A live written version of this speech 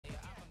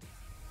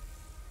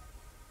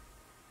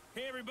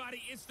Hey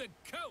everybody, it's the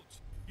coach.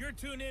 You're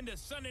tuned in to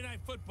Sunday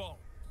Night Football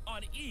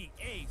on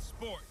EA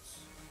Sports.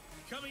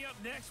 Coming up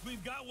next,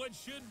 we've got what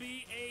should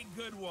be a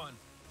good one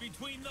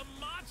between the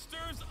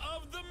monsters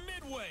of the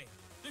Midway,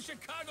 the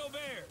Chicago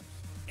Bears,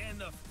 and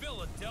the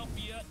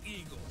Philadelphia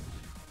Eagles.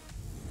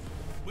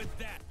 With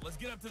that, let's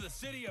get up to the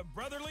city of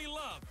brotherly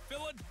love,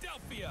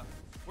 Philadelphia.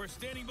 We're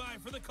standing by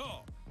for the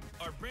call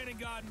are Brandon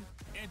Godden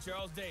and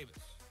Charles Davis.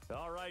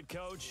 All right,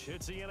 Coach,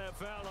 it's the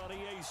NFL on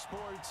EA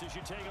Sports as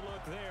you take a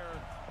look there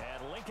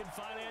at Lincoln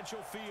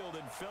Financial Field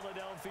in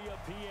Philadelphia,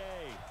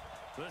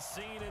 PA. The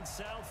scene in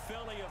South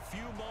Philly a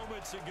few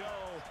moments ago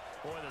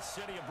where the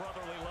city of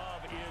brotherly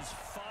love is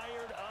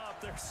fired up.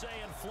 They're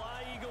saying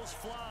fly, Eagles,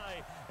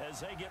 fly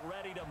as they get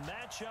ready to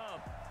match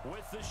up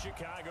with the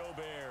Chicago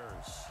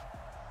Bears.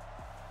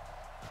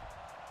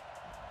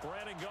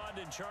 Brandon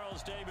Gaudin and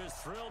Charles Davis,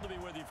 thrilled to be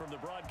with you from the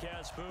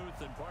broadcast booth.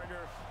 And, partner,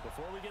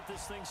 before we get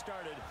this thing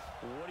started,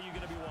 what are you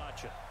going to be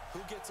watching? Who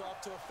gets off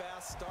to a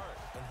fast start?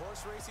 In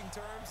horse racing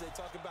terms, they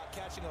talk about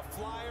catching a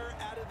flyer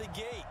out of the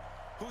gate.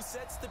 Who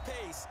sets the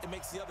pace and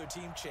makes the other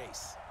team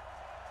chase?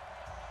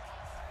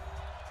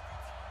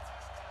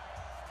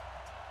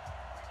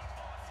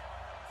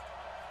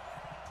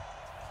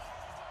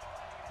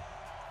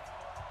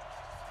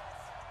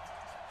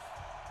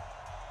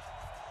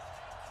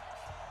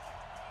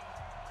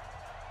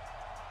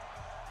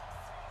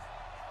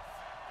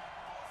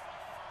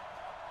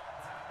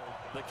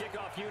 The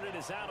kickoff unit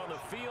is out on the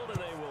field, and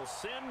they will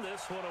send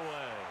this one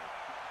away.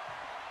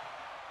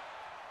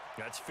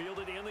 That's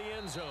fielded in the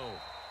end zone.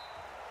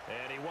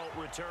 And he won't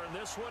return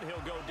this one.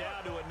 He'll go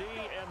down to a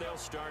knee, and they'll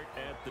start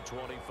at the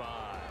 25.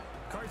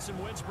 Carson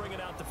Wentz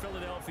bringing out the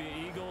Philadelphia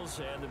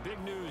Eagles, and the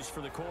big news for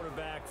the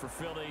quarterback for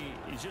Philly,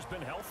 he's just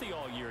been healthy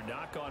all year,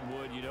 knock on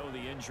wood. You know, the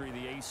injury,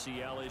 the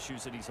ACL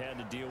issues that he's had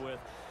to deal with.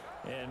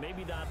 And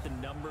maybe not the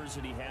numbers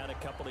that he had a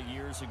couple of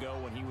years ago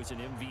when he was an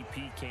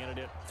MVP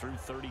candidate, threw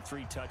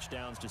 33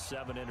 touchdowns to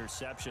 7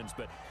 interceptions,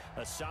 but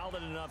a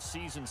solid enough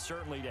season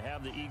certainly to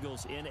have the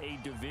Eagles in a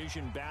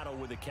division battle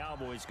with the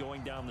Cowboys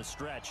going down the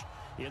stretch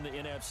in the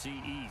NFC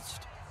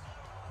East.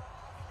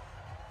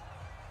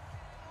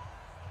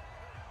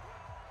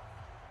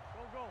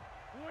 Go.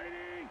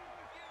 Waiting.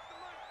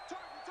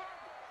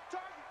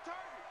 Target.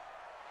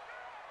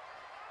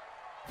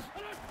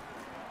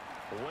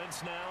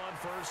 Wentz now on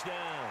first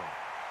down.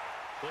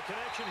 The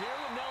connection here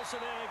with Nelson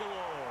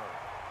Aguilar.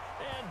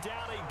 And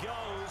down he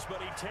goes,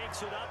 but he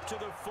takes it up to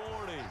the 40.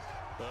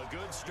 A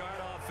good start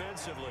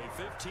offensively.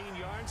 15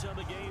 yards on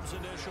the game's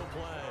initial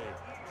play.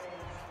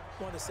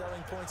 One of the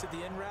selling points of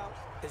the in route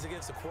is it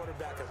gives the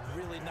quarterback a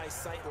really nice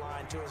sight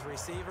line to his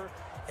receiver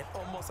and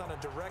almost on a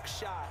direct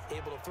shot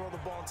able to throw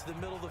the ball into the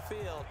middle of the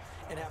field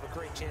and have a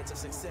great chance of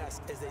success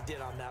as they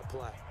did on that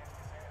play.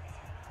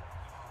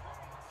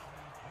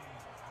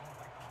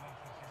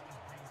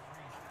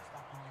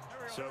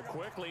 So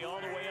quickly all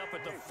the way up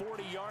at the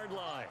 40-yard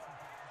line.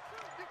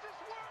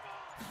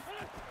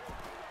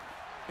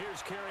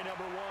 Here's carry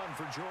number 1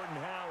 for Jordan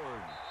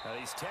Howard.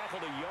 He's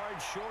tackled a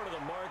yard short of the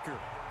marker.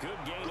 Good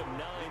gain of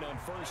 9 on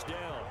first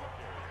down.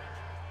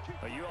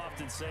 You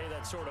often say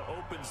that sort of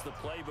opens the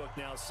playbook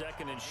now,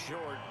 second and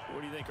short.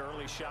 What do you think,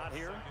 early shot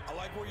here? I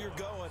like where you're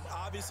going.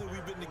 Obviously,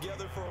 we've been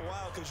together for a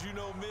while because you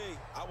know me.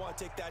 I want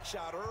to take that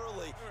shot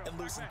early and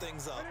loosen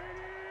things up.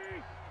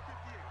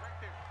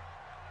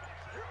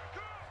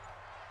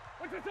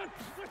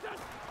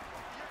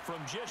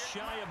 From just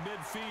shy of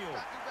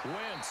midfield,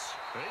 Wentz.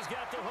 He's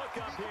got the hook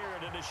up here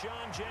to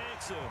Deshaun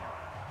Jackson.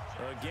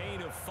 A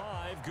gain of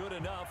 5, good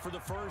enough for the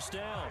first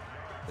down.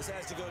 This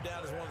has to go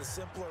down as one of the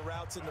simpler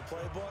routes in the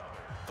playbook,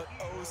 but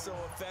oh so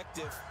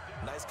effective.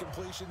 Nice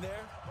completion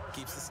there.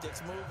 Keeps the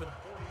sticks moving.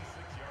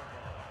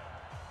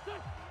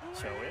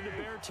 So into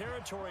Bear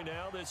territory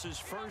now. This is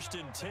 1st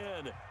and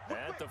 10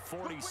 at the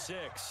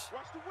 46.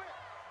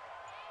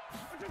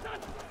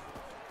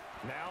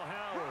 Now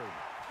Howard.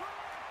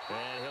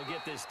 And he'll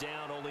get this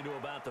down only to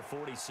about the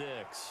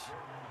 46.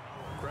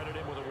 Credit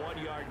him with a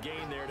 1-yard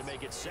gain there to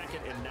make it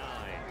 2nd and 9.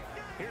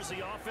 Here's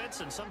the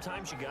offense, and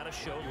sometimes you got to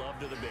show love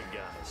to the big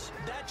guys.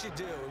 That you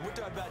do. And we're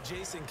talking about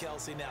Jason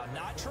Kelsey now,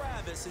 not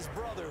Travis, his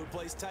brother, who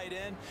plays tight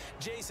end.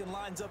 Jason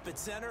lines up at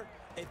center,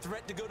 a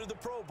threat to go to the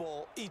Pro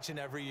Bowl each and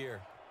every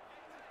year.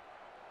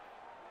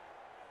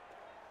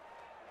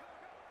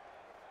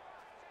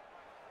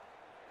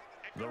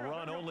 The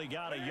run only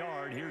got a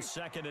yard. Here's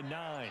 2nd and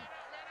 9.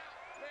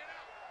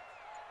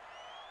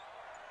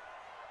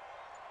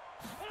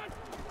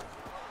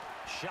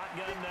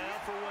 Shotgun now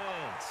for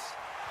Wentz.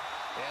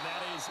 And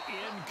that is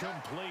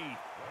incomplete.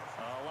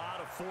 A lot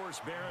of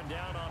force bearing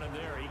down on him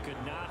there. He could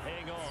not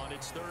hang on.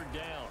 It's 3rd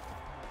down.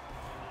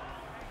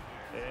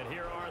 And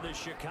here are the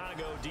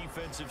Chicago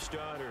defensive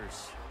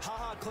starters.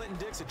 Ha-Ha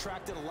Clinton-Dix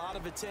attracted a lot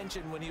of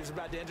attention when he was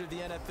about to enter the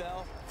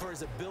NFL for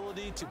his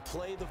ability to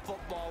play the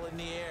football in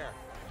the air.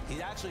 He's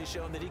actually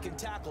shown that he can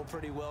tackle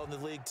pretty well in the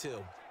league,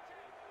 too.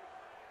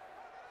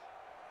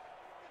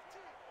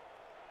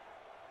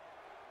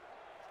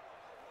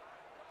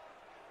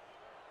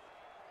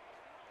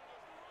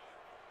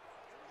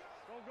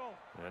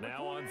 And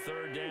now on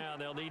third down,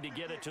 they'll need to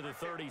get it to the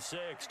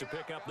 36 to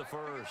pick up the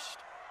first.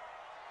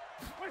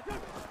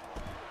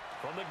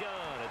 From the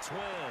gun, it's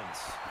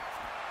Wentz.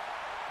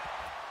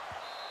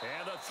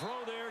 And the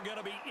throw there going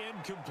to be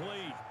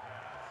incomplete.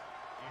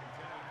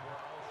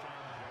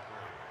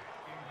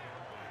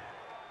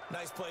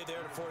 Nice play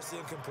there to force the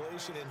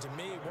incompletion. And to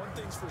me, one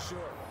thing's for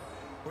sure.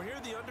 When you're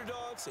the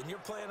underdogs and you're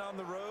playing on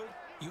the road,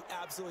 you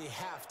absolutely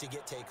have to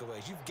get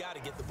takeaways. You've got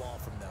to get the ball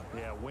from them.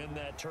 Yeah, win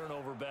that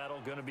turnover battle,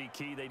 going to be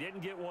key. They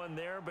didn't get one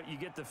there, but you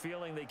get the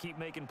feeling they keep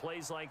making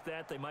plays like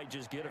that, they might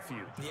just get a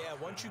few. Yeah,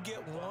 once you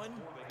get one,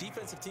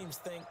 defensive teams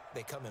think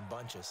they come in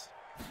bunches.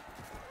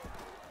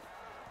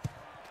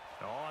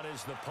 On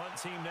is the punt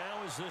team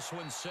now as this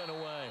one's sent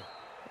away.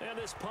 And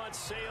this punt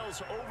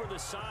sails over the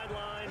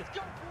sideline.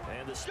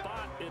 And the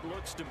spot, it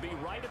looks to be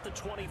right at the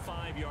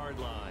 25-yard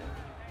line.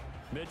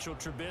 Mitchell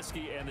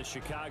Trubisky and the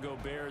Chicago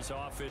Bears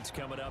offense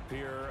coming up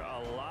here.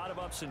 A lot of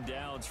ups and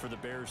downs for the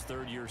Bears'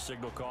 third-year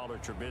signal caller,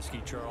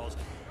 Trubisky, Charles.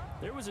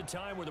 There was a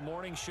time where the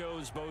morning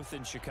shows both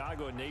in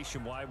Chicago and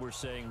nationwide were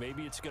saying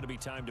maybe it's going to be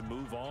time to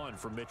move on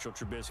for Mitchell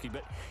Trubisky,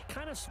 but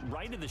kind of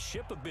righted the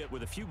ship a bit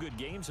with a few good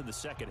games in the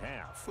second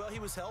half. Well, he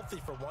was healthy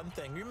for one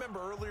thing. Remember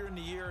earlier in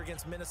the year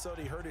against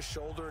Minnesota, he hurt his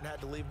shoulder and had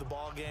to leave the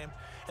ball game.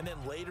 And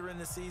then later in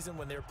the season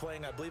when they were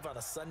playing, I believe, on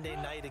a Sunday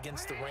night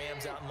against the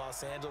Rams out in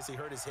Los Angeles, he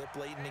hurt his hip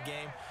late in the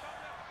game.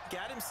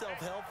 Got himself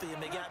healthy,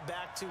 and they got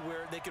back to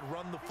where they could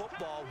run the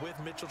football with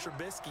Mitchell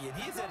Trubisky, and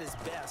he's at his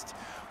best.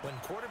 When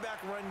quarterback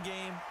run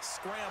game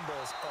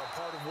scrambles are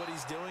part of what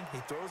he's doing, he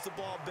throws the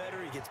ball better,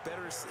 he gets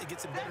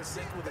in better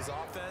sync with his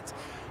offense.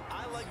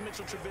 I like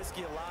Mitchell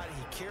Trubisky a lot.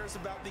 He cares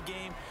about the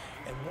game,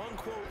 and one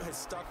quote has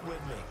stuck with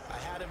me. I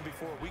had him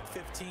before Week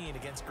 15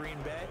 against Green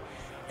Bay,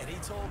 and he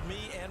told me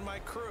and my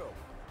crew,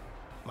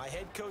 my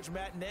head coach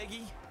Matt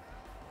Nagy,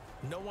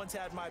 no one's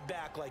had my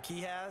back like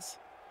he has.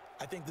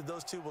 I think that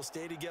those two will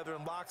stay together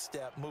in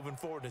lockstep moving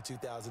forward to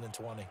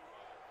 2020.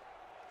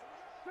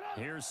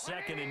 Here's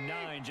 2nd and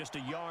 9, just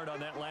a yard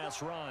on that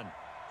last run.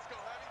 Let's go,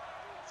 Heavy.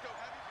 Let's go,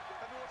 Heavy.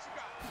 Heavy, what you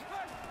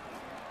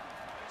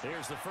got?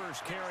 Here's the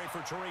first carry for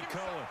Tariq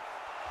Cohen.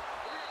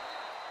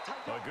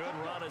 A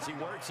good run as he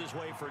works his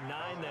way for 9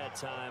 that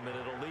time, and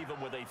it'll leave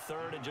him with a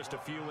third and just a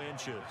few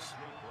inches.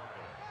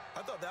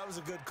 I thought that was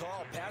a good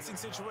call. Passing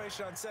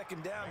situation on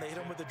 2nd down. They hit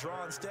him with the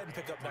draw instead and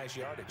pick up nice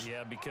yardage.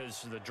 Yeah,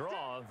 because the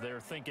draw, they're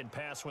thinking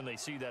pass when they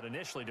see that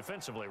initially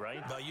defensively,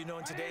 right? Well, you know,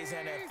 in today's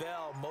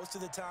NFL, most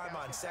of the time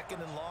on 2nd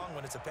and long,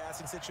 when it's a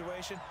passing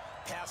situation,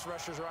 pass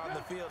rushers are on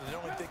the field and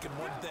they're only thinking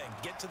one thing,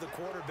 get to the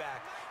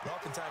quarterback. And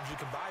oftentimes you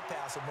can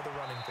bypass them with a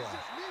running play.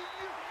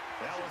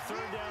 Now a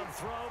 3rd down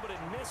throw, but it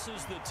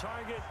misses the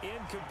target,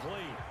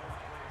 incomplete.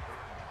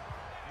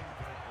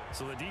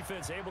 So the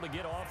defense able to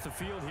get off the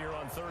field here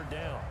on 3rd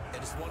down.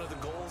 And it's one of the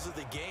goals of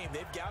the game.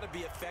 They've got to be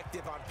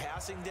effective on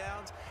passing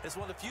downs. It's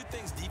one of the few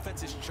things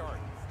defenses chart.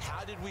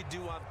 How did we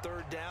do on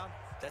 3rd down?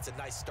 That's a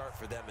nice start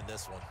for them in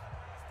this one.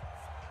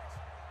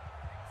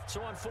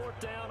 So on 4th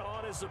down,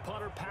 on is the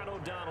punter, Pat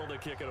O'Donnell, to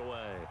kick it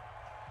away.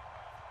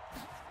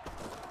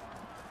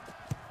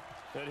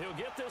 And he'll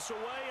get this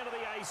away into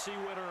the icy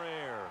winter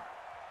air.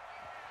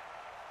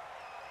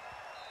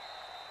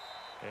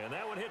 And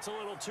that one hits a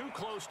little too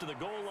close to the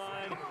goal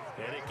line,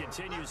 and it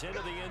continues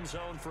into the end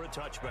zone for a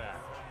touchback.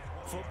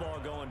 Football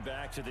going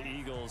back to the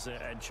Eagles,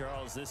 and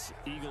Charles, this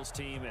Eagles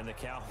team and the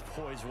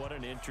Cowboys, what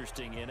an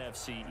interesting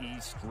NFC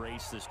East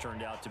race this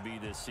turned out to be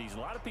this season.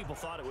 A lot of people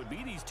thought it would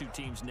be these two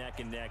teams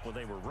neck and neck. Well,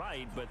 they were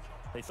right, but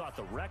they thought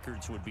the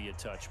records would be a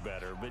touch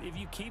better. But if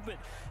you keep it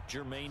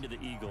germane to the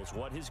Eagles,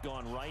 what has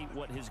gone right,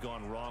 what has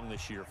gone wrong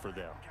this year for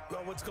them?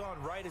 Well, what's gone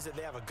right is that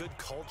they have a good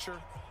culture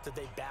that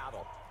they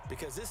battle.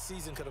 Because this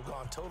season could have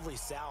gone totally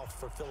south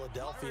for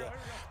Philadelphia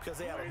because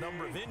they had a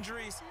number of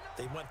injuries.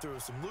 They went through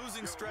some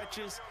losing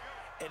stretches,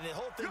 and the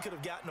whole thing could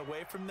have gotten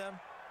away from them.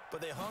 But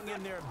they hung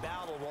in there and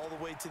battled all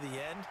the way to the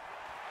end.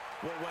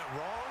 What went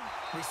wrong?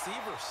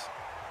 Receivers.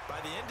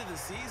 By the end of the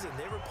season,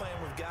 they were playing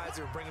with guys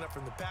that were bringing up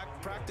from the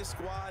practice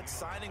squads,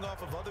 signing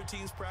off of other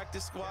teams'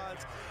 practice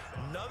squads.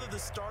 None of the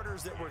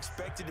starters that were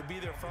expected to be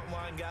their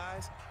frontline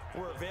guys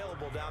were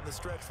available down the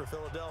stretch for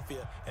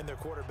Philadelphia and their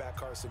quarterback,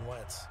 Carson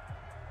Wentz.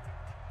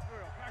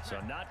 So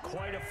not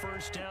quite a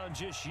first down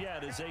just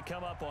yet as they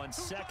come up on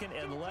 2nd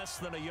and less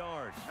than a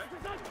yard.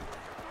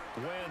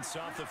 Wentz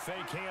off the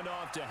fake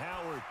handoff to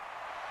Howard.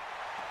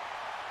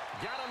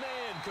 Got him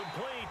in,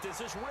 complete. This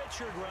is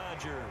Richard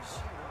Rodgers.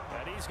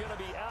 And he's going to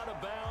be out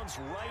of bounds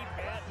right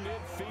at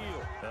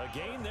midfield. A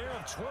gain there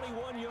of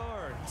 21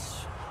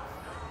 yards.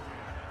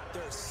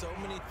 There's so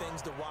many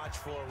things to watch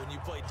for when you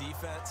play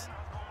defense.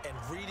 And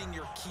reading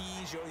your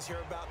keys, you always hear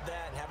about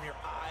that, and having your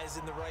eyes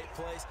in the right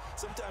place.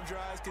 Sometimes your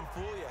eyes can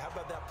fool you. How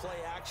about that play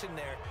action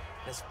there?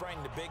 And it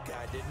sprang the big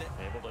guy, didn't it?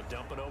 Able to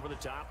dump it over the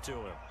top to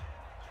him.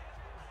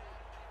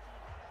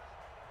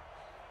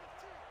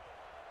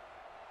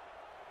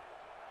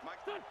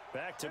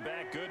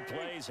 Back-to-back good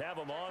plays have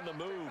them on the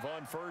move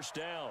on 1st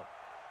down.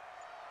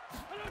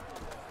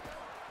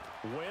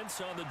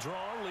 Wentz on the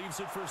draw, leaves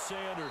it for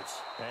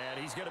Sanders. And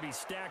he's going to be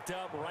stacked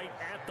up right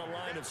at the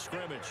line of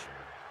scrimmage.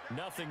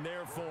 Nothing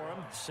there for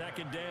him.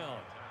 Second down.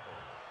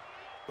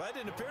 Well, that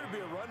didn't appear to be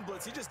a run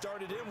blitz. He just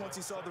darted in once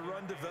he saw the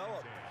run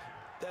develop.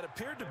 That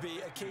appeared to be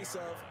a case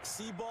of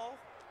see ball,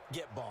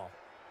 get ball.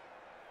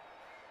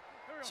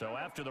 So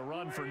after the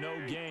run for no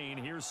gain,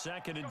 here's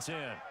 2nd and 10.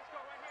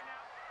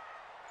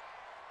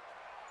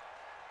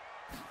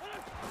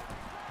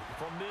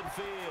 From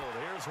midfield,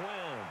 here's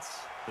Wentz.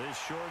 This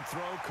short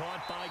throw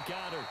caught by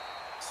Goddard.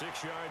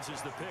 6 yards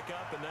is the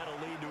pickup, and that'll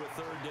lead to a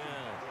 3rd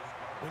down.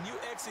 When you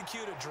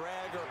execute a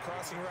drag or a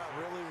crossing route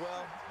really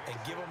well and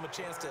give them a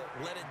chance to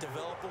let it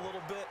develop a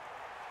little bit,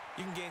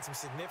 you can gain some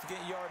significant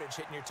yardage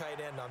hitting your tight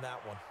end on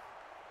that one.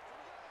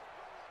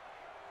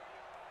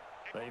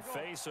 They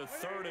face a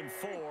 3rd and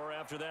 4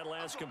 after that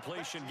last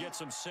completion gets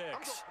them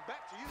 6.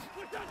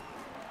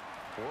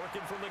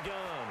 Working from the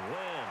gun,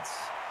 Wentz.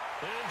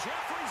 And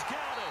Jeffrey's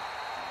got it.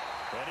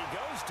 And he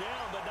goes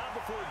down, but not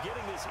before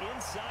getting this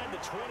inside the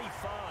 25.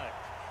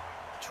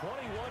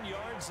 21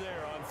 yards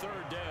there on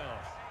 3rd down.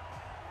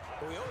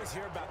 Well, we always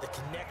hear about the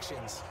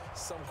connections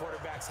some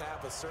quarterbacks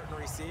have with certain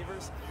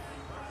receivers.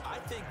 I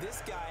think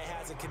this guy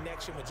has a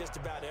connection with just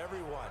about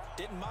everyone.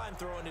 Didn't mind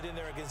throwing it in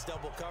there against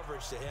double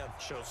coverage to him.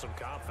 Shows some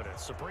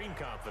confidence, supreme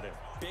confidence.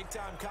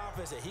 Big-time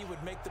confidence that he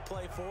would make the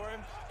play for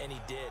him, and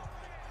he did.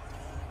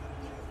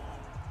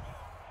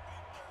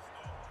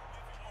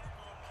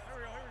 Here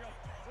we go.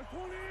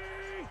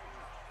 120!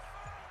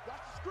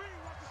 Watch the screen,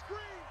 watch the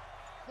screen.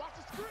 Watch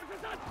the screen.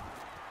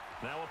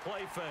 Now a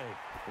play fake.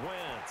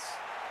 Wentz.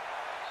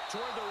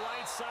 Toward the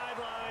right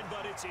sideline,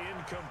 but it's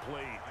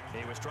incomplete.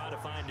 He was trying to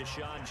find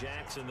Deshaun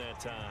Jackson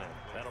that time.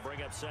 That'll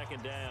bring up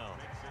 2nd down.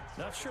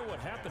 Not sure what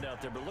happened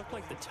out there, but it looked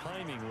like the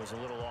timing was a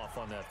little off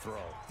on that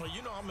throw. Well,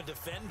 you know I'm a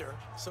defender,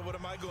 so what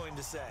am I going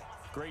to say?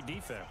 Great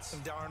defense.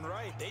 Darn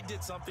right. They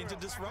did something to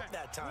disrupt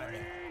that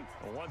timing.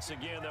 Well, once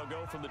again, they'll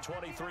go from the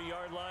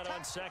 23-yard line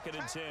on 2nd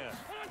and 10.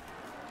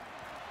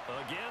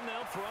 Again,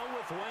 they'll throw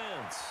with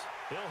Wentz.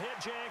 He'll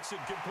hit Jackson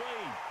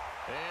complete.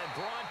 And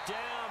brought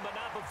down, but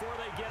not before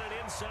they get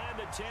it inside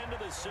the 10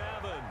 to the 7.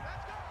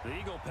 The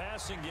Eagle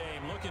passing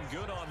game looking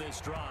good on this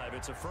drive.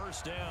 It's a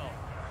 1st down.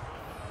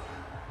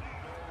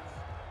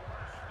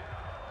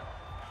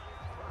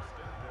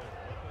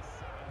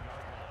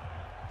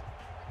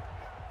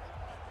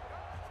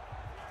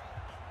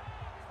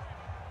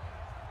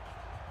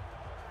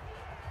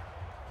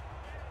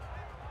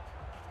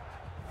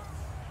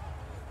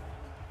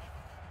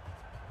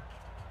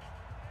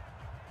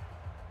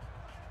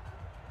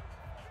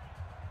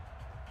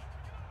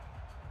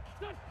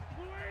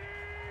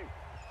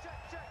 Check,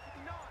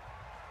 59.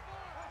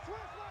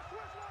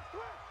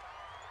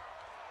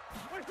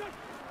 Switch.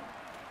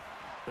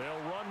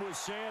 They'll run with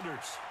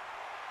Sanders.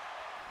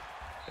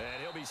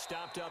 And he'll be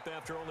stopped up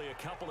after only a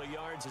couple of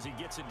yards as he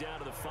gets it down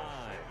to the 5.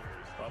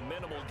 A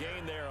minimal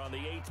gain there on the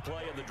 8th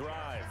play of the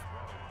drive.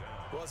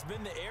 Well, it's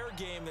been the air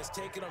game that's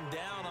taken them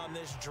down on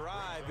this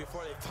drive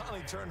before they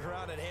finally turned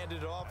around and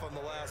handed it off on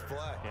the last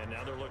play. And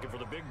now they're looking for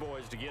the big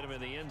boys to get him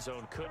in the end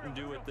zone. Couldn't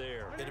do it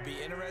there. It'll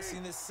be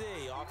interesting to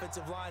see.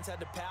 Offensive lines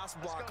had to pass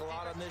block a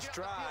lot on this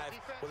drive.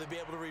 Will they be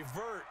able to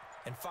revert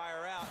and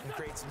fire out and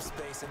create some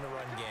space in the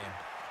run game?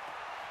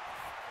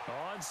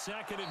 On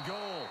 2nd and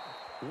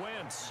goal.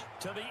 Wentz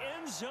to the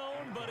end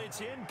zone, but it's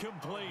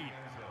incomplete.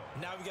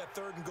 Now we got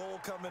 3rd and goal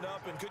coming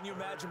up, and couldn't you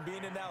imagine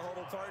being in that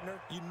huddle, partner?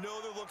 You know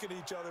they're looking at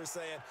each other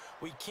saying,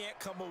 we can't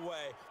come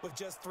away with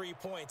just 3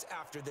 points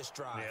after this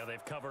drive. Yeah,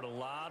 they've covered a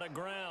lot of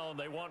ground.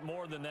 They want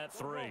more than that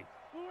 3.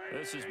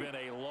 This has been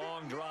a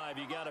long drive.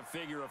 You got to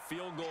figure a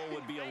field goal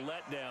would be a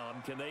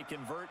letdown. Can they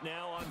convert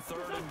now on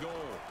 3rd and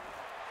goal?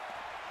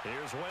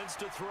 Here's Wentz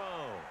to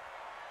throw.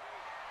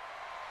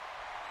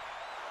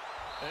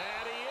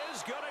 And he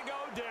is going to go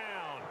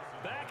down.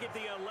 Back at the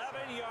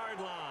 11-yard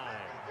line.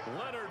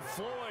 Leonard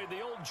Floyd,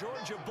 the old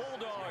Georgia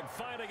Bulldog,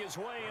 finding his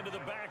way into the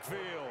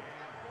backfield.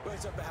 Well,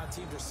 it's about how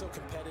teams are so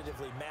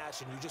competitively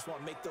matched, and you just want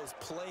to make those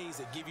plays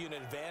that give you an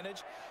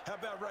advantage. How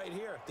about right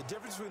here? The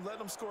difference between letting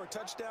them score a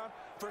touchdown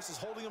versus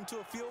holding them to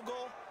a field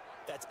goal,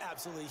 that's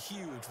absolutely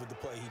huge with the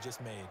play he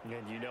just made.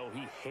 And you know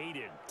he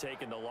hated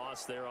taking the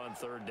loss there on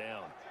 3rd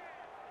down.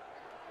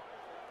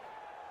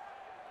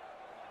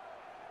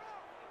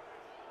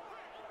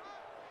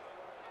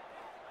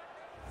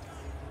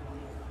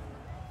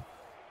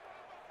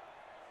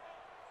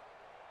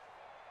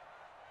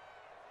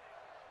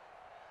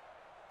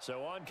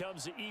 So on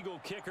comes the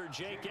Eagle kicker,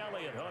 Jake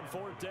Elliott, on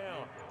 4th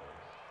down.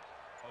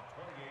 A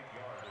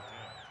 28-yard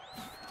attempt.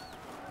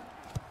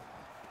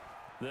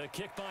 The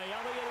kick by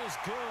Elliott is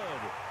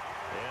good.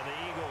 And the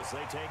Eagles,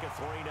 they take a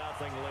 3-0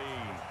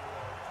 lead.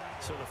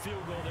 So the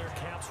field goal there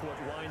caps what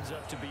winds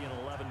up to be an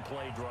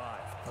 11-play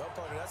drive. Well,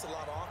 partner, that's a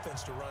lot of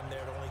offense to run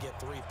there to only get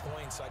 3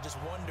 points. So I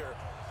just wonder,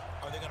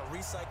 are they going to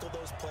recycle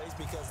those plays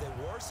because they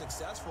were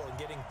successful in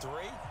getting 3?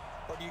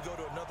 Or do you go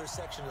to another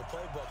section of the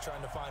playbook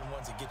trying to find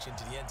ones that get you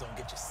into the end zone and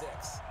get you 6?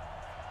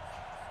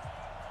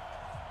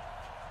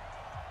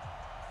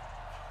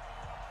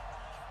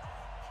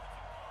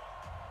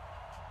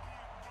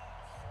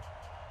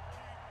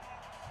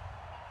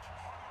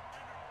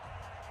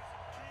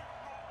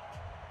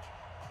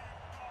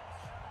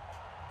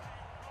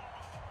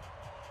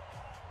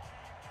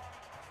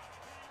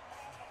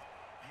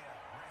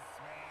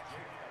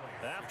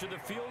 After the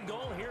field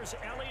goal, here's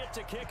Elliott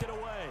to kick it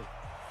away.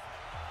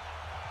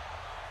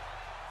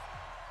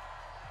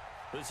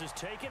 This is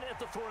taken at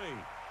the 3.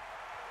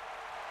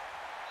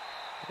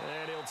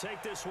 And he'll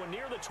take this one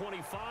near the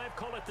 25,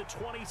 call it the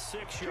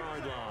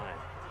 26-yard line.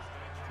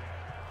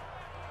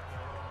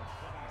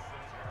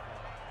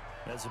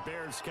 As the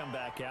Bears come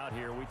back out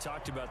here, we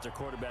talked about their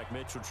quarterback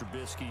Mitchell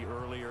Trubisky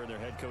earlier and their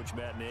head coach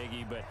Matt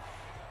Nagy, but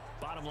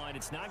bottom line,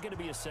 it's not going to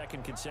be a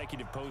second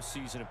consecutive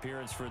postseason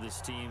appearance for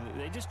this team.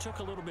 They just took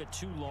a little bit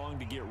too long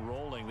to get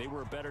rolling. They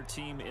were a better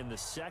team in the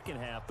second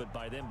half, but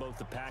by then both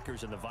the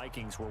Packers and the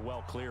Vikings were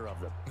well clear of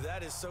them.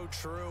 That is so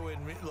true. And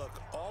look,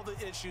 all the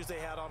issues they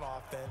had on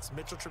offense,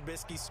 Mitchell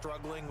Trubisky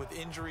struggling with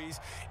injuries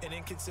and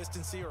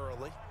inconsistency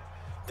early.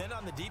 Then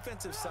on the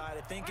defensive side,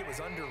 I think it was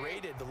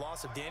underrated, the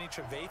loss of Danny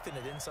Trevathan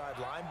at inside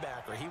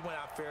linebacker. He went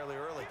out fairly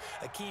early.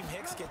 Akeem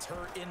Hicks gets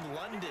hurt in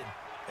London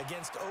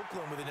against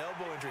Oakland with an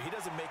elbow injury. He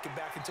doesn't make it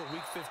back until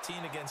week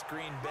 15 against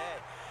Green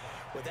Bay.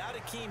 Without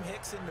Akeem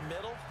Hicks in the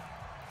middle,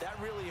 that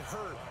really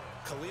hurt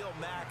Khalil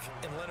Mack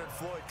and Leonard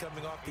Floyd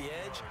coming off the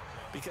edge,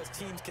 because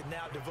teams can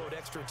now devote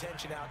extra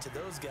attention out to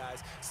those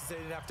guys since they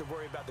didn't have to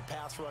worry about the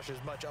pass rush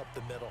as much up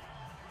the middle.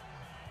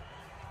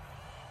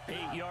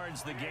 8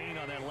 yards the gain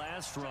on that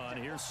last run.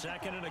 Here's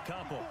second and a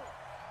couple.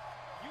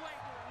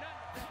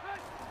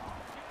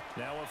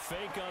 Now a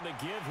fake on the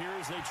give here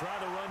as they try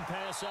the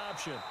run-pass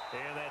option.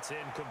 And that's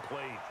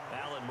incomplete.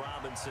 Allen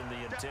Robinson,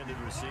 the intended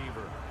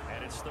receiver.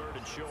 And it's 3rd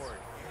and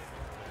short.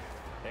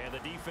 And the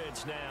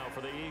defense now for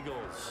the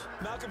Eagles.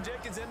 Malcolm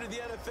Jenkins entered the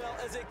NFL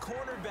as a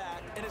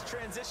cornerback and has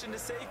transitioned to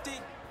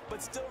safety,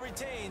 but still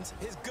retains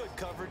his good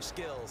coverage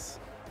skills.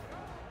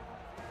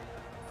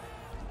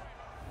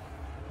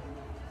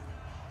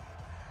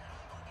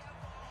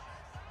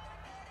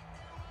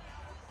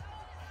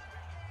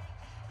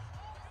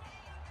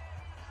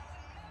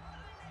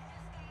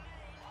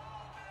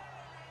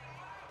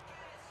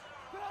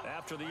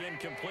 After the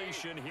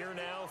incompletion, here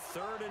now,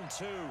 3rd and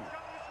 2.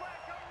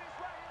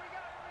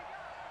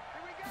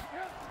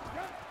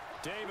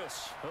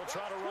 Davis, he'll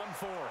try to run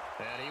for it.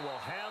 And he will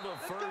have a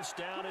first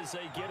down as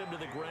they get him to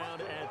the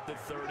ground at the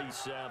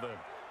 37.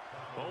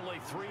 Only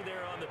 3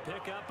 there on the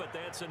pickup, but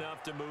that's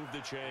enough to move the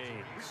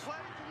chains.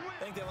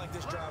 I think they like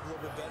this drive a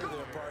little bit better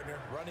there, partner.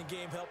 Running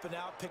game helping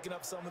out, picking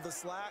up some of the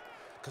slack.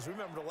 Because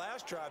remember, the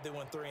last drive, they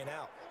went 3 and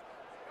out.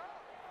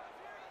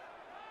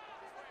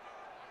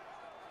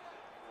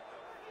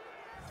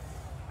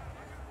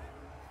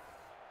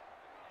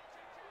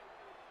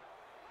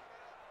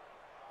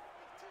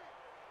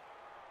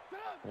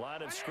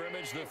 Line of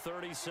scrimmage, the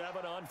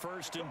 37 on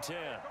 1st and 10. Come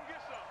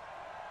get some.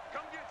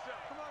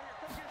 Come on here.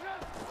 Come get some.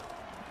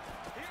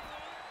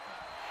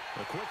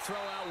 A quick throw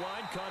out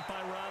wide, caught by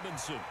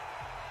Robinson.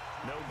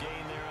 No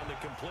gain there on the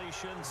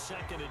completion,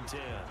 2nd and 10.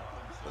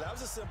 Well, that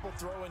was a simple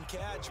throw and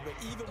catch, but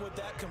even with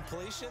that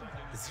completion,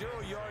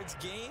 0 yards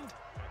gained,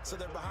 so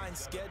they're behind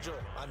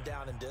schedule on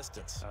down and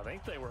distance. I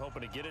think they were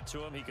hoping to get it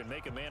to him. He could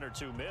make a man or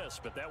two miss,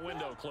 but that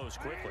window closed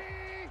quickly.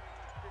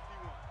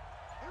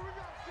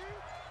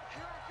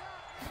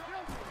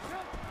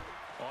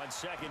 On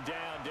 2nd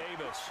down,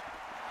 Davis.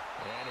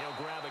 And he'll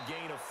grab a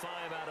gain of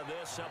 5 out of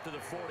this up to the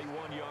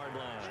 41-yard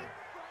line.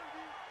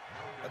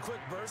 A quick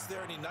burst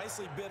there, and he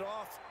nicely bit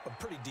off a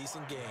pretty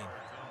decent gain.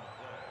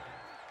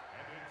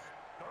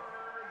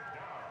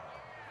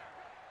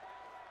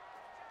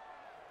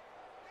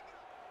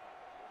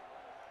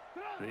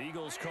 The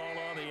Eagles call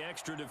on the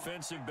extra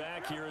defensive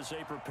back here as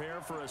they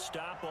prepare for a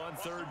stop on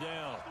 3rd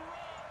down.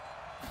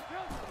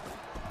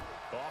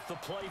 Off the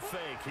play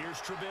fake, here's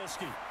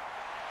Trubisky.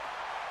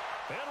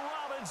 And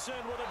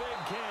Robinson with a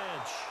big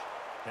catch.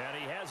 And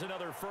he has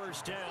another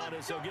first down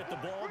as they'll get the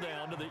ball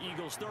down to the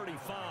Eagles'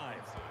 35.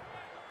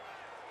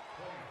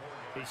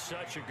 He's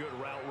such a good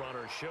route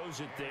runner. Shows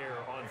it there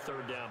on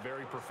 3rd down.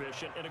 Very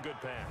proficient and a good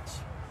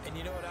pass. And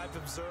you know what I've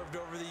observed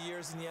over the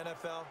years in the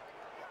NFL?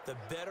 The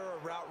better a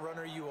route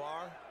runner you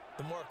are,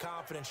 the more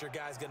confidence your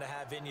guy's going to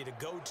have in you to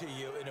go to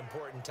you in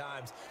important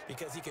times,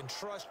 because he can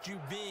trust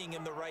you being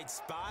in the right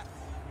spot,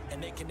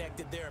 and they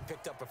connected there and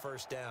picked up a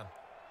first down.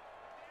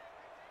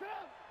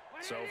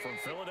 So from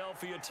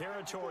Philadelphia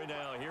territory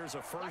now, here's a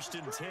 1st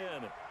and 10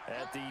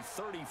 at the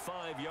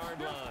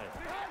 35-yard line.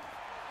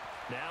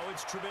 Now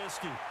it's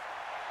Trubisky.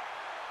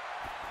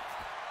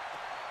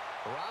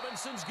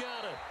 Robinson's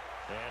got it.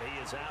 And he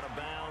is out of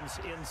bounds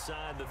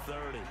inside the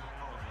 30.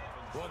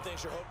 One thing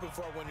you're hoping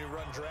for when you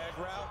run drag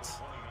routes,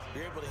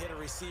 you're able to hit a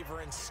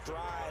receiver in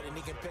stride, and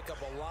he can pick up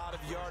a lot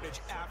of yardage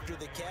after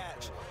the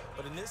catch.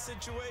 But in this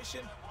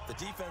situation, the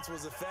defense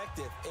was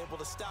effective, able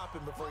to stop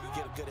him before he could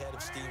get a good head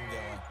of steam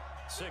going.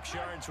 6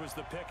 yards was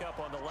the pickup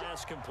on the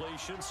last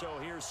completion, so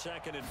here's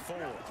 2nd and 4.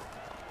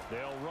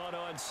 They'll run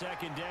on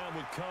 2nd down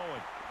with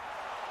Cohen.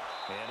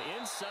 And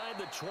inside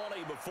the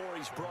 20 before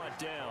he's brought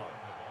down.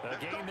 A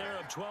gain there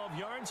of 12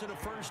 yards and a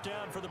first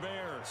down for the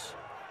Bears.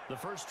 The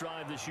first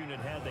drive this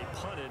unit had, they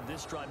punted.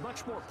 This drive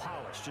much more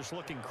polished, just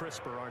looking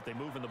crisper, aren't they,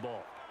 moving the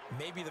ball?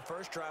 Maybe the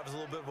first drive was a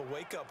little bit of a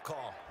wake-up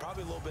call.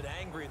 Probably a little bit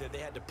angry that they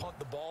had to punt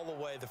the ball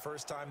away the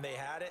first time they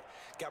had it.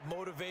 Got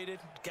motivated,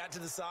 got to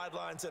the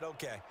sideline, said,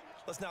 okay,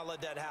 let's not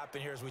let that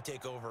happen here as we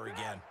take over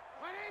again.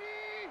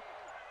 180!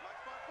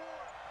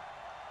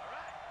 All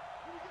right,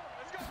 here we go.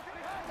 Let's go.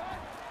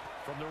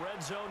 From the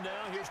red zone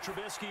now, here's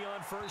Trubisky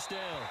on first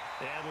down.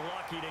 And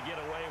lucky to get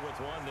away with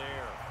one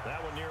there.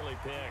 That one nearly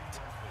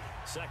picked.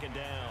 Second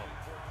down.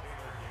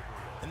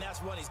 And that's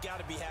one he's got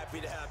to be happy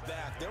to have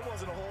back. There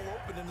wasn't a hole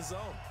open in the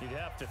zone. You'd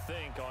have to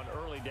think on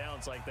early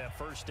downs like that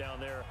first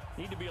down there,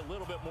 need to be a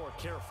little bit more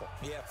careful.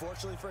 Yeah,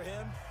 fortunately for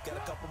him, got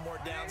a couple more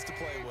downs to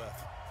play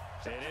with.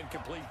 An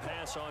incomplete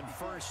pass on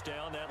first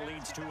down. That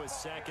leads to a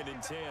 2nd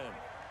and 10.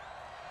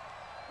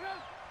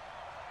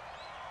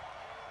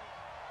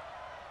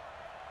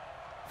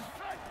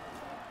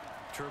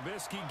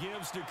 Trubisky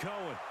gives to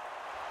Cohen.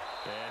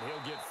 And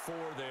he'll get 4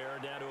 there,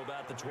 down to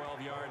about the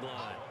 12-yard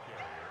line.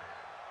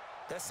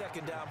 That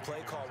second down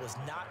play call was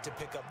not to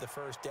pick up the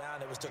first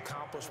down. It was to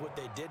accomplish what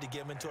they did, to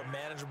get them into a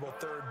manageable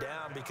third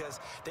down, because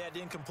they had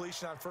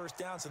incompletion on first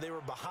down, so they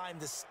were behind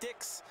the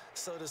sticks,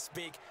 so to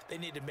speak. They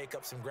needed to make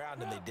up some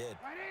ground, and they did.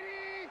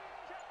 180!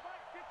 Check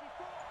right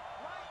 54.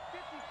 Right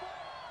 54.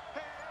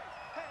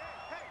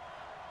 Hey.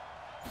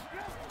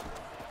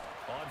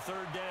 On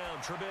third down,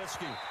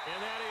 Trubisky.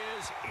 And that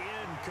is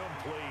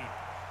incomplete.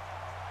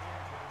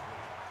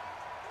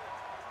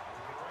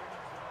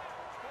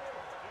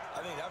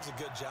 I think that was a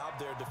good job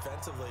there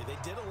defensively. They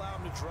did allow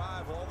them to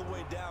drive all the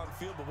way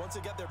downfield, but once they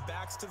got their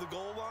backs to the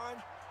goal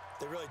line,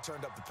 they really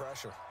turned up the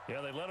pressure.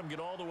 Yeah, they let them get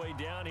all the way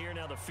down here.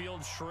 Now the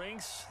field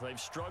shrinks. They've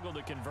struggled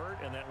to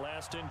convert, and that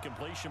last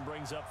incompletion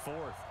brings up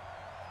 4th.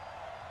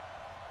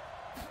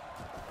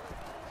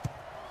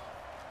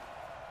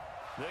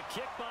 The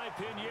kick by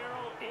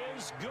Pinheiro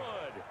is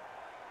good.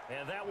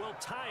 And that will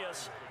tie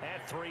us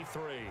at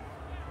 3-3.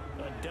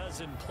 A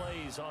dozen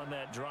plays on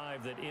that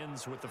drive that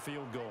ends with the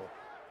field goal.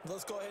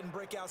 Let's go ahead and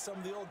break out some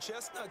of the old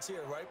chestnuts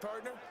here, right,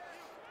 partner?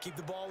 Keep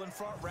the ball in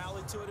front,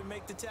 rally to it, and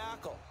make the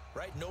tackle,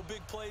 right? No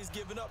big plays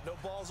given up, no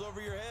balls over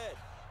your head.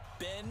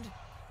 Bend,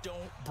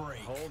 don't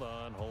break. Hold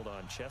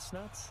on.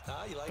 Chestnuts?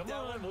 You like Come that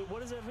on. one? What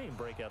does that mean,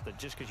 break out? That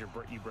just because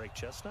you break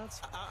chestnuts?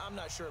 I'm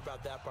not sure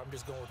about that, but I'm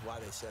just going with why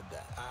they said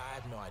that. I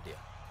have no idea.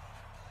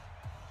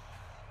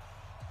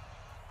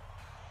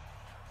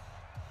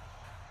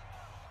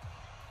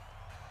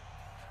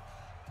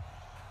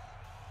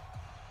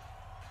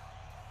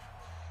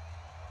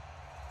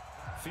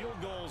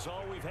 Field goals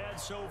all we've had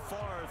so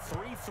far.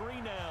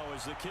 3-3 now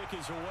as the kick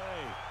is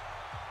away.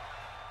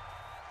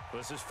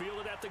 This is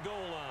fielded at the goal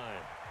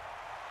line.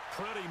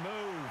 Pretty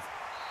move.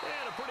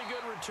 And a pretty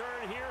good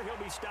return here.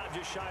 He'll be stopped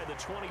just shy of the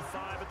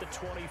 25 at the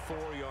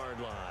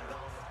 24-yard line.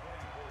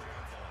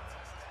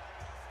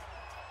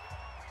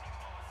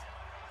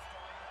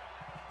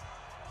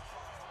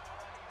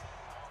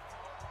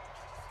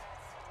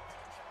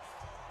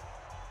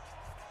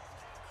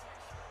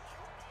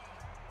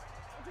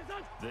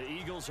 The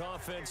Eagles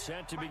offense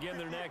set to begin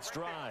their next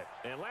drive.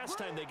 And last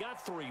time they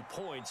got 3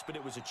 points, but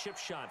it was a chip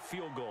shot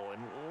field goal.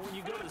 And when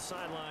you go to the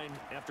sideline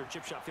after a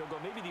chip shot field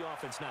goal, maybe the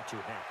offense not too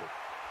happy.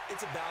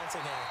 It's a balancing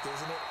act,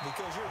 isn't it?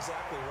 Because you're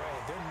exactly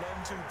right. They're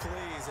none too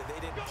pleased that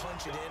they didn't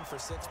punch it in for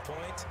 6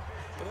 points.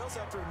 But they also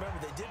have to remember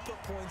they did put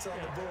points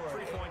on the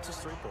board. 3 points is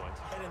 3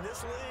 points. And in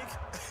this league,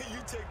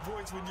 you take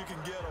points when you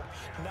can get them.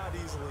 Not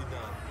easily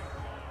done.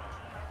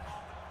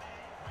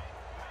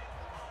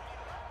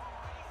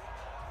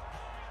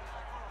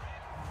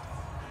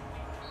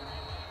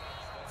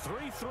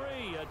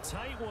 3-3, a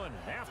tight one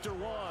after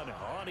 1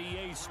 on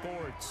EA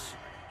Sports.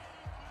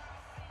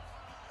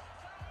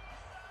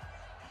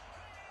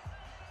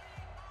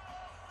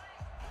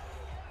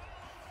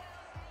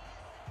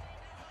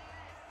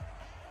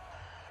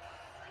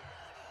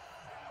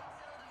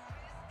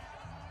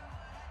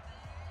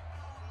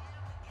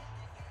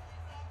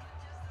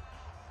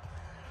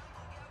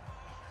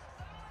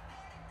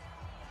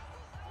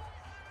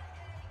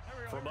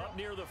 From up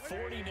near the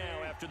 40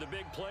 now after the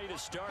big play to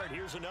start.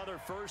 Here's another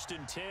 1st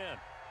and 10.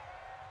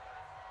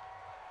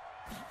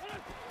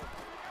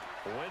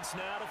 Wentz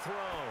now to throw.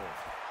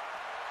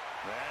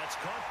 That's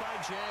caught by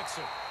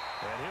Jackson.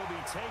 And he'll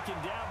be taken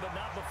down, but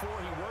not before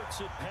he works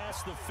it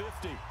past the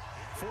 50.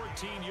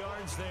 14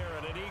 yards there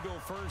and an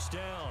Eagle 1st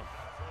down.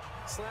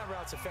 Slant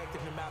route's effective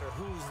no matter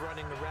who's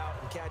running the route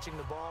and catching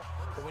the ball.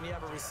 But when you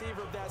have a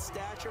receiver of that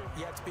stature,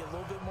 you have to be a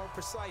little bit more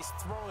precise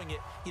throwing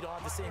it. You don't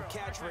have the same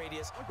catch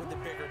radius with the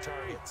bigger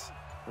targets.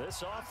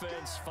 This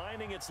offense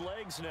finding its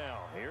legs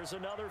now. Here's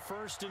another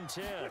 1st and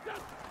 10.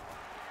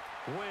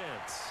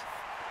 Wentz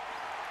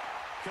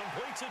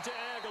completes it to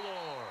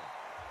Aguilar.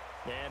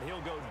 And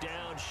he'll go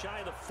down shy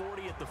of the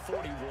 40 at the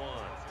 41.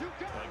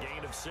 A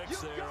gain of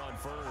 6 there on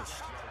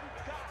 1st.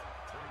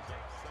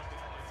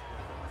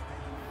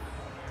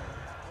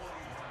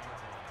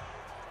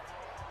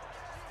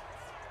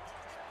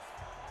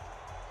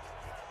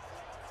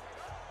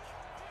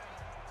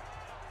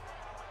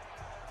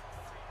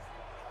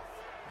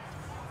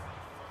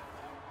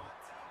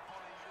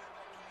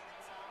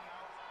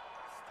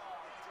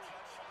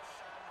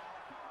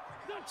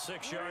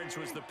 6 yards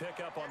was the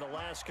pickup on the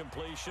last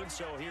completion,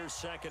 so here's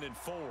 2nd and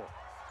 4.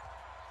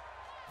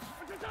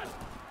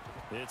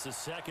 It's a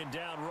second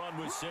down run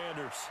with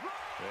Sanders.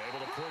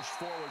 Able to push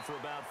forward for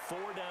about 4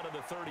 down to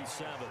the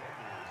 37.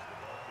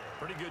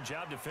 Pretty good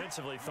job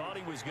defensively. Thought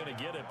he was going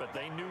to get it, but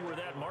they knew where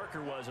that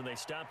marker was, and they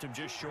stopped him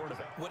just short of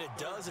it. What it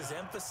does is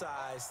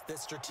emphasize that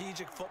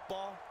strategic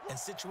football and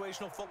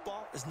situational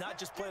football is not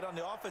just played on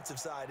the offensive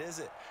side, is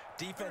it?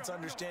 Defense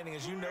understanding,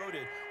 as you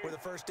noted, where the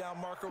first down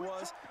marker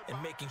was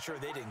and making sure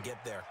they didn't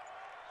get there.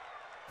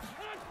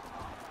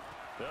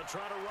 They'll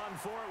try to run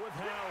for it with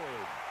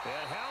Howard.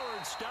 And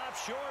Howard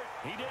stops short.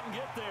 He didn't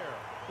get there.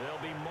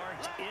 They'll be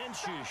marked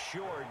inches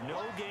short.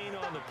 No gain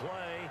on the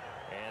play,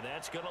 and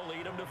that's going to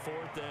lead them to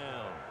 4th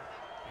down.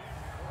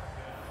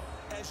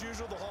 As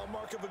usual, the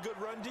hallmark of a good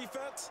run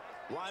defense,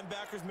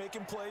 linebackers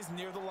making plays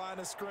near the line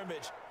of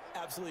scrimmage.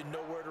 Absolutely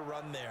nowhere to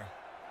run there.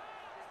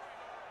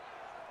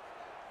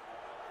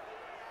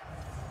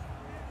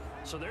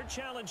 So they're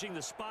challenging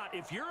the spot.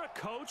 If you're a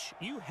coach,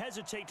 you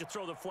hesitate to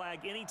throw the flag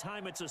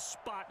anytime it's a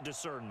spot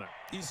discernment.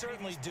 You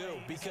certainly do,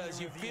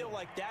 because you feel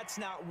like that's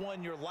not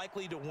one you're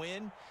likely to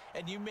win,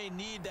 and you may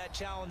need that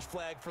challenge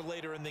flag for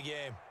later in the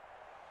game.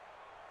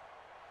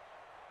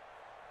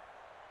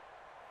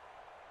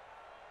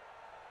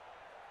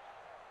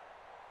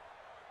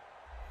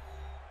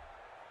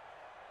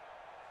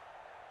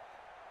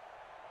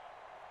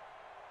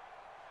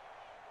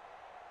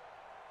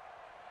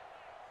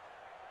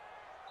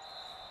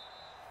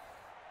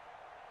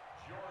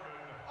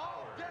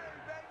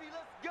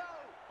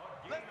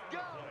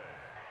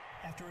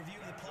 After review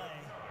of the play,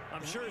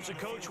 I'm sure as a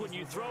coach, when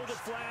you throw the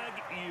flag,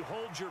 you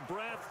hold your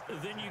breath,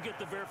 then you get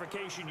the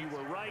verification you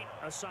were right,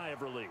 a sigh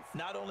of relief.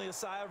 Not only a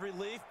sigh of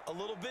relief, a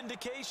little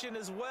vindication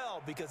as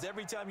well, because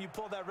every time you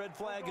pull that red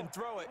flag and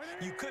throw it,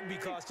 you could be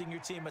costing your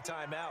team a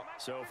timeout.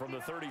 So from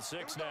the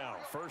 36 now,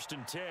 1st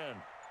and 10.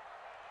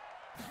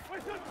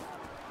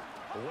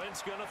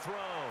 Wentz going to throw.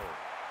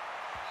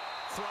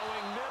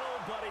 Throwing middle,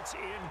 but it's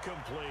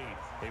incomplete.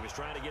 He was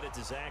trying to get it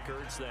to Zach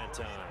Ertz that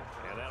time,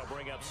 and that'll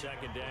bring up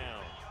 2nd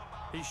down.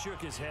 He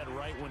shook his head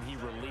right when he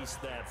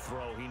released that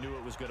throw. He knew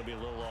it was going to be a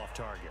little off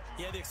target.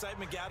 Yeah, the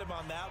excitement got him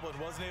on that one.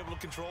 Wasn't able to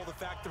control the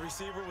fact the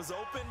receiver was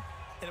open,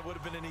 and it would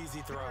have been an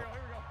easy throw.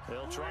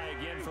 They'll try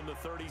again from the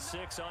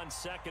 36 on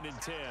 2nd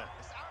and 10.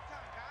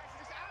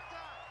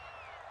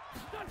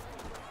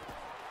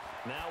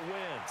 Now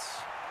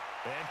Wentz.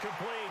 And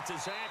complete to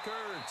Zach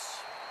Ertz.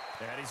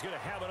 And he's going to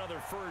have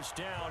another 1st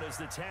down as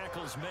the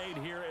tackle's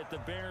made here at the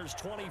Bears'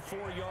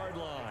 24-yard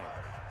line.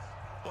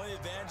 One of the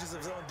advantages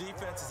of zone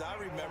defense, as I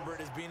remember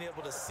it, is being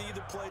able to see the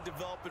play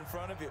develop in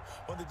front of you.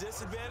 One of the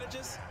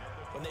disadvantages,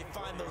 when they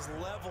find those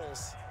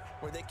levels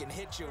where they can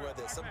hit you with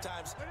it.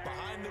 Sometimes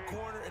behind the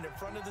corner and in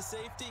front of the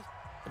safety,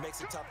 it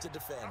makes it tough to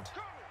defend.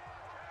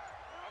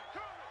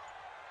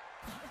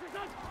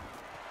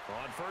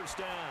 On 1st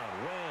down,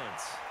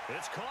 Wentz.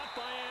 It's caught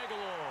by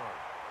Aguilar.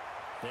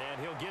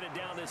 And he'll get it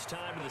down this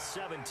time to the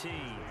 17.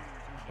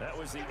 That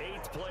was the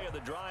 8th play of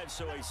the drive,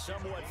 so a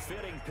somewhat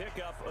fitting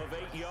pickup of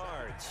 8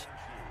 yards.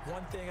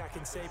 One thing I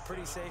can say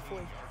pretty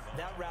safely,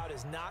 that route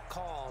is not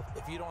called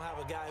if you don't have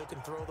a guy who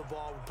can throw the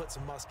ball and put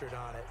some mustard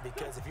on it.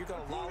 Because if you're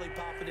going to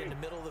lollipop it in the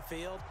middle of the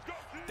field,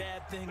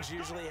 bad things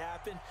usually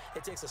happen.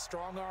 It takes a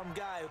strong-arm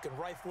guy who can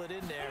rifle it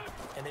in there,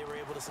 and they were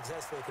able to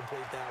successfully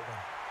complete that one.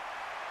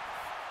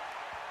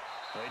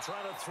 They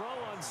try to throw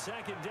on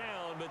 2nd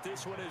down, but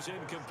this one is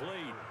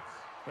incomplete.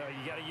 Well,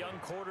 you got a young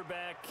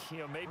quarterback.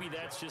 Maybe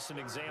that's just an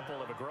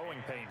example of a growing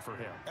pain for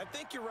him. I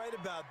think you're right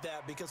about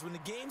that, because when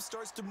the game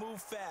starts to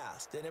move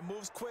fast and it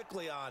moves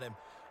quickly on him,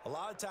 a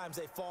lot of times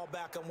they fall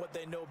back on what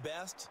they know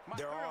best,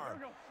 their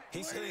arm.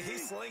 He's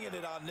slinging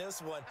it on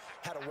this one.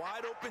 Had a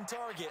wide-open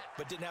target,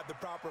 but didn't have the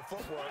proper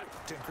footwork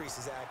to increase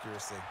his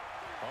accuracy.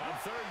 On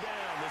 3rd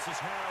down, this is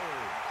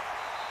Howard.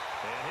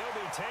 And he'll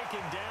be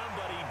taken down,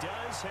 but he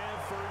does have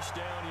 1st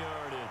down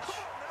yardage.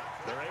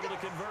 They're able to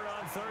convert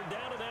on 3rd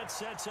down, and that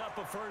sets up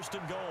a 1st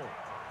and goal.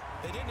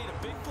 They didn't need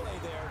a big play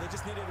there. They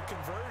just needed a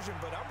conversion,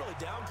 but I'm really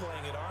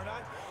downplaying it, aren't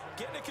I?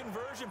 Getting a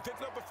conversion,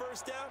 picking up a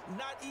 1st down,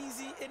 not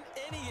easy in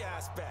any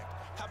aspect.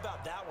 How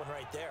about that one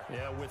right there?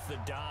 Yeah, with the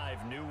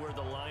dive, knew where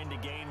the line to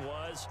gain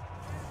was,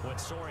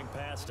 went soaring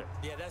past it.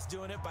 Yeah, that's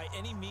doing it by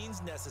any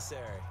means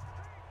necessary.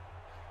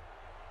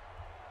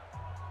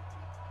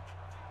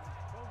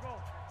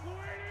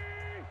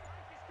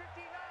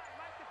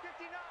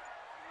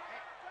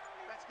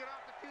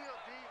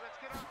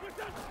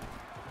 Go.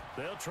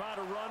 They'll try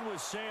to run with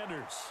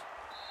Sanders.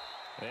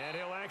 And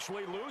he'll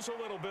actually lose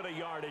a little bit of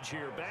yardage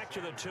here. Back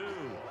to the 2.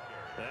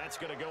 That's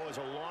going to go as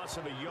a loss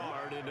of a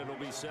yard, and it'll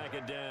be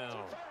 2nd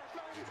down.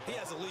 He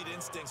has elite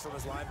instincts from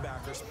his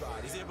linebacker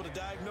spot. He's able to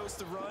diagnose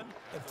the run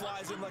and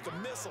flies in like a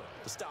missile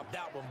to stop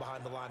that one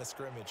behind the line of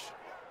scrimmage.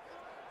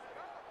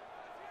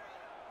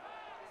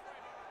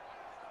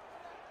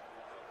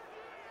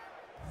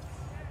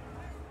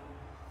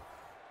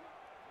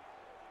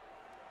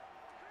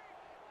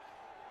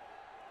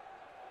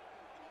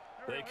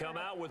 They come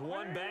out with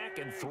 1 back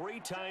and 3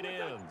 tight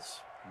ends.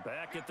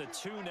 Back at the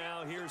 2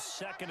 now. Here's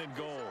 2nd and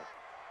goal.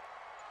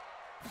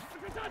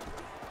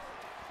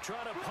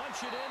 Trying to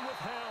punch it in with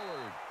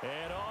Howard.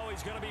 And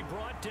he's going to be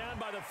brought down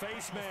by the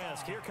face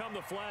mask. Here come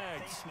the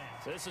flags.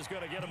 This is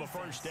going to get him a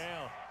first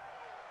down.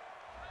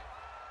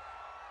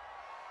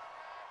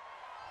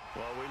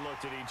 Well, we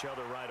looked at each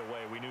other right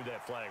away. We knew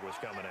that flag was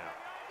coming out.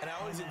 And I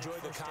always enjoy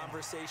the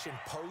conversation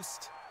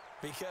post,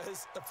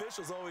 because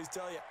officials always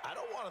tell you, I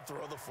don't want to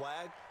throw the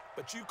flag,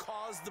 but you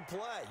caused the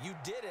play. You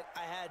did it.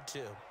 I had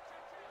to.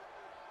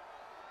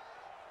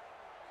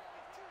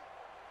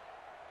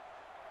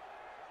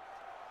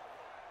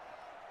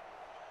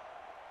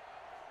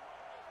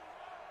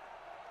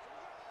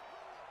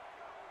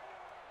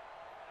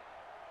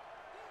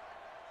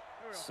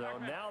 So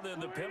now then,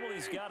 the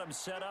penalty's got him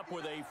set up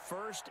with a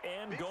first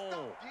and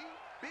goal.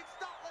 Big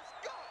stop, let's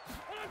go.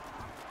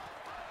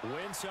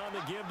 Wentz on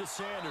the give to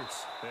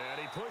Sanders. And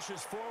he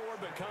pushes forward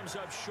but comes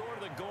up short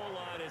of the goal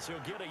line as he'll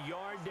get a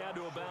yard down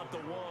to about the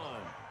 1.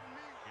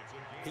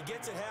 He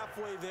gets it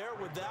halfway there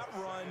with that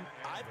run.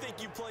 I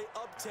think you play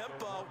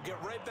up-tempo,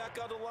 get right back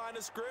on the line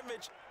of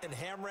scrimmage, and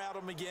hammer at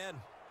him again.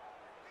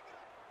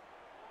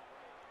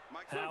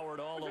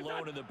 Howard all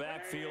alone in the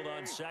backfield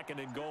on second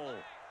and goal.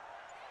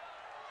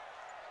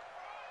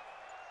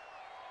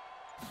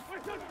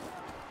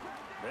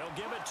 They'll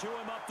give it to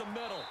him up the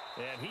middle.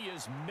 And he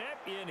is met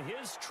in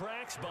his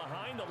tracks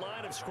behind the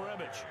line of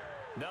scrimmage.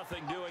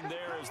 Nothing doing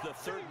there as the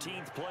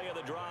 13th play of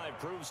the drive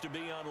proves to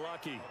be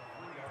unlucky.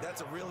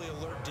 That's a really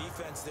alert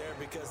defense there,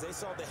 because they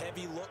saw the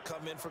heavy look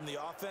come in from the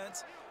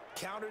offense,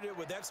 countered it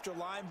with extra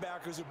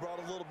linebackers who brought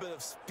a little bit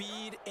of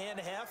speed and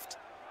heft,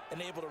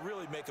 and able to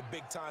really make a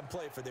big-time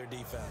play for their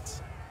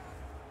defense.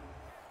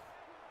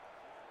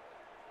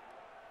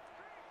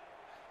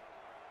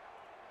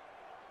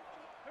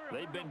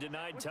 They've been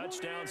denied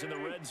touchdowns in the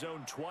red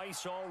zone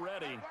twice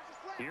already.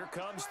 Here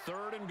comes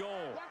third and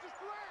goal.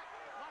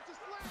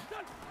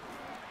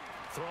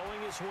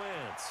 Throwing is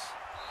Wentz.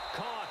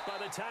 Caught by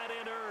the tight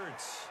end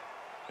Ertz.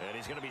 And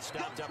he's going to be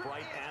stopped up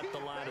right at the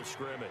line of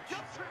scrimmage.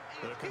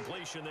 The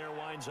completion there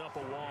winds up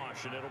a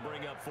wash, and it'll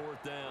bring up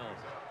fourth down.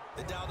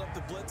 They dialed up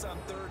the blitz on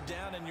third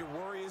down, and your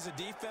worry as a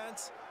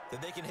defense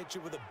that they can hit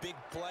you with a big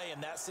play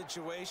in that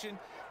situation.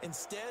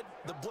 Instead,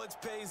 the blitz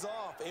pays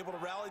off, able to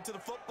rally to the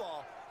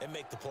football and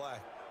make the play.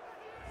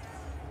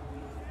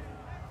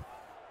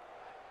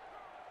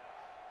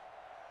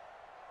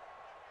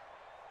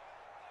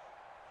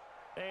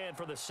 And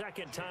for the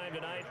second time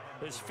tonight,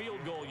 this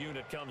field goal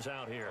unit comes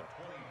out here.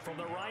 From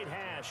the right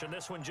hash, and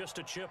this one just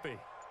a chippy.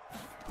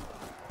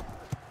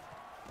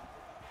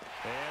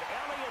 And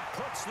Elliott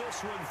puts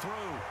this one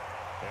through.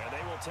 And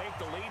they will take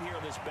the lead here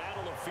in this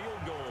battle of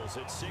field goals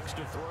at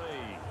 6-3.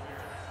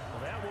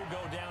 Well, that will go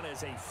down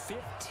as a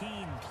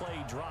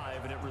 15-play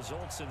drive, and it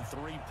results in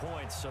 3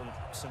 points. So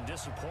some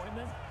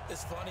disappointment?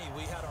 It's funny,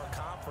 we had our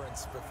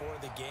conference before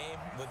the game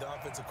with the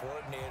offensive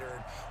coordinator,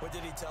 and what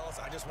did he tell us?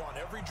 I just want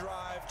every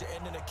drive to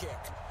end in a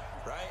kick,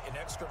 right? An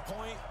extra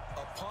point,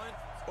 a punt,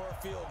 or a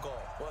field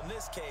goal. Well, in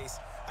this case,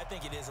 I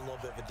think it is a little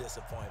bit of a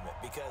disappointment,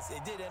 because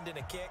it did end in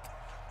a kick,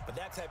 but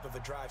that type of a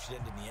drive should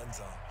end in the end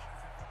zone.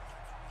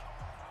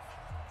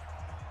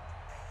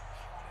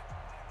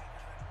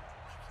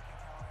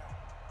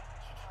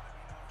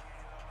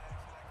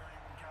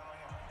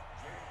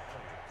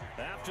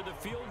 After the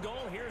field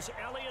goal, here's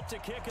Elliott to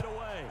kick it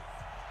away.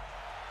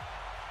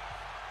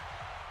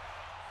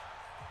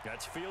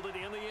 That's fielded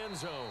in the end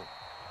zone.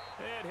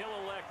 And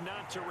he'll elect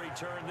not to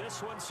return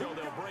this one, so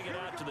they'll bring it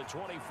out to the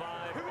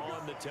 25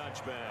 on the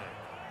touchback.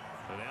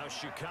 And now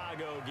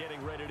Chicago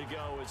getting ready to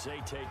go as they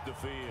take the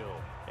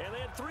field. And they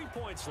had 3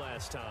 points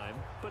last time,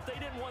 but they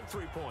didn't want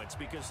 3 points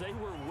because they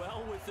were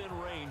well within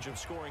range of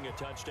scoring a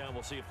touchdown.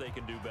 We'll see if they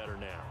can do better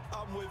now.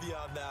 I'm with you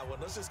on that one.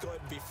 Let's just go ahead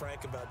and be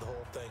frank about the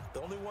whole thing.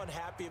 The only one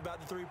happy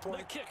about the 3-point?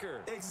 The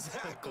kicker.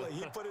 Exactly.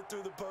 He put it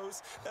through the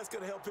post. That's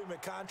going to help him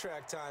at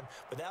contract time.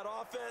 But that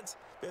offense,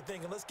 they're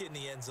thinking, let's get in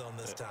the end zone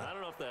this time. I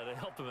don't know if that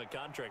helped him at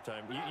contract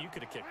time. You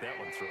could have kicked that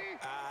one through.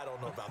 I don't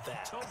know about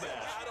that. Toe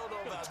bash. I don't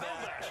know about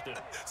bashed it.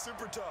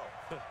 Super toe.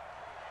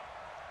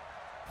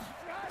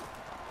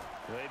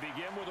 They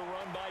begin with a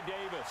run by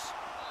Davis.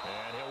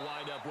 And he'll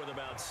wind up with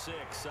about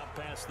 6, up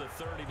past the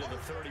 30 to the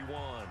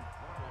 31.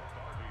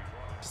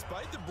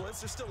 Despite the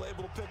blitz, they're still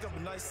able to pick up a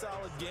nice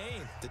solid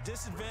gain. The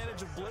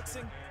disadvantage of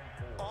blitzing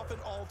often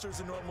alters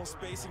the normal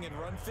spacing and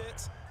run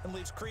fits and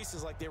leaves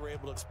creases like they were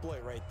able to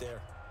exploit right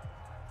there.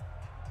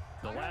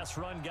 The last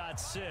run got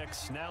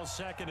 6, now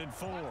 2nd and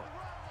 4.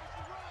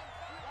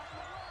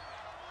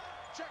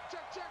 Check.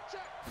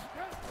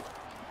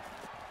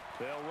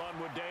 They'll run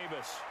with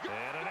Davis.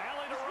 And an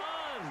alley to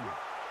run.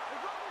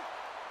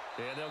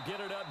 And they'll get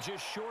it up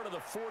just short of the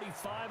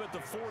 45 at the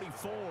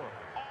 44.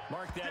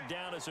 Mark that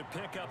down as a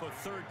pickup of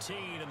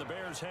 13, and the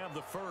Bears have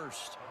the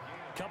first.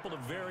 Couple of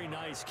very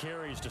nice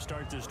carries to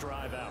start this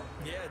drive out.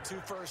 Yeah, 2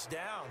 first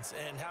downs.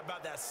 And how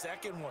about that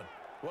second one?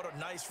 What a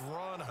nice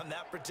run on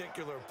that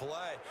particular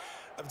play.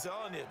 I'm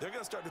telling you, they're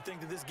going to start to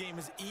think that this game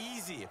is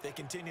easy if they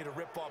continue to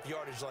rip off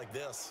yardage like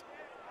this.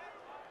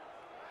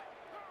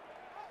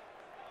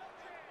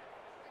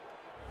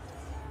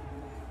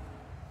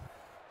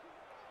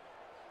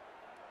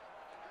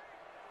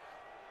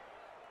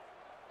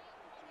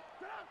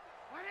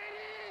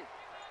 180.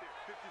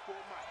 54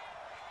 Mike.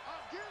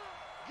 Get him.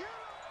 Get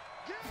him.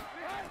 Get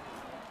him.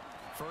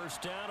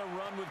 First down, a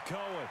run with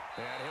Cohen.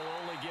 And he'll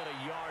only get a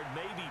yard,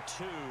 maybe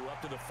 2,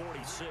 up to the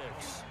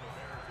 46.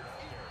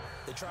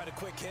 They tried a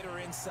quick hitter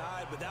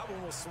inside, but that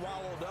one was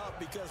swallowed up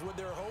because what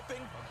they're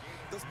hoping,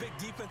 those big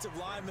defensive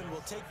linemen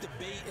will take the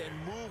bait and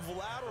move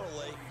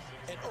laterally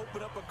and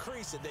open up a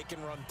crease that they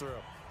can run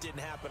through.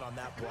 Didn't happen on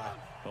that play.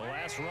 The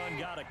last run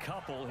got a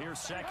couple. Here's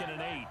 2nd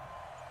and 8.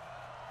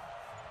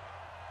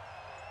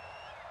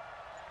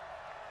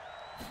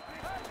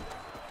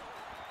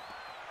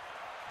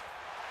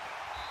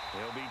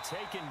 He'll be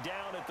taken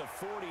down at the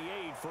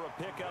 48 for a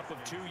pickup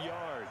of 2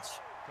 yards.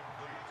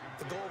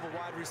 The goal of a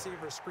wide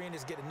receiver screen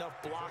is get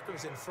enough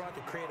blockers in front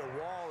to create a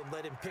wall and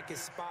let him pick his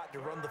spot to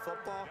run the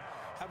football.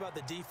 How about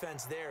the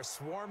defense there,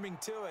 swarming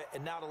to it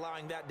and not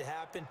allowing that to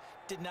happen?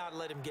 Did not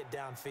let him get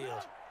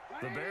downfield.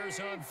 The Bears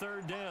on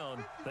 3rd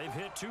down. They've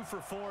hit 2 for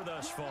 4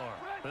 thus far.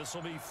 This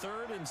will be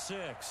 3rd and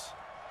 6.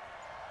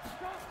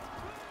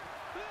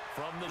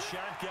 From the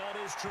shotgun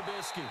is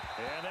Trubisky,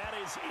 and that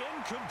is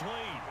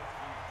incomplete.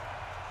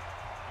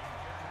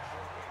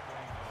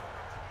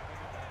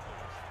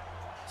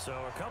 So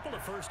a couple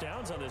of first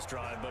downs on this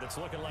drive, but it's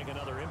looking like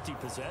another empty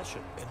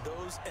possession. And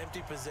those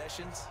empty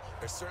possessions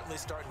are certainly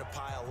starting to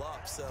pile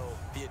up. So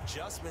the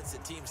adjustments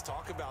that teams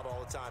talk about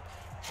all the time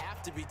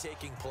have to be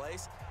taking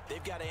place.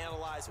 They've got to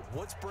analyze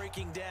what's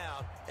breaking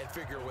down and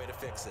figure a way to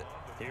fix it.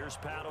 Here's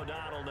Pat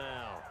O'Donnell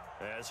now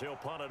as he'll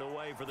punt it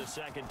away for the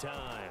 2nd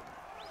time.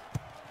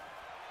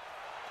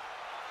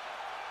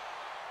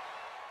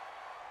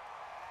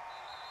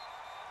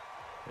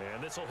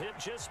 And this will hit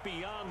just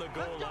beyond the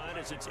goal line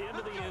as it's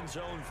into the end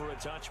zone for a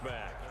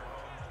touchback.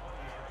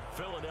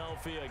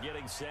 Philadelphia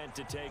getting set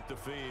to take the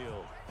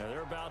field. Now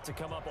they're about to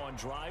come up on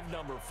drive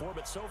number 4,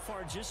 but so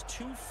far just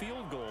 2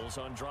 field goals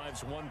on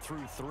drives 1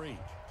 through 3.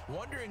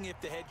 Wondering if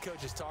the head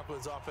coach has talked with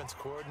his offensive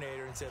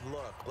coordinator and said,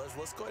 look,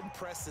 let's go ahead and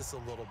press this a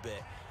little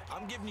bit.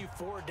 I'm giving you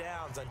 4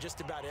 downs on just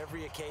about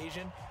every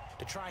occasion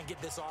to try and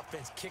get this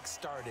offense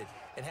kick-started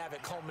and have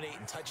it culminate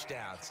in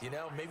touchdowns. You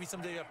know, maybe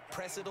someday you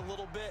press it a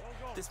little bit.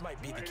 This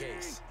might be the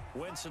case.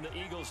 Wentz and the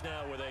Eagles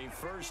now with a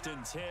 1st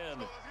and 10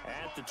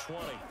 at the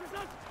 20.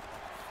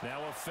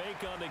 Now a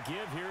fake on the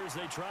give here as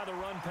they try the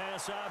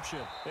run-pass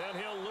option. And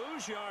he'll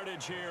lose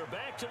yardage here,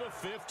 back to the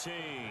 15.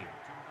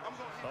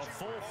 A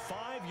full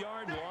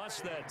 5-yard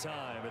loss that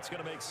time. It's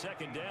going to make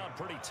 2nd down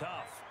pretty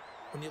tough.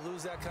 When you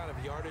lose that kind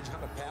of yardage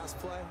on a pass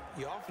play,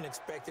 you often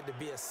expect it to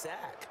be a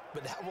sack.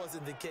 But that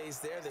wasn't the case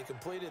there. They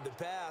completed the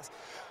pass.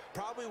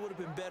 Probably would have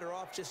been better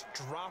off just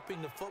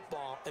dropping the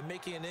football and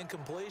making an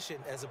incompletion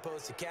as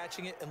opposed to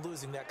catching it and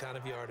losing that kind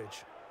of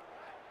yardage.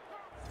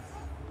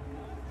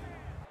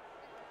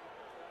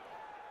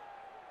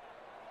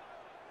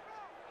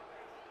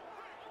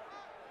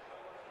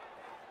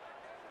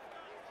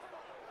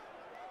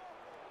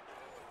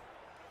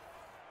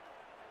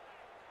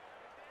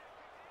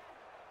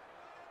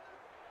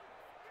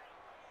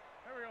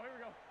 Here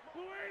we go.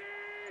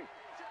 280!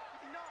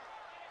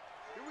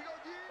 Here we go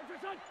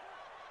again.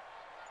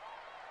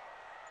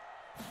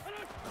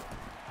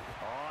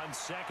 On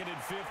 2nd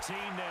and 15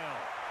 now.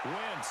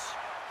 Wentz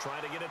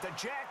trying to get it to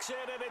Jackson,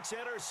 and it's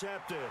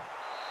intercepted.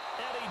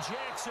 Eddie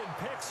Jackson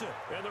picks it,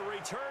 and the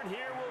return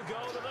here will go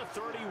to the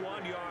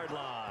 31-yard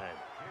line.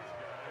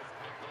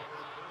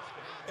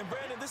 And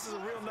Brandon, this is a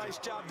real nice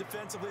job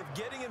defensively of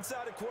getting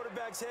inside a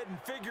quarterback's head and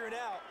figuring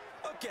out,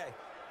 okay,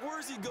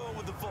 where's he going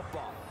with the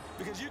football?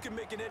 Because you can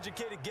make an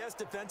educated guess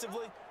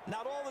defensively,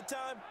 not all the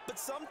time, but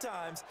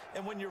sometimes.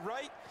 And when you're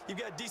right, you've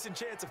got a decent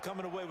chance of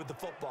coming away with the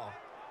football.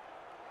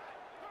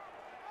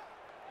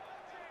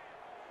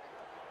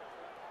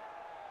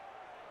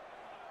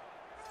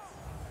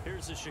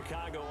 Here's the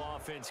Chicago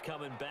offense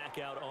coming back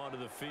out onto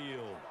the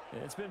field.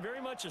 It's been very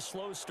much a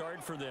slow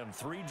start for them.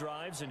 3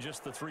 drives and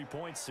just the 3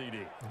 points, CD.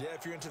 Yeah,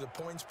 if you're into the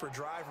points per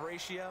drive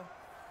ratio,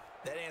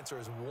 that answer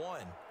is 1.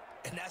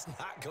 And that's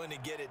not going to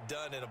get it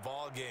done in a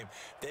ball game.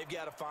 They've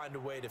got to find a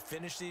way to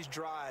finish these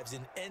drives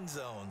in end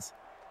zones,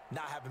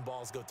 not having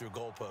balls go through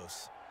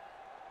goalposts.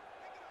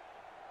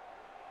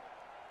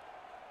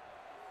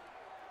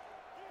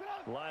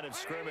 Line of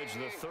scrimmage,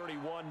 the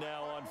 31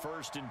 now on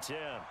 1st and 10.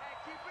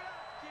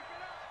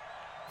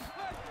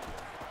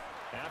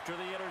 After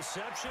the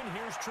interception,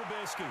 here's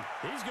Trubisky.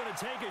 He's going to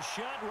take a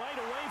shot right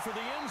away for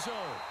the end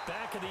zone.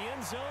 Back of the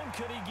end zone,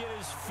 could he get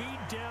his feet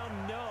down?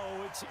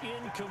 No, it's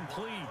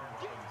incomplete.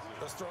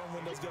 Those throwing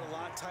windows get a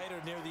lot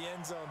tighter near the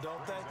end zone,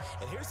 don't they?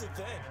 And here's the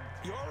thing.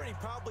 You already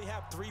probably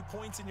have 3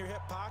 points in your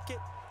hip pocket.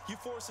 You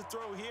force a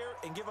throw here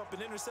and give up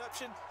an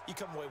interception, you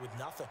come away with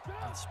nothing.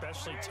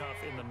 Especially tough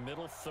in the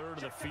middle third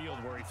of the field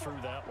where he threw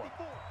that one.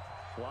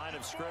 Line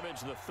of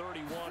scrimmage, the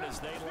 31 as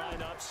they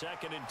line up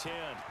 2nd and 10.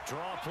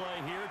 Draw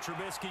play here,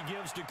 Trubisky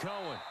gives to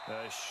Cohen.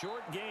 A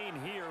short gain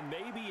here,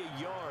 maybe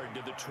a yard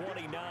to the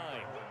 29.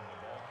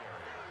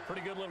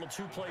 Pretty good little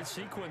two-play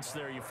sequence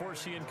there. You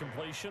force the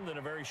incompletion, then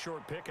a very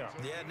short pickup.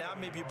 Yeah, now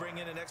maybe you bring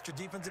in an extra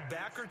defensive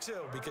back or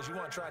two because you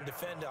want to try and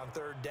defend on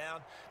third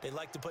down. They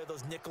like to play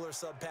those nickel or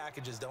sub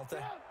packages, don't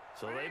they?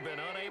 So they've been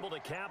unable to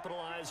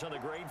capitalize on the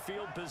great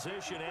field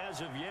position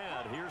as of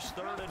yet. Here's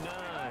 3rd and 9.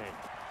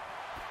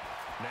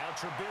 Now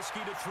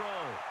Trubisky to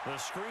throw. The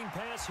screen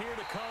pass here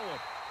to Cohen.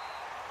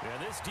 And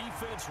this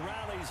defense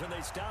rallies, and they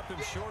stop him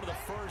short of the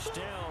first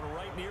down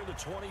right near the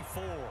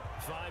 24.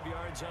 5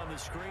 yards on the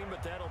screen,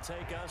 but that'll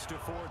take us to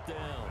 4th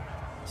down.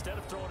 Instead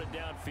of throwing it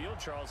downfield,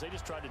 Charles, they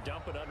just tried to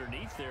dump it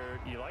underneath there.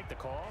 You like the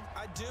call?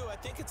 I do. I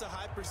think it's a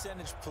high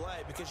percentage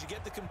play because you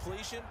get the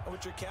completion, and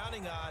what you're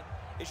counting on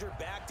is your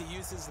back to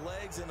use his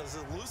legs and his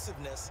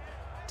elusiveness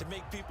to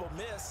make people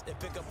miss and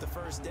pick up the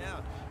first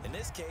down. In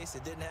this case,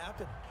 it didn't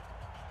happen.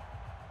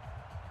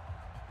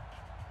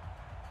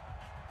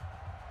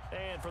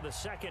 And for the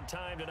second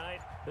time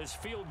tonight, this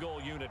field goal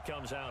unit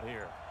comes out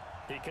here.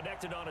 He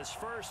connected on his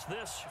first,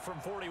 this from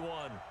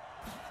 41.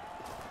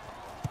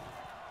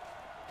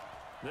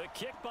 The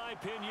kick by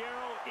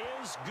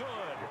Pinheiro is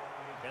good.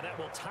 And that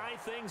will tie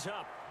things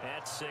up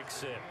at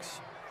 6-6.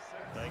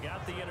 They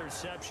got the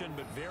interception,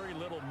 but very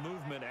little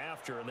movement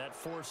after, and that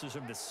forces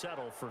him to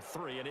settle for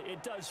 3. And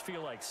it does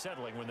feel like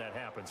settling when that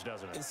happens,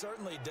 doesn't it? It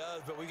certainly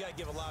does, but we got to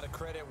give a lot of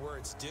credit where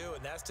it's due,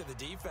 and that's to the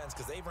defense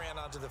because they ran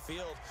onto the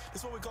field.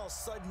 This is what we call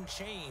sudden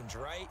change,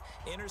 right?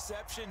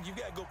 Interception, you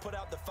got to go put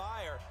out the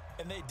fire,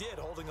 and they did,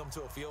 holding them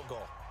to a field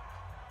goal.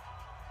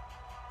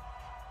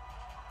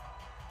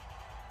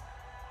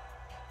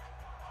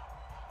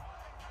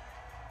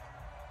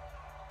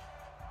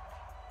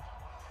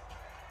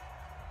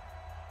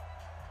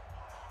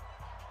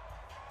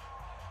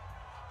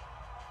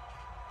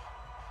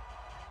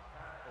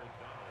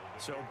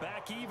 So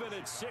back even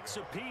at 6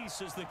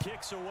 apiece as the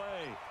kick's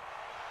away.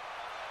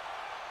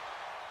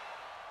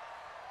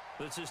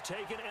 This is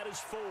taken at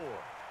his 4.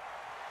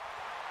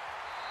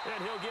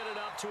 And he'll get it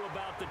up to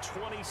about the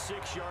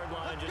 26-yard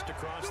line just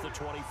across the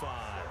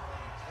 25.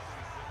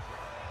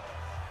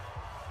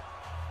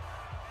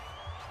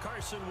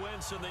 Carson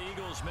Wentz and the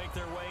Eagles make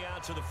their way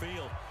out to the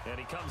field. And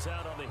he comes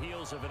out on the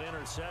heels of an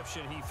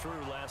interception he threw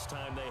last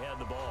time they had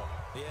the ball.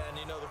 Yeah, and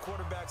you know, the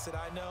quarterbacks that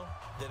I know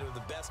that are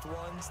the best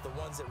ones, the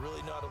ones that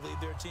really know how to lead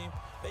their team,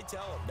 they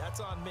tell them, that's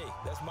on me.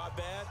 That's my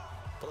bad.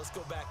 But let's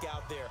go back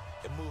out there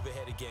and move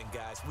ahead again,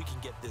 guys. We can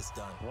get this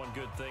done. One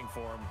good thing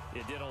for him,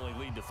 it did only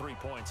lead to 3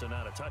 points and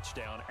not a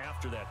touchdown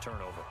after that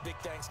turnover. Big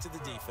thanks to the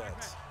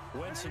defense.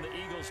 Wentz and the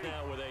Eagles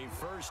now with a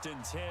 1st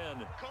and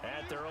 10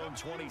 at their own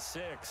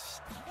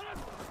 26.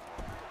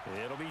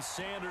 It'll be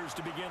Sanders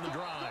to begin the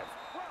drive.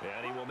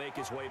 And he will make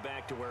his way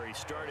back to where he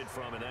started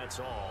from, and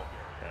that's all,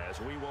 as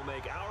we will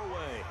make our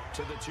way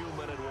to the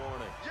 2-minute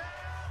warning.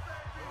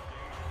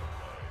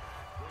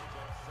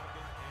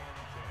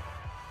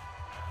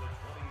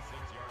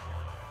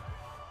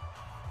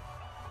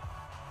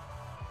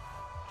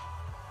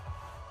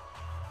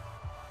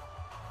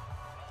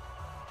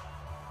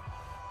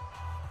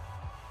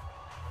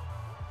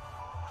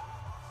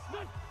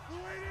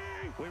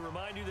 We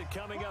remind you that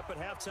coming up at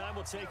halftime,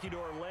 we'll take you to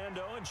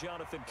Orlando and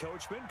Jonathan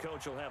Coachman.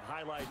 Coach will have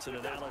highlights and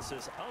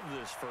analysis of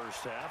this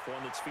first half, one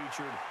that's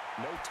featured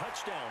no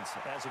touchdowns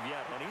as of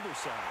yet on either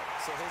side.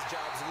 So his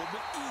job's a little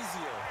bit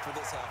easier for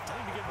this halftime.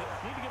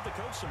 Need to give the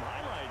coach some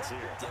highlights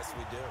here. Yes,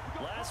 we do.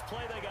 Last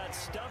play, they got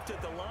stuffed at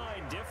the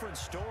line. Different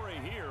story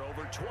here,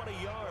 over 20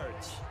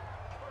 yards.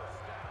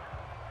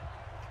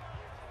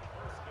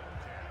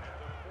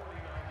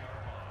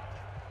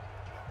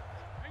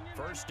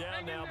 First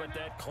down now, but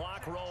that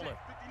clock rolling.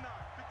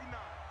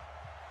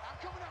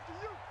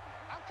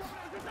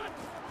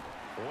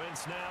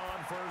 Wentz now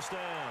on first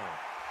down.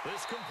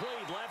 This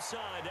complete left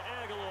side to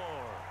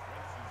Aguilar.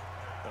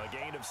 A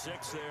gain of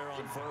 6 there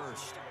on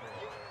first.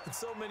 In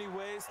so many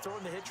ways,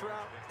 throwing the hitch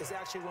route is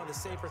actually one of the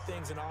safer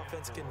things an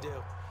offense can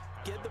do.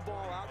 Get the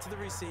ball out to the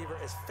receiver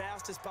as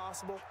fast as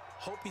possible,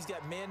 hope he's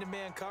got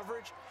man-to-man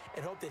coverage,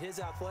 and hope that his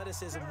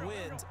athleticism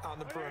wins on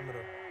the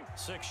perimeter.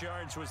 6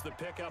 yards was the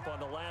pickup on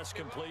the last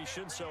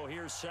completion, so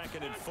here's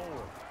 2nd and 4.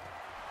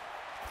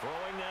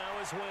 Throwing now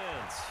is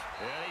Wentz.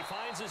 And he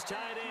finds his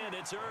tight end.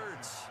 It's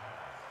Ertz.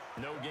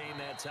 No gain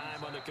that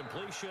time on the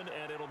completion,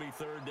 and it'll be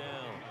 3rd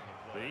down.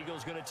 The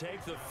Eagles going to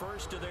take the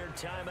first of their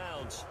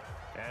timeouts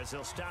as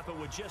they'll stop it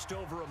with just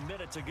over a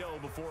minute to go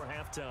before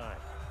halftime.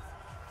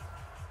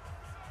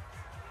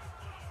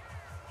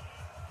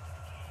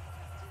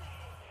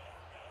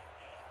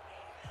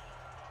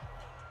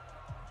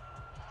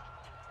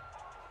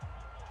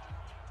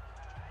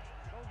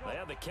 They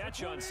had the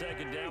catch on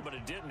 2nd down, but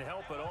it didn't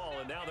help at all,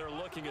 and now they're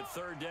looking at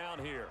 3rd down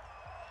here.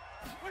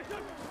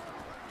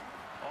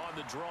 On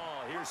the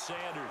draw, here's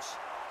Sanders.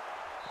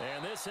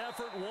 And this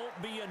effort won't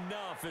be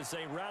enough as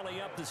they rally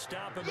up to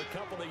stop him a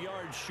couple of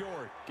yards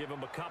short. Give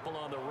him a couple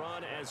on the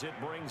run as it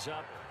brings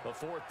up the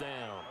 4th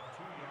down.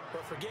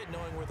 But forget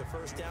knowing where the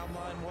first down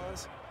line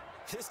was.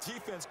 This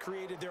defense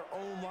created their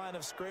own line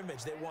of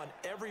scrimmage. They won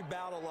every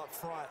battle up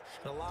front,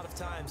 and a lot of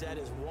times that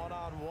is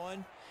one-on-one.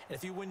 And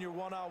if you win your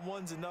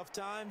one-on-ones enough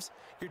times,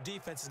 your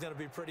defense is going to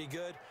be pretty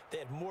good. They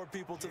had more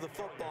people to the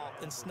football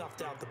and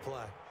snuffed out the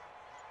play.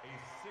 A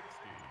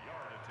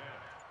 60-yard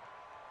attempt.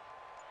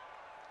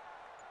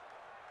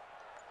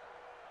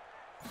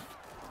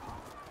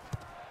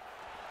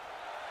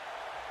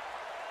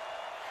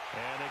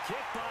 And the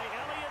kick by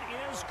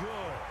Elliott is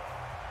good.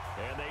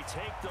 And they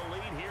take the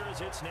lead here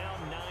as it's now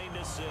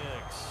 9-6.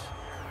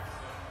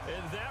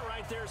 And that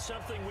right there is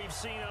something we've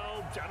seen, I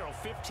don't know,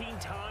 15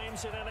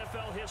 times in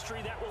NFL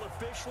history. That will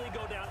officially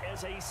go down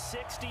as a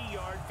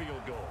 60-yard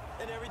field goal.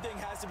 And everything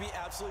has to be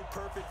absolutely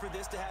perfect for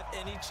this to have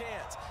any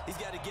chance. He's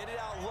got to get it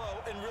out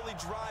low and really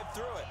drive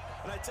through it.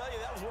 And I tell you,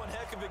 that was one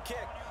heck of a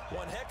kick.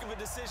 One heck of a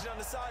decision on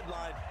the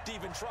sideline to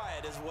even try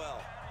it as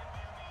well.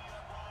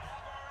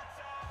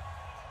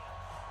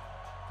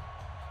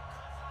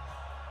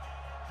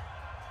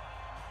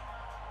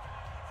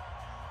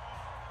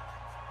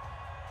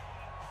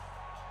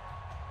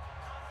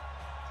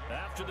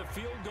 After the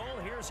field goal,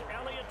 here's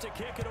Elliott to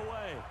kick it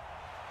away.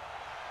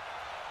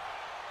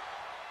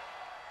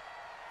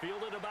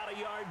 Fielded about a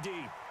yard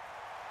deep.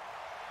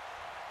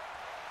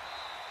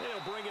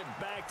 They'll bring it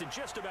back to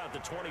just about the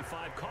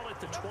 25. Call it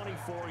the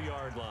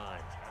 24-yard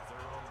line.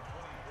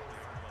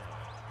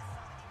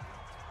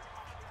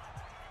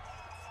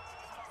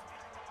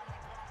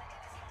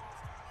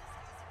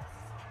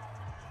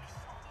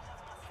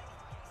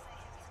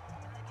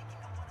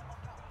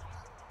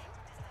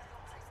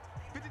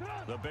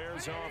 The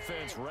Bears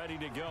offense ready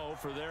to go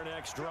for their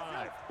next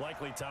drive.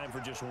 Likely time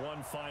for just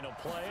one final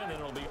play, and then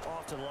it'll be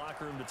off to the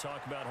locker room to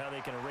talk about how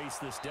they can erase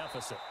this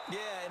deficit. Yeah,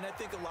 and I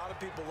think a lot of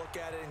people look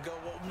at it and go,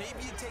 well,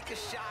 maybe you take a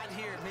shot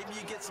here. Maybe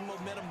you get some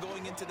momentum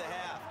going into the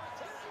half.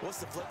 What's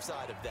the flip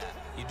side of that?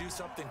 You do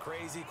something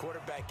crazy,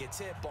 quarterback gets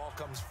hit, ball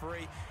comes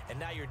free, and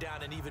now you're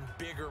down an even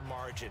bigger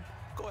margin.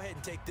 Go ahead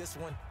and take this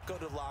one, go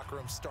to the locker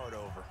room, start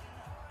over.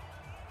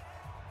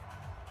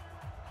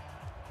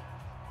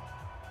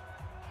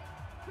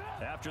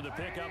 After the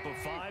pickup of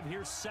 5,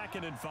 here's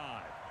 2nd and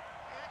 5.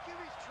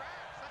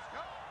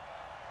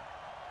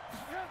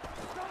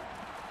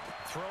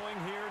 Throwing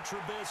here,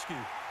 Trubisky.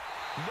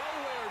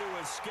 Nowhere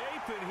to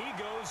escape, and he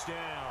goes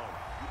down.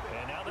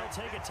 And now they'll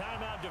take a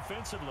timeout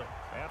defensively.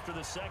 After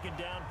the 2nd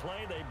down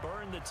play, they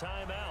burn the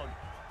timeout,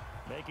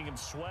 making him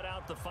sweat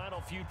out the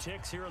final few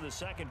ticks here in the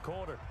 2nd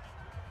quarter.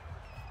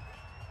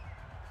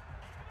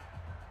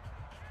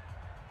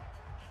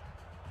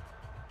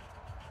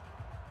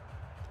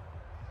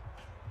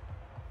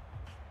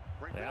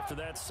 After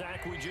that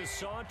sack we just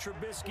saw,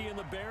 Trubisky and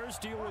the Bears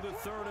deal with a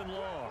 3rd and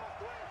long.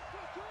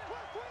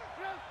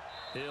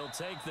 He'll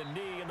take the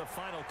knee, and the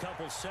final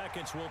couple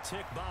seconds will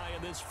tick by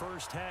in this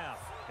first half.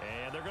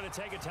 And they're going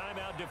to take a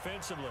timeout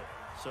defensively.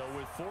 So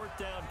with 4th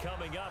down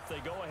coming up, they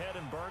go ahead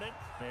and burn it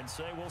and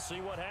say we'll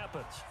see what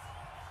happens.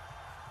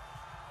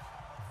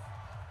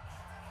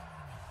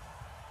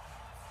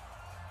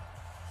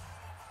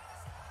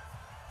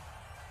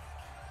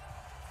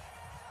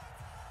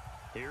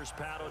 Here's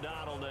Pat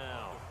O'Donnell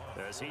now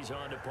as he's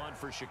on to punt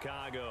for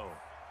Chicago.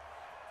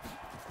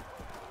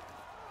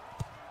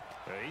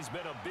 He's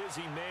been a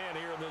busy man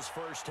here in this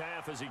first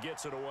half as he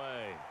gets it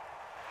away.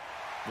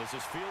 This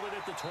is fielded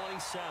at the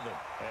 27,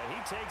 and he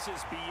takes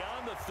us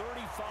beyond the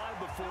 35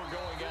 before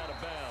going out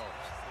of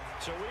bounds.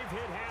 So we've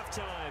hit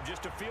halftime,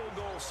 just a field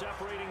goal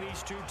separating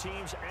these two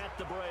teams at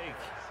the break.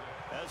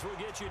 As we'll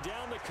get you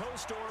down the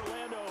coast to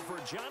Orlando for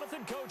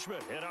Jonathan Coachman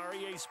at our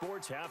EA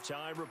Sports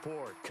Halftime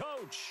Report.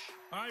 Coach!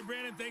 All right,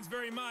 Brandon, thanks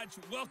very much.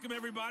 Welcome,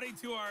 everybody,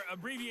 to our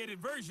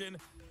abbreviated version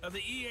of the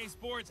EA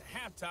Sports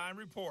Halftime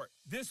Report.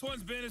 This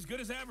one's been as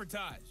good as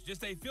advertised.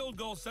 Just a field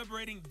goal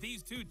separating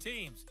these two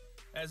teams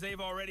as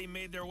they've already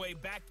made their way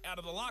back out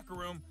of the locker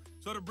room.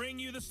 So to bring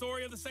you the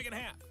story of the second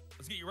half,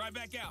 let's get you right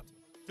back out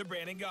to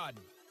Brandon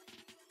Godden.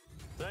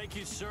 Thank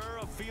you, sir.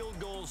 A field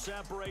goal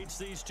separates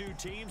these two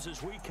teams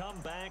as we come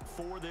back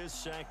for this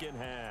second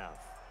half.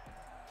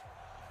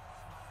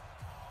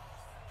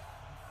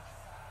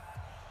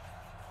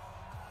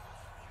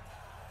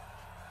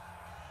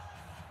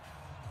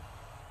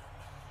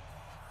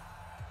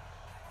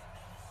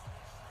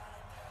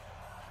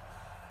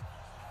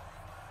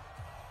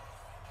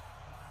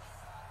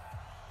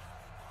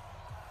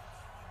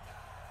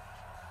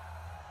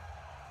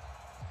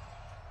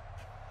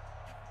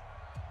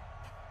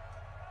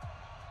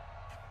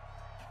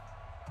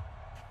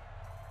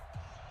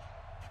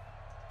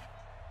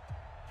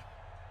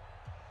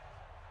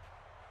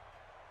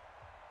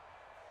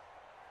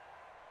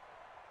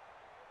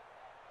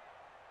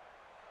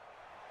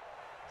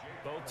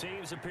 Both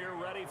teams appear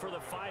ready for the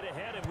fight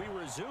ahead, and we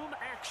resume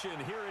action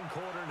here in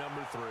quarter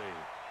number 3.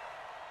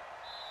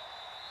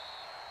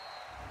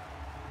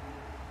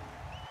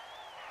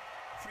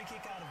 Free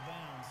kick out of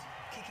bounds.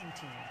 Kicking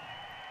team.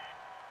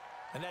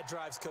 And that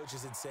drives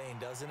coaches insane,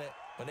 doesn't it?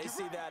 When they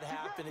see that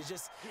happen, it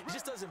just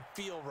doesn't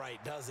feel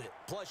right, does it?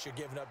 Plus, you're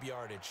giving up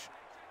yardage.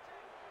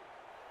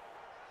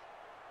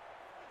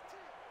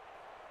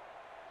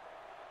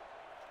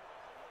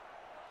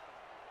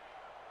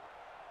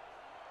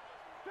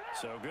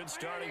 So good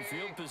starting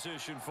field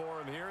position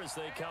for him here as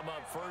they come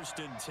up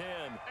 1st and 10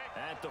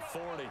 at the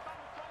 40.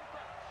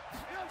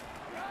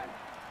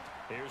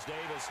 Here's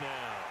Davis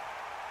now.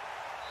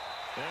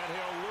 And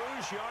he'll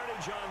lose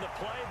yardage on the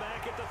play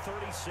back at the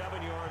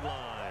 37-yard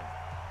line.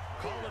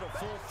 Call it a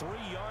full 3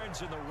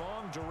 yards in the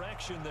wrong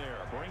direction there.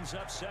 Brings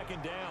up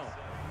 2nd down.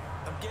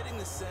 I'm getting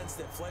the sense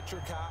that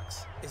Fletcher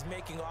Cox is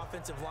making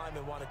offensive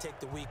linemen want to take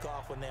the week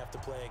off when they have to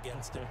play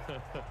against him.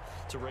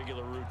 It's a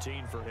regular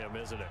routine for him,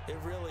 isn't it? It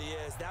really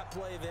is. That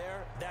play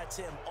there, that's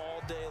him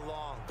all day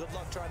long. Good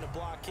luck trying to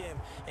block him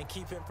and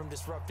keep him from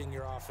disrupting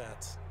your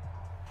offense.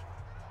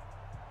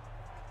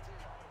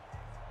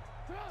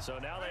 So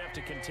now they have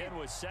to contend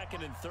with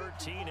 2nd and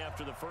 13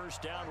 after the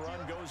first down run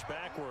goes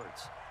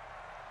backwards.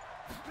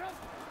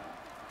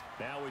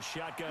 Now with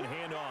shotgun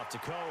handoff to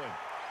Cohen.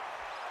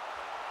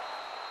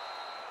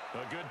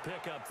 A good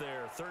pickup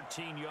there,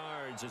 13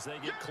 yards as they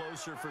get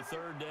closer for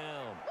 3rd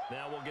down.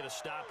 Now we'll get a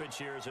stoppage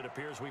here as it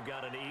appears we've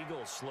got an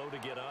Eagle slow to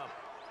get up.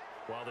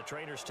 While the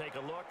trainers take a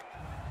look,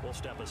 we'll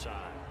step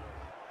aside.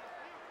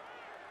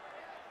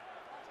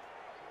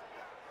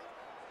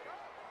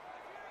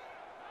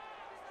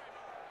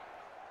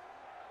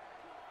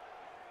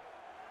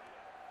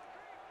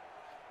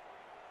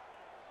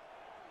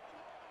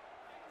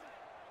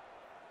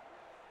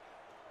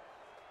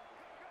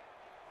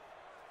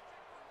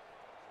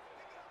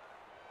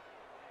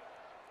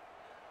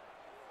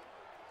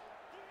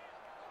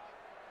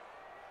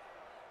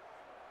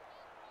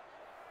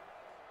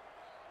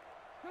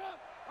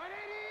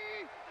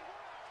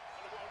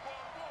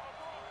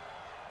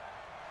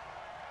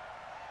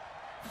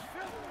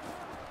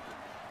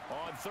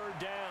 On 3rd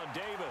down,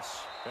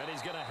 Davis. And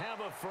he's going to have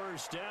a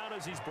first down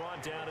as he's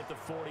brought down at the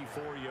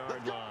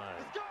 44-yard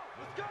line.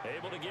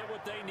 Able to get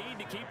what they need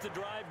to keep the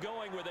drive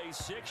going with a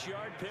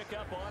 6-yard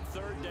pickup on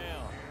 3rd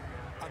down.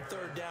 On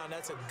 3rd down,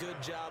 that's a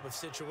good job of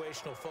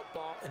situational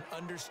football and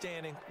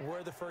understanding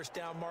where the first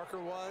down marker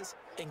was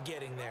and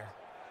getting there.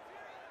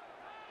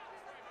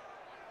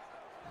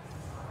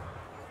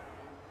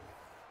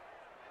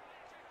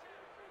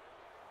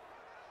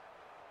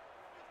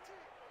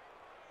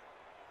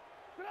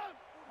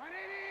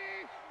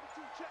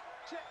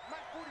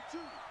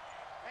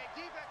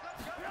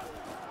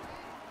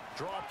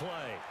 Draw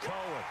play,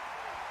 Cohen.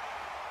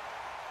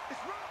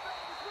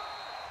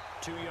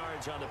 2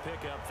 yards on the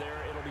pickup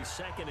there. It'll be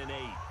 2nd and 8.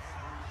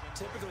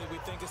 Typically, we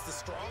think it's the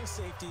strong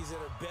safeties that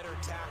are better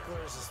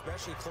tacklers,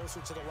 especially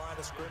closer to the line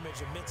of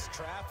scrimmage amidst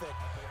traffic.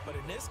 But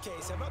in this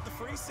case, how about the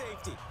free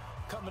safety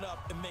coming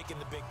up and making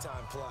the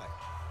big-time play?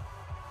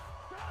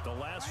 The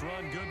last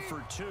run good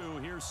for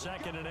 2. Here's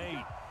 2nd and 8.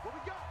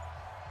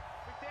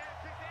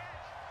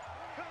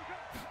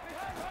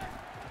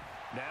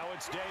 Now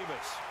it's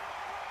Davis.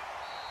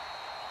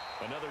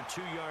 Another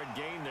 2-yard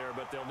gain there,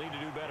 but they'll need to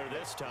do better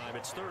this time.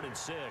 It's 3rd and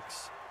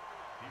 6.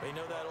 You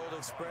know that old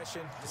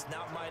expression, it's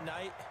not my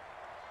night?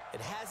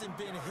 It hasn't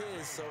been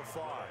his so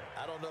far.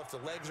 I don't know if the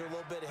legs are a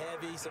little bit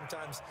heavy.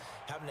 Sometimes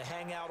having to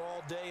hang out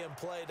all day and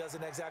play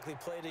doesn't exactly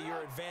play to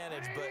your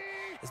advantage, but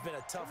it's been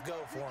a tough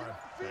go for him.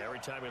 Yeah, every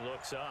time he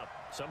looks up,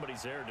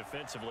 somebody's there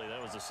defensively.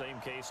 That was the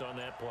same case on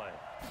that play.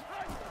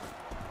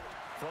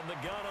 From the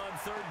gun on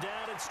 3rd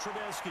down, it's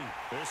Trubisky.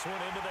 This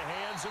one into the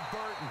hands of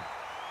Burton.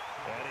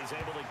 And he's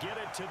able to get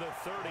it to the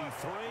 33.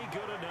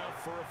 Good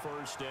enough for a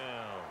first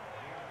down.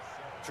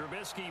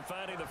 Trubisky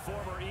finding the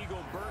former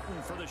Eagle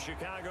Burton for the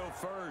Chicago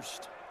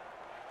first.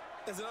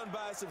 As an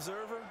unbiased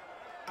observer,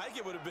 I think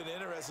it would have been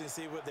interesting to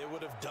see what they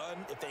would have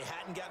done if they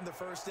hadn't gotten the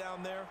first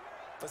down there.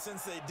 But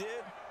since they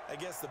did, I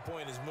guess the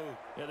point is moot.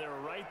 Yeah, they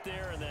were right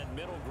there in that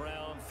middle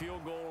ground,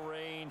 field goal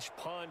range,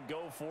 punt,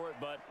 go for it.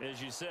 But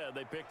as you said,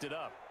 they picked it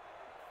up.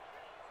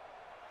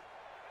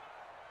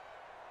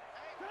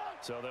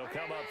 So they'll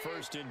come up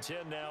 1st and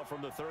 10 now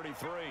from the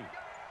 33.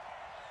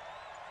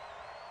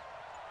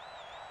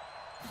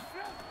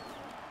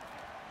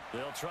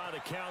 They'll try the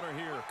counter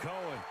here.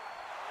 Cohen.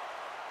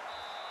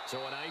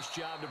 So a nice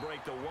job to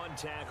break the 1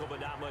 tackle,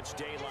 but not much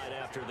daylight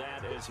after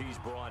that as he's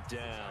brought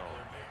down.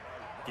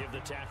 Give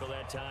the tackle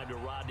that time to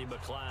Rodney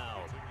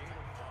McLeod.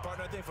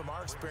 Partner, I think from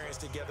our experience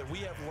together, we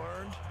have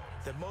learned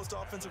that most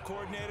offensive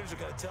coordinators are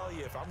going to tell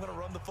you, if I'm going to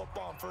run the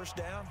football on first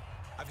down,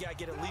 I've got to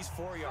get at least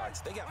 4 yards.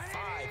 They got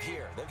 5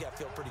 here. They've got to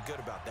feel pretty good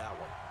about that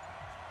one.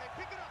 Hey,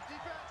 pick it up,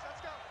 defense.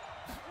 Let's go.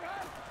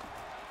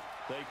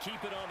 They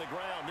keep it on the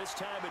ground. This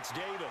time it's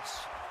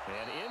Davis.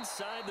 And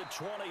inside the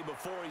 20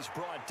 before he's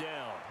brought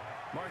down.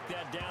 Mark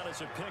that down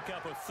as a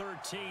pickup of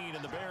 13,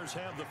 and the Bears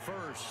have the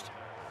first.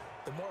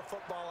 The more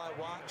football I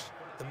watch,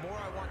 the more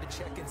I want to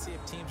check and see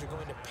if teams are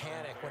going to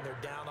panic when they're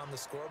down on the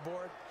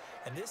scoreboard.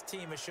 And this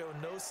team has shown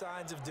no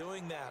signs of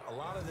doing that. A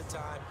lot of the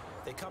time,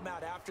 they come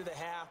out after the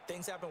half.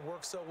 Things haven't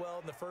worked so well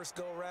in the first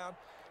go-around.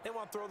 They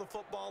want to throw the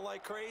football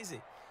like crazy.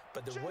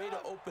 But the way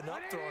to open up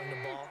throwing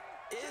the ball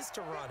is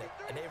to run it.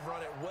 And they've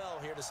run it well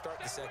here to start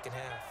the second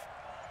half.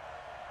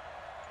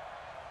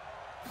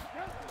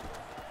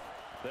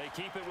 They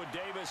keep it with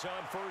Davis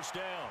on first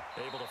down.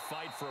 Able to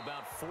fight for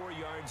about 4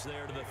 yards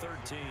there to the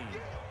 13.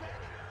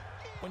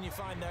 When you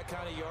find that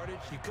kind of yardage,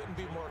 you couldn't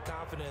be more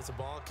confident as a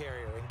ball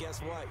carrier. And guess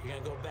what? You're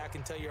going to go back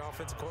and tell your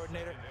offensive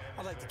coordinator,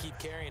 I'd like to keep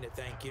carrying it,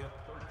 thank you.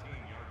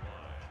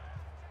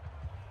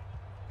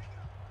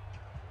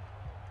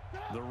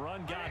 The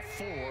run got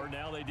 4.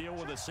 Now they deal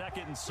with a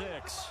 2nd and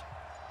 6.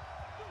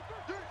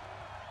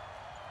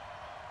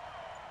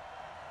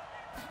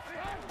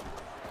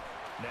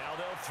 Now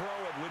they'll throw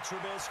it with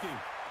Trubisky.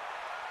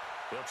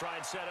 They'll try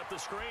and set up the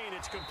screen.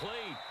 It's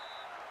complete.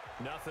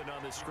 Nothing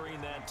on the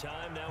screen that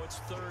time. Now it's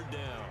 3rd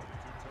down.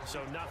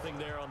 So nothing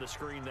there on the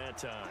screen that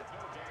time.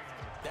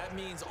 That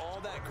means all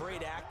that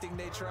great acting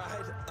they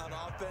tried on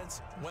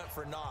offense went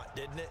for naught,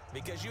 didn't it?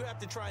 Because you have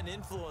to try and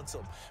influence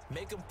them.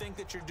 Make them think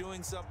that you're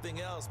doing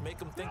something else. Make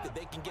them think that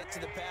they can get to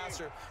the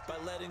passer by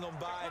letting them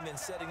by and then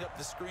setting up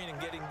the screen and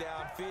getting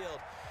downfield.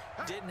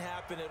 Didn't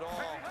happen at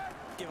all.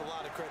 Give a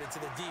lot of credit to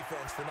the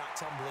defense for not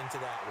tumbling to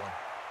that one.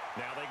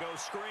 Now they go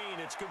screen.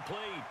 It's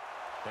complete.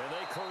 And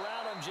they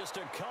corral him just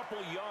a couple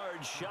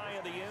yards shy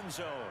of the end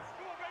zone.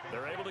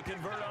 They're able to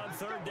convert on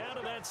 3rd down,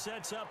 and that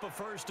sets up a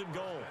 1st and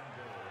goal.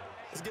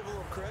 Let's give a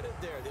little credit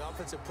there. The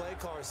offensive play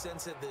caller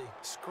sensed that the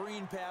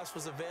screen pass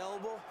was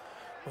available.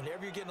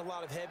 Whenever you're getting a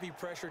lot of heavy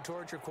pressure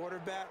towards your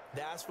quarterback,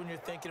 that's when you're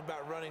thinking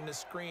about running the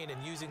screen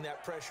and using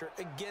that pressure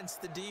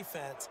against the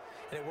defense.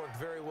 And it worked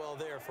very well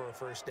there for a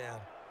 1st down.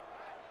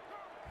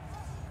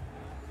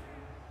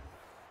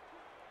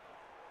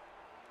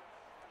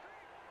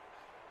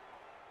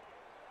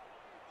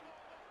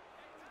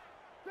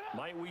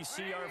 Might we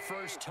see our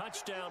first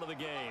touchdown of the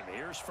game?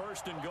 Here's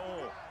 1st and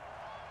goal.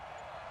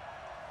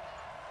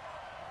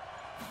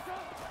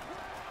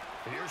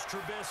 Here's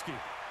Trubisky.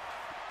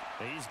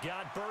 He's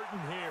got Burton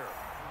here.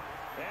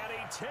 And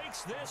he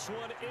takes this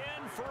one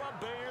in for a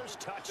Bears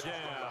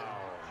touchdown.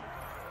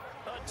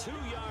 A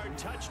 2-yard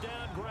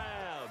touchdown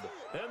grab.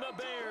 And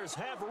the Bears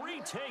have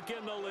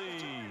retaken the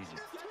lead.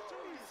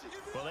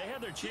 Well, they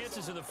had their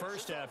chances in the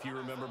first half, you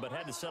remember, but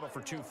had to settle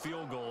for 2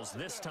 field goals.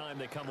 This time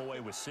they come away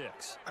with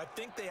 6. I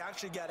think they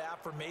actually got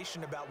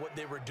affirmation about what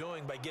they were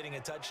doing by getting a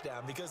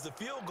touchdown, because the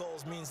field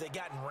goals means they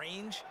got in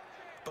range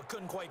but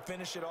couldn't quite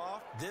finish it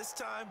off. This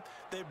time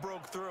they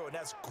broke through, and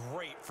that's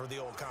great for the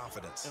old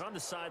confidence. And on the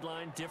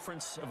sideline,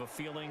 difference of a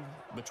feeling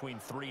between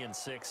 3 and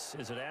 6,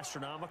 is it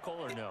astronomical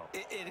or no?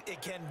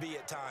 It can be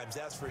at times,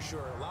 that's for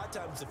sure. A lot of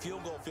times the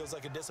field goal feels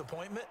like a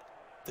disappointment.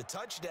 The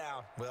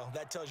touchdown, well,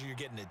 that tells you you're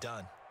getting it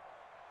done.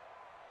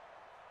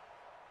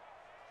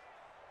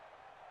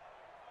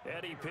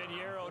 Eddie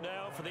Pinheiro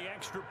now for the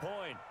extra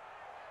point.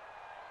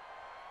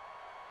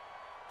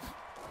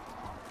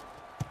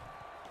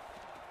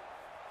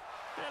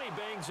 And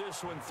he bangs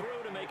this one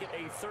through to make it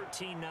a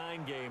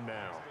 13-9 game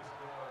now.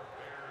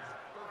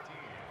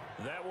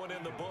 That one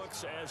in the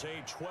books as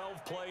a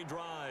 12-play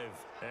drive.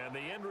 And the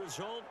end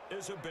result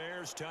is a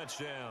Bears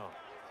touchdown.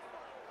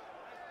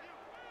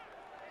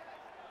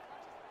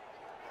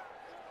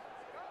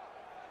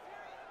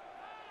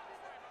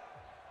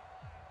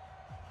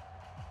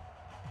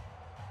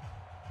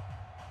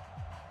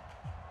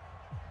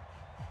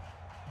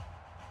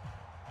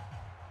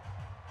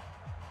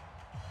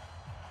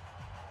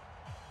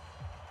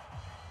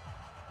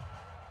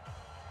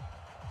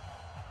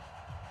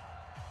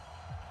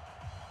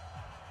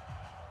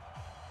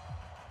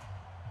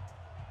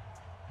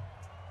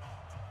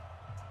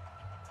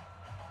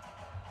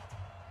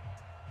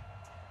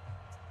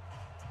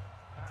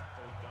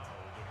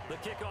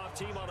 The kickoff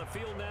team on the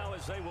field now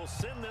as they will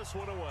send this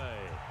one away.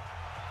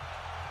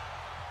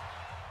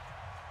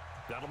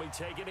 That'll be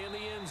taken in the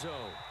end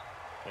zone.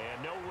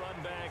 And no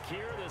run back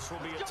here. This will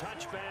be a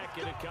touchback,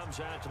 and it comes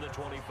out to the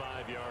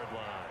 25-yard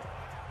line.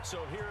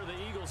 So here are the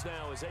Eagles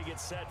now as they get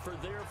set for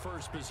their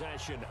first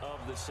possession of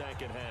the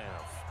second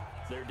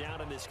half. They're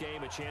down in this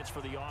game. A chance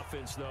for the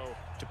offense, though,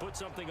 to put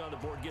something on the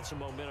board, get some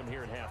momentum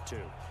here in half 2.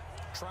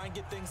 Try and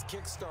get things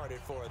kick-started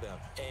for them.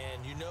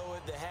 And you know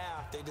at the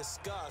half, they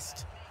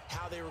discussed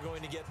how they were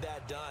going to get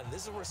that done.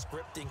 This is where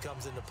scripting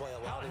comes into play a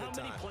lot of the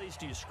time. How many plays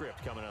do you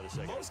script coming out of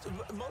the second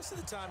half? Most of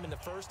the time in the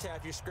first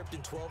half, you're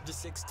scripting 12 to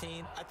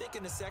 16. I think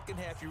in the second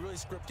half, you're really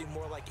scripting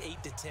more like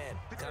 8 to 10.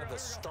 Kind of a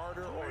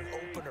starter or an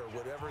opener,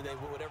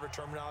 whatever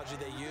terminology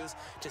they use.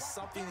 Just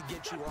something to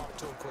get you off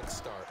to a quick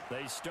start.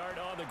 They start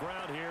on the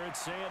ground here at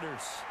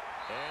Sanders.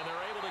 And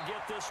they're able to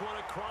get this one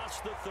across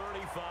the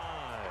 35.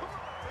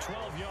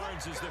 12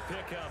 yards is the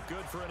pickup.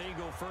 Good for an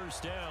Eagle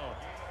first down.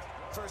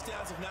 First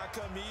downs have not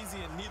come easy,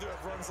 and neither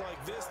have runs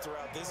like this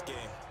throughout this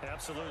game.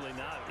 Absolutely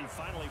not. He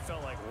finally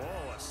felt like,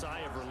 whoa, a sigh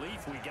of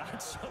relief. We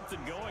got something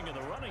going in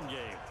the running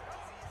game.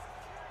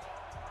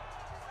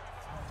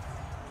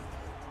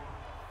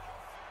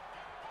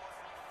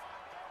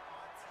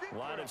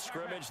 Line of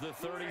scrimmage, the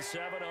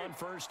 37 on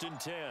 1st and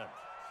 10.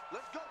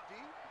 Let's go, D.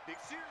 Big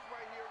series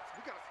right here.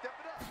 We got to step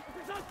it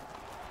up.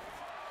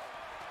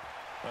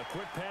 A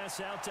quick pass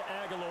out to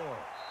Aguilar.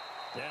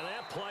 And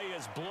that play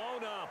is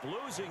blown up,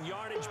 losing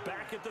yardage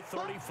back at the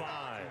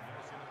 35.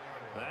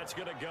 That's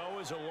going to go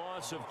as a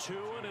loss of 2,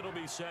 and it'll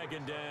be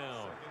second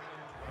down.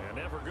 And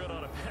never good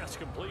on a pass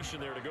completion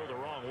there to go the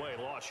wrong way,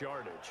 lost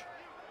yardage.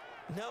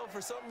 No,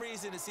 for some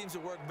reason, it seems to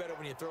work better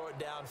when you throw it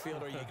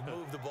downfield or you can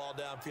move the ball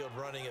downfield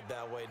running it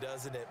that way,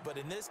 doesn't it? But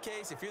in this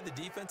case, if you're the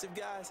defensive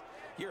guys,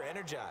 you're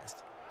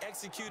energized,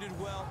 executed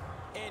well,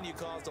 and you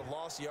caused a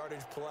lost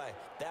yardage play.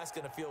 That's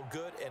going to feel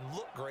good and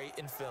look great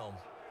in film.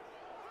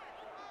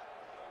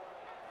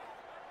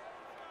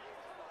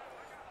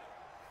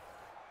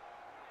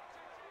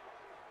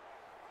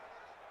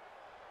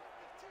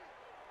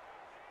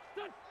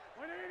 Done.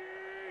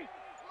 180.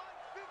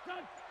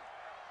 Done.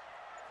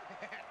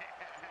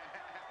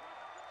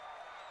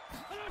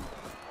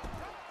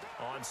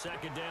 On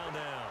second down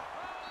now,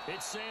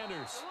 it's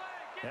Sanders.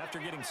 After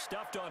getting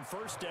stuffed on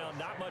first down,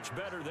 not much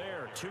better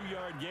there.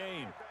 2-yard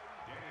gain.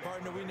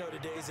 Partner, we know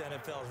today's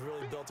NFL is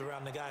really built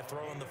around the guy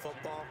throwing the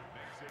football.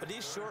 But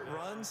these short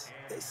runs,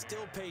 they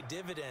still pay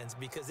dividends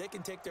because they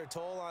can take their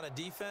toll on a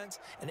defense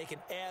and they can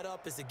add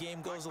up as the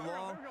game goes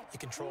along. You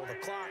control the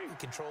clock, you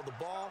control the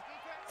ball,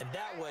 and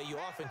that way you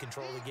often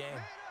control the game.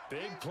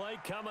 Big play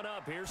coming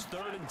up. Here's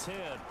 3rd and 10.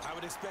 I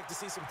would expect to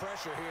see some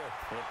pressure here.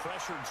 The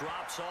pressure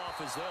drops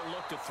off as they'll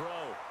look to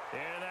throw.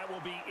 And that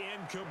will be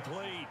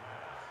incomplete.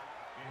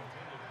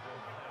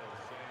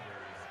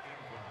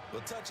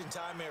 Well, touch and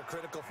timing are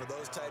critical for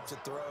those types of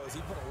throws.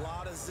 He put a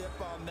lot of zip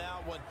on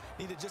that one.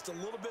 Needed just a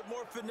little bit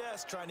more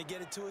finesse trying to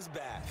get it to his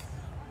back.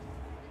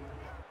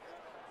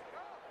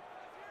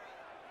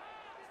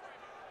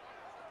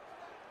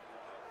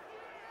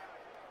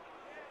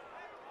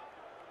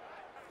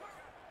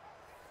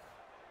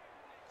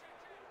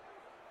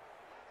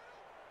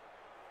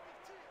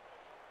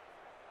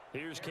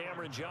 Here's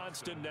Cameron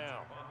Johnston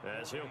now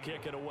as he'll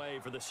kick it away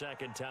for the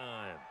second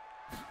time.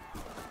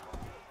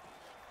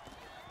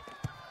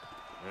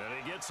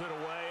 And he gets it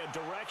away, a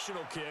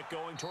directional kick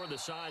going toward the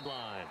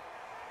sideline.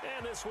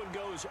 And this one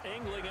goes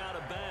angling out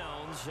of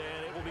bounds,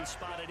 and it will be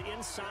spotted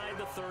inside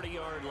the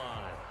 30-yard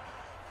line.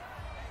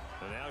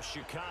 And now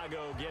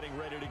Chicago getting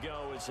ready to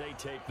go as they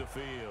take the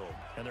field.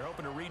 And they're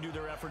hoping to redo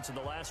their efforts in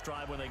the last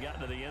drive when they got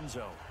into the end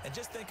zone. And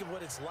just think of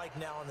what it's like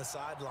now on the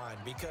sideline,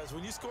 because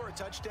when you score a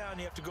touchdown,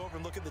 you have to go over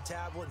and look at the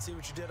tablet and see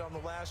what you did on the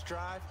last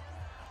drive.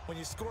 When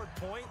you scored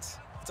points,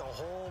 it's a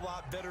whole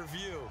lot better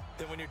view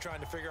than when you're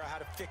trying to figure out how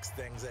to fix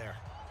things there.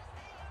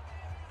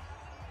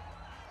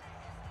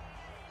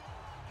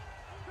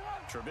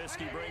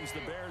 Trubisky brings the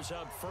Bears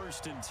up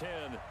 1st and 10,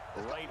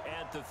 right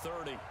at the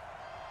 30.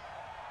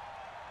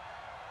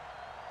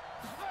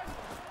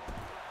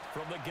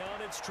 From the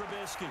gun, it's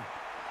Trubisky.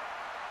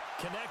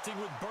 Connecting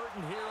with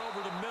Burton here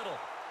over the middle.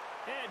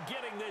 And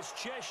getting this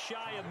just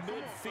shy of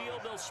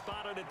midfield. They'll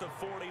spot it at the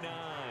 49.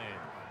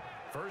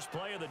 First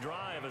play of the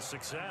drive, a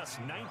success,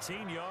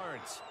 19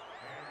 yards.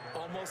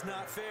 Almost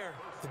not fair.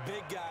 The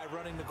big guy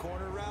running the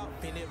corner route,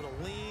 being able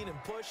to lean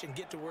and push and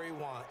get to where he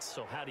wants.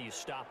 So how do you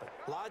stop it?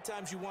 A lot of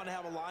times you want to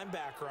have a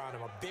linebacker on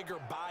him, a bigger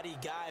body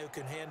guy who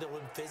can handle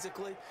him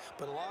physically,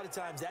 but a lot of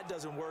times that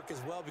doesn't work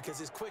as well because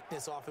his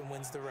quickness often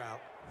wins the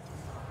route.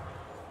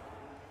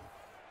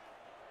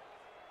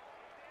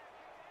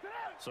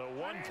 So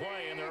one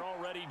play, and they're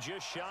already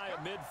just shy of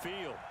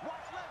midfield.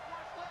 Watch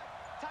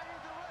left. Tight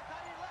end to the left,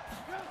 tight end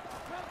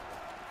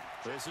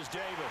left. This is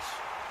Davis.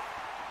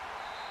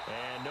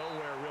 And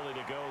nowhere really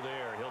to go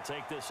there. He'll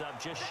take this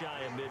up just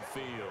shy of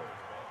midfield.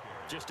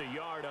 Just a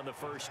yard on the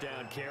first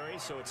down carry,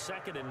 so it's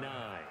 2nd and 9.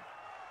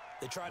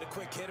 They tried a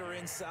quick hitter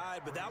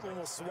inside, but that one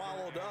was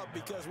swallowed up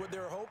because what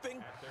they're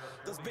hoping,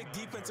 those big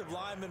defensive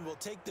linemen will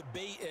take the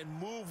bait and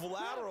move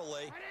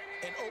laterally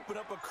and open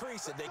up a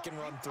crease that they can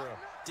run through.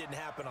 Didn't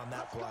happen on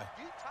that play.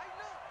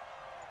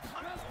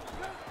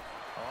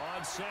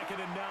 On 2nd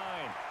and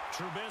 9,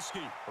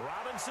 Trubisky.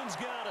 Robinson's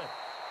got it.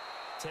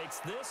 Takes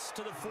this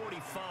to the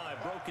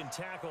 45. Broken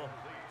tackle.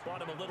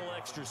 Bought him a little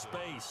extra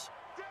space.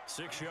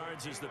 6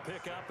 yards is the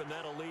pickup, and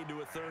that'll lead to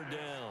a 3rd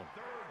down.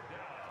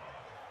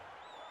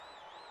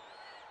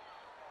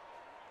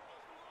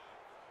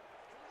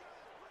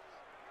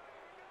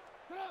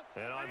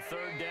 And on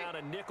 3rd down,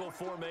 a nickel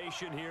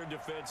formation here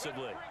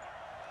defensively.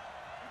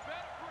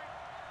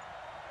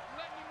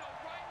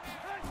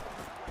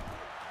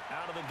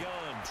 Out of the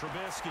gun,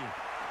 Trubisky.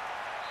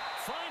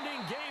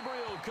 Finding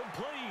Gabriel,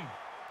 complete.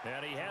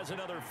 And he has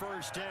another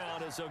first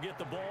down as they'll get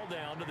the ball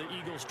down to the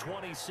Eagles'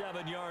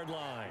 27-yard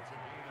line.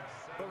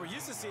 But we're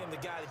used to seeing the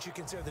guy that you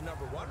consider the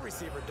 #1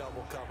 receiver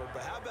double covered.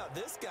 But how about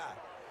this guy?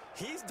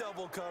 He's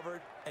double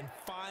covered and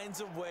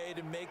finds a way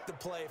to make the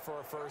play for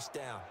a first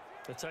down.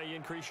 That's how you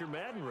increase your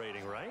Madden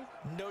rating, right?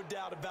 No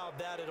doubt about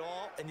that at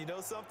all. And you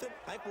know something?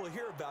 I think we'll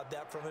hear about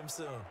that from him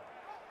soon.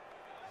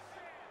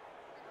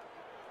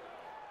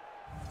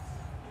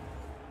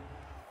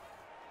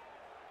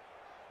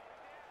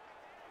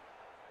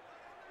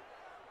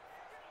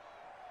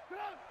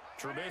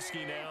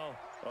 Trubisky now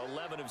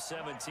 11 of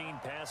 17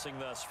 passing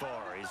thus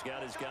far. He's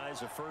got his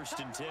guys a 1st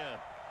and 10.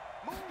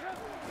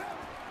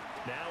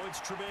 Now it's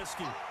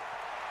Trubisky.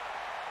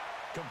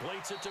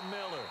 Completes it to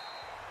Miller.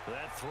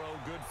 That throw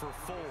good for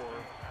 4.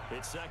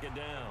 It's 2nd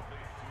down.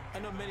 I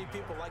know many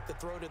people like to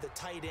throw to the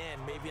tight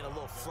end, maybe in a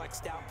little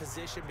flexed out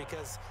position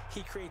because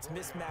he creates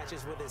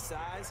mismatches with his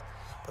size.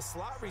 But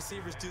slot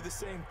receivers do the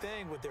same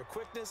thing with their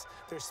quickness,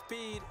 their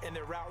speed, and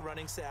their route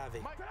running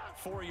savvy.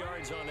 4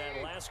 yards on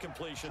that last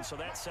completion, so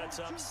that sets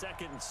up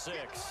 2nd and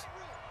 6.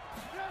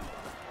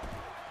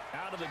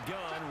 Out of the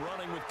gun,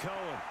 running with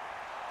Cohen.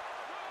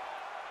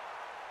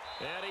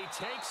 And he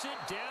takes it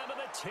down to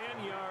the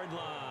 10-yard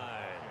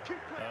line.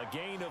 A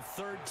gain of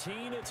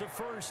 13. It's a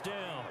first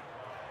down.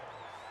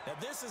 Now,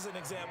 this is an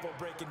example of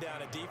breaking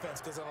down a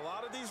defense because on a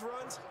lot of these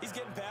runs, he's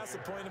getting past the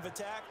point of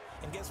attack,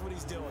 and guess what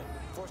he's doing?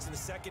 Forcing the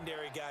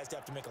secondary guys to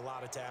have to make a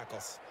lot of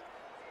tackles.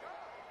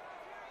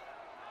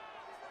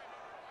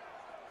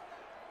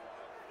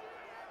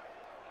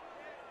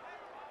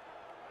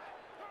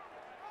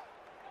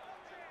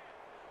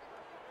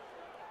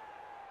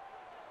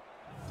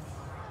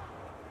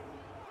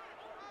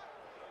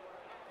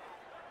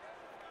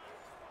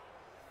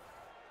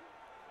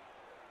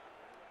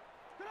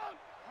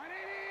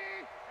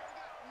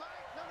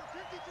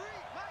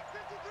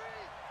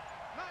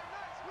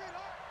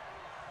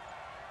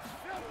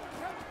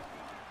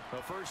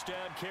 A first down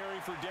carry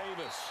for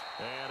Davis.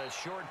 And a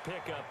short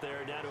pickup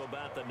there down to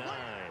about the 9.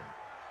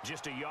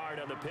 Just a yard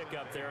on the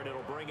pickup there, and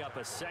it'll bring up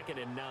a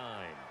 2nd and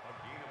 9.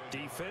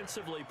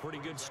 Defensively, pretty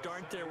good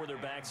start there with their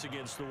backs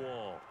against the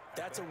wall.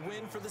 That's a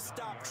win for the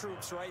stop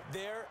troops right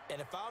there.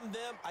 And if I'm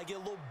them, I get a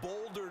little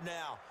bolder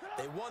now.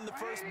 They won the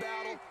first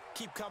battle.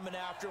 Keep coming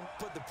after them.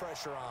 Put the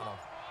pressure on them.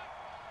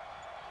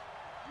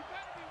 You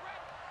better be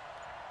ready.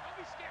 Don't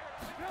be scared.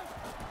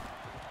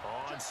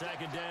 On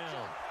 2nd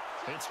down,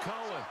 it's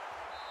Cohen.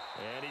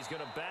 And he's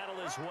going to battle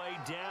his way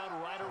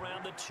down right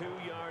around the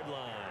 2-yard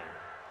line.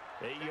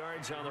 8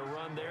 yards on the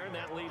run there, and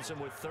that leaves him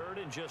with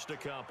 3rd and just a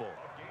couple.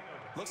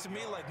 Looks to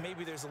me like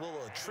maybe there's a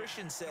little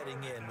attrition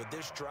setting in with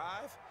this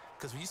drive,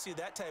 because when you see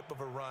that type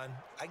of a run,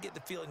 I get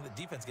the feeling the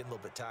defense getting a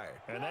little bit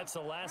tired. And that's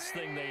the last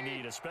thing they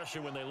need, especially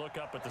when they look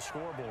up at the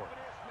scoreboard. They're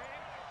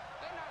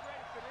not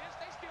ready for this.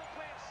 They still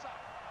playing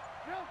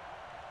soccer. Y'all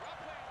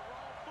playing the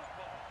wrong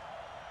football.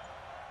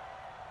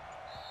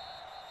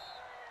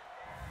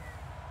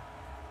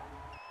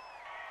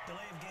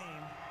 Delay of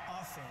game,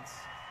 offense.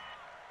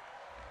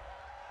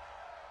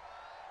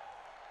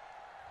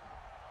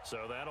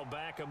 So that'll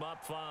back him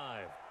up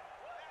 5.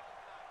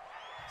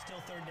 Still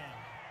 3rd down.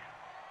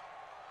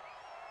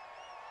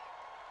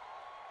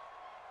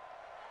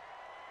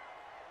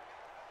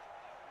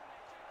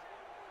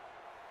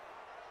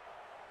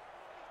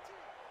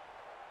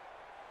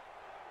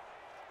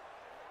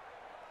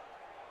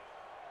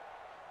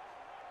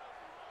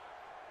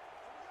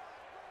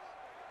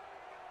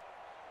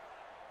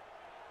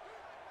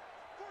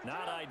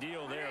 Not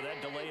ideal there.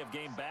 That delay of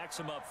game backs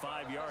them up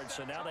 5 yards,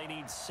 so now they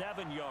need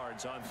 7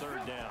 yards on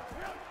 3rd down.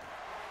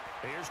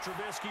 Here's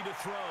Trubisky to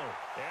throw,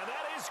 and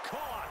that is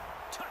caught.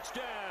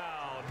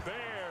 Touchdown,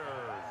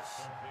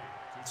 Bears.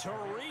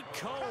 Tariq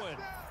Cohen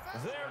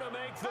there to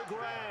make the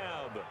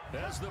grab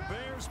as the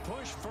Bears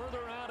push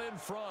further out in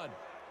front.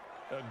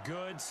 A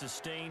good,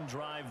 sustained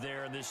drive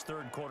there in this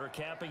 3rd quarter,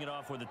 capping it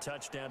off with a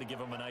touchdown to give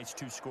them a nice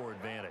 2-score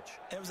advantage.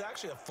 It was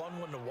actually a fun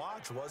one to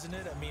watch, wasn't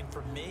it? I mean,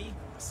 for me,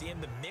 seeing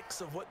the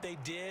mix of what they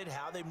did,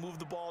 how they moved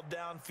the ball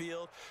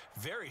downfield,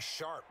 very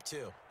sharp,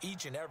 too.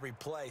 Each and every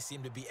play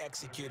seemed to be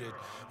executed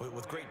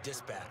with great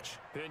dispatch.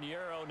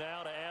 Pinheiro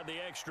now to add the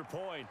extra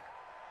point.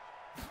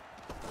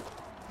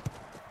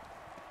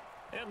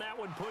 And that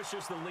one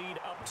pushes the lead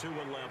up to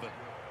 11.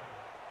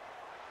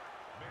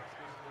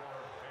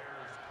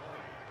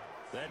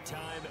 That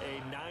time, a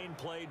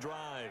 9-play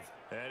drive.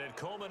 And it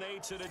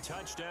culminates in a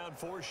touchdown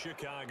for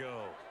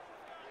Chicago.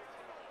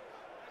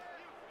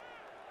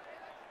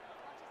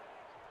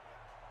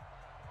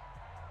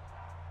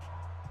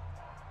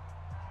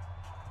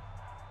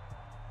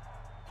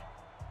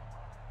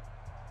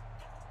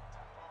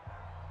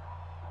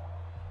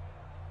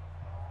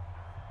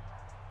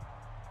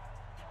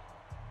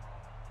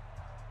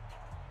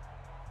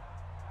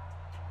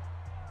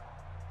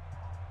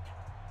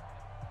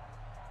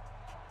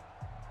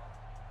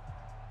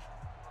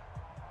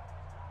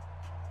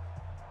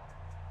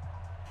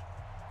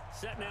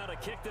 Set now to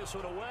kick this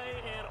one away,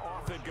 and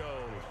off it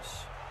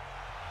goes.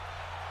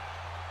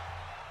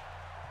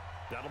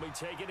 That'll be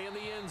taken in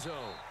the end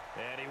zone.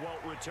 And he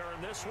won't return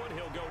this one.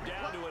 He'll go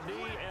down to a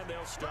knee, and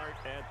they'll start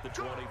at the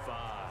 25.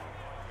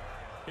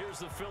 Here's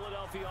the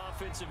Philadelphia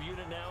offensive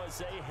unit now as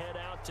they head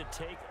out to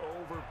take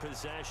over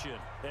possession.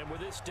 And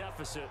with this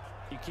deficit,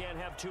 you can't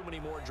have too many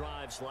more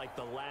drives like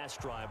the last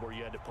drive where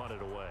you had to punt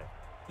it away.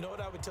 You know what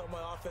I would tell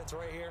my offense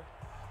right here?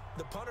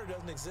 The punter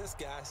doesn't exist,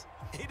 guys.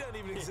 He doesn't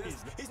even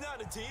exist. He's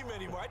not a team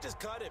anymore. I just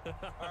cut him,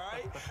 all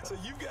right? So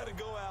you've got to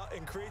go out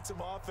and create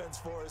some offense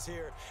for us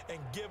here and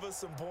give us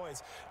some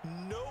points.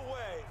 No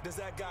way does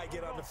that guy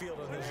get on the field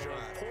on this drive.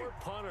 Poor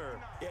punter.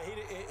 Yeah,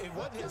 it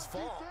wasn't his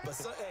fault. But,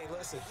 hey,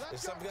 listen,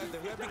 there's some guys,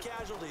 there are going to be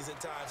casualties at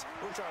times.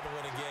 We're trying to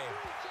win a game.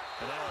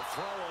 And now a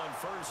throw on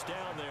first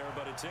down there,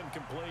 but it's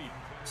incomplete.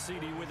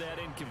 CD, with that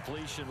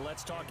incompletion,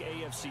 let's talk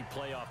AFC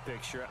playoff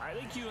picture. I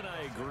think you and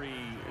I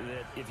agree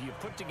that if you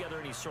put together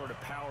any sort of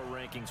power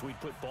rankings, we'd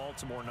put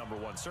Baltimore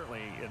 #1,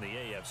 certainly in the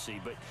AFC.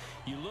 But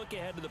you look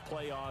ahead to the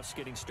playoffs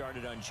getting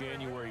started on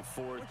January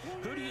 4th.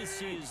 Who do you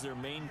see as their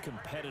main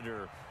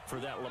competitor for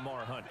that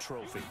Lamar Hunt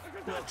trophy?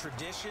 Well,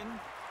 tradition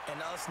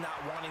and us not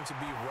wanting to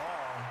be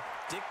wrong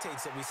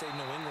dictates that we say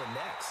New England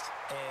next.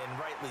 And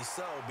rightly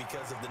so,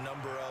 because of the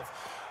number of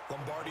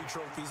Lombardi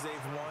trophies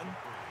they've won,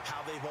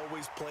 how they've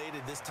always played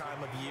at this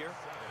time of year.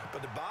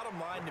 But the bottom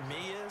line to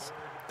me is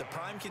the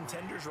prime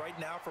contenders right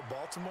now for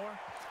Baltimore,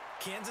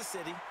 Kansas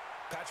City.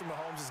 Patrick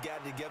Mahomes has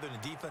got it together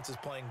and the defense is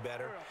playing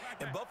better.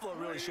 And Buffalo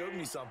really showed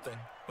me something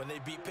when they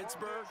beat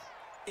Pittsburgh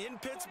in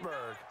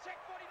Pittsburgh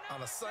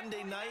on a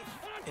Sunday night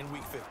in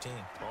Week 15.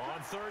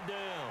 On third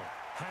down,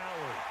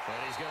 Howard.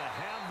 And he's going to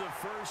have the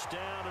first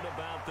down at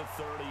about the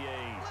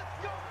 38. Let's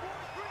go,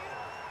 boys. Bring it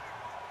on.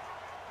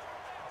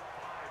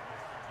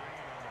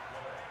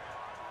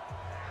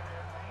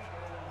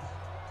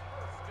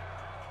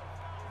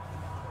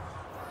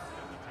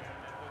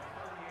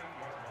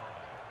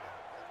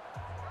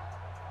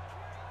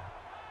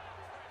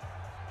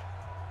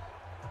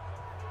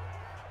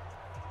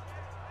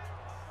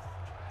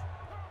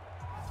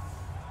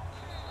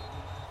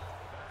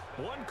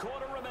 One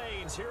quarter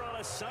remains here on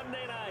a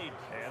Sunday night,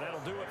 and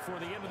that'll do it for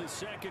the end of the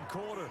second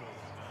quarter.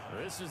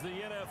 This is the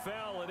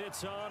NFL, and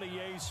it's on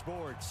EA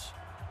Sports.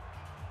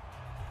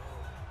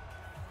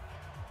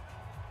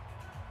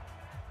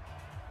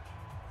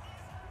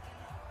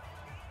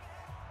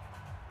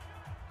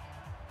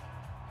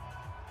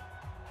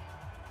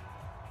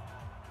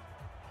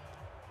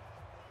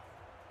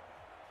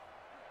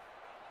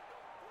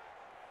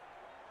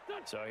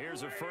 So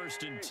here's a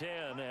 1st and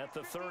 10 at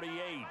the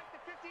 38.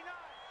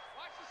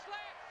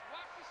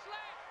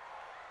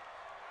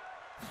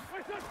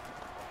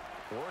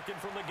 Working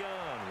from the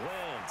gun,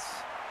 Wentz.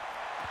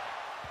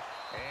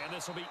 And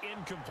this will be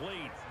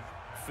incomplete.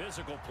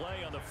 Physical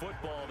play on the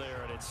football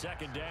there, and it's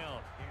 2nd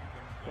down.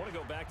 I want to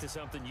go back to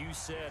something you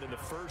said in the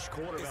first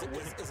quarter about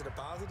winning. Is it a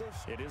positive?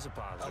 It is a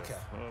positive.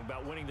 Okay.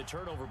 About winning the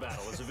turnover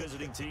battle. As a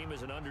visiting team,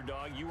 as an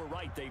underdog, you were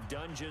right. They've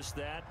done just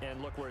that,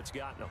 and look where it's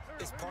gotten them.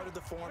 It's part of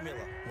the formula.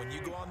 When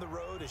you go on the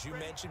road, as you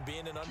mentioned,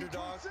 being an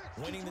underdog,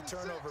 winning the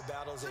turnover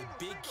battle is a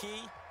big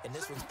key, and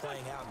this one's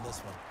playing out in this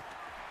one.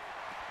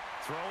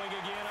 Throwing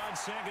again on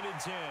 2nd and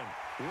 10.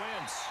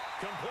 Wentz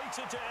completes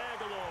it to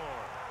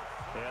Aguilar.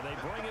 And they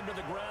bring him to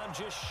the ground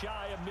just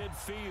shy of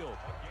midfield.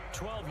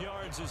 12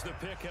 yards is the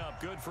pickup.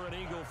 Good for an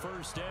Eagle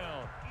first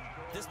down.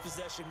 This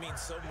possession means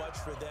so much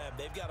for them.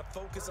 They've got to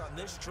focus on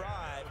this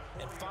drive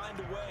and find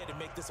a way to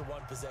make this a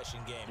one-possession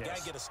game. Yes. Got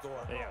to get a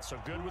score. Yeah, so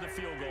good with a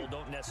field goal.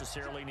 Don't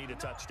necessarily need a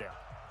touchdown.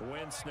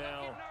 Wentz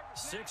now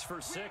 6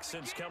 for 6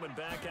 since coming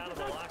back out of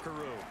the locker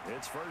room.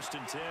 It's 1st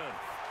and 10.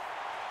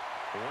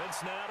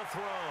 Wentz now to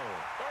throw.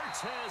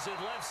 Ertz has it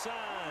left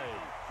side.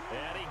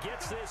 And he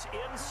gets this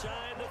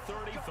inside the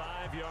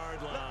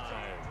 35-yard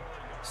line.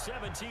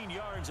 17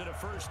 yards and a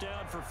first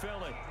down for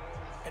Philly.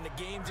 And the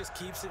game just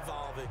keeps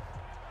evolving.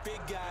 Big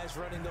guys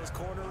running those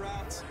corner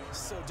routes,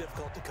 so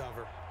difficult to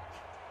cover.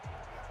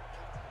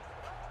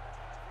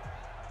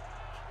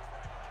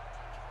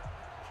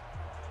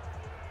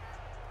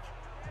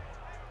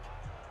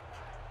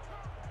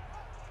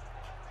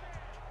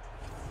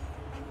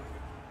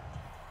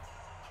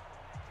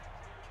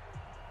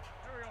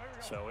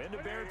 So into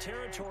Bear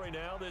territory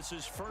now. This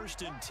is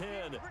 1st and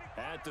 10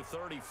 at the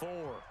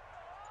 34.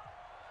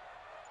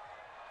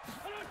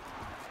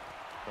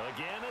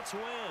 Again, it's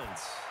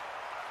Wentz.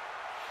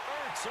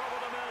 Ertz over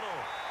the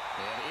middle.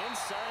 And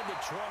inside the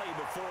 20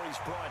 before he's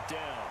brought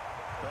down.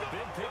 A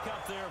big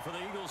pickup there for the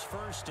Eagles'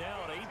 first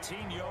down,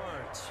 18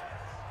 yards.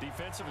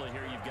 Defensively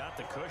here, you've got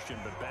the cushion,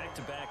 but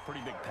back-to-back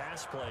pretty big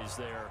pass plays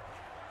there.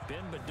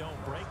 Bend but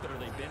don't break, but are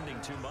they bending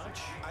too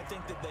much? I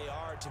think that they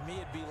are. To me,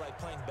 it'd be like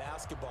playing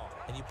basketball,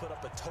 and you put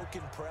up a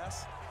token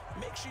press.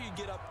 Make sure you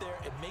get up there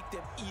and make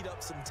them eat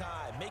up some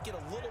time. Make it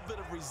a little bit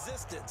of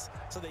resistance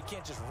so they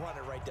can't just run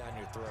it right down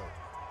your throat.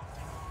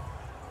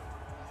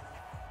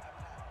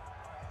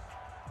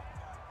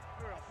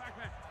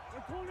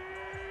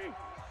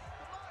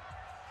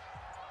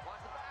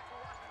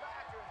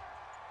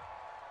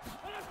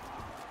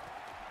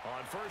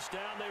 On first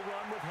down, they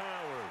run with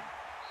Howard.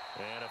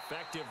 And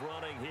effective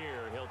running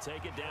here. He'll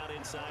take it down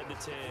inside the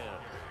 10.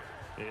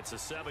 It's a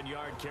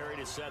 7-yard carry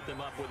to set them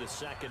up with a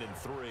 2nd and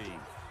 3.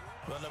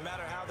 Well, no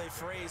matter how they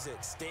phrase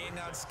it, staying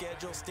on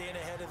schedule, staying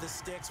ahead of the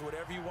sticks,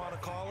 whatever you want to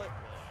call it,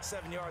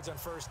 7 yards on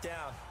first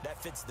down, that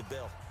fits the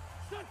bill.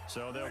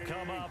 So they'll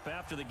come up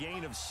after the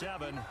gain of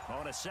 7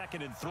 on a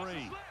 2nd and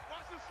 3.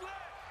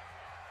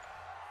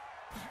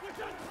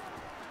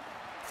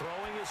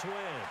 Throwing is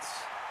Wentz.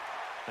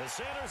 And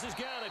Sanders has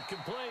got it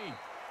complete.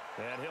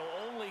 And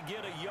he'll only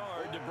get a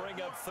yard to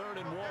bring up 3rd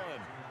and 1.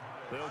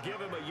 They'll give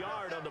him a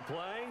yard on the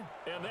play,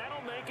 and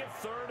that'll make it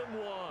 3rd and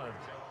 1.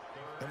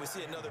 And we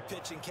see another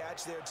pitch and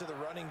catch there to the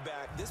running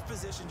back. This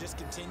position just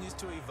continues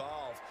to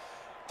evolve.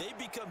 They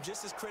become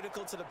just as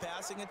critical to the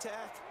passing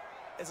attack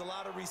is a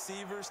lot of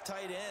receivers,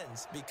 tight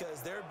ends,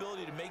 because their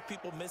ability to make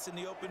people miss in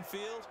the open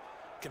field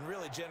can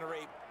really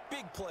generate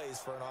big plays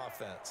for an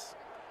offense.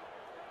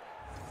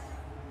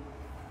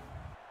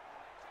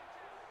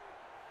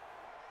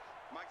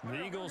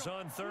 The Eagles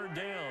on third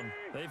down.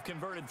 They've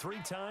converted 3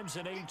 times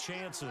in 8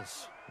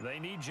 chances. They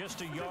need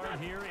just a yard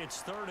here.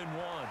 It's 3rd and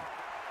 1.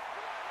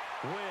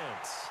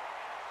 Wentz.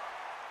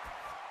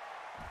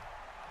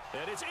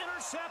 And it's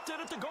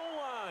intercepted at the goal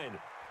line.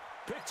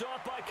 Picked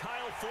off by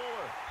Kyle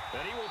Fuller.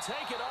 And he will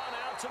take it on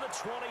out to the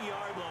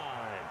 20-yard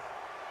line.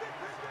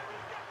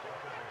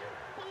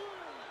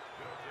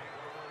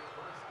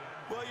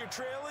 Well, you're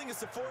trailing. It's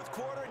the 4th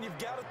quarter, and you've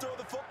got to throw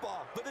the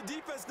football. But the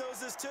defense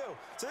knows this, too.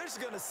 So they're just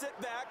going to sit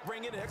back,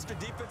 bring in an extra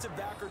defensive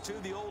back or two,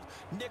 the old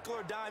nickel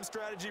or dime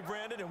strategy,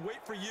 Brandon, and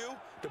wait for you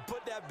to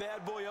put that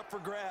bad boy up for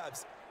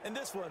grabs. And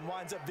this one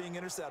winds up being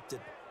intercepted.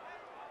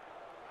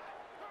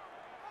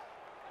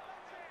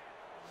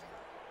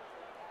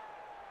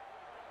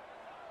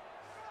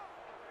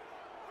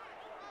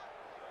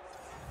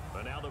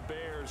 And now the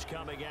Bears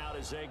coming out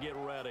as they get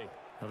ready.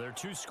 Now, there are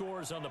 2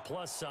 scores on the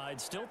plus side.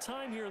 Still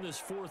time here in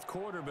this 4th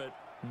quarter, but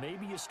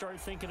maybe you start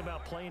thinking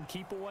about playing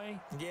keep away?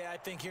 Yeah, I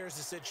think here's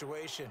the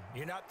situation.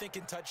 You're not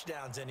thinking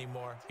touchdowns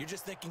anymore. You're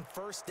just thinking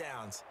first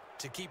downs.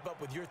 To keep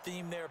up with your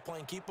theme there,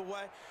 playing keep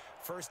away,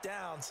 first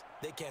downs,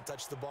 they can't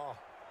touch the ball.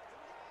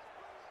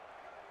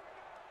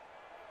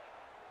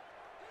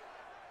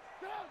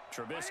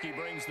 Trubisky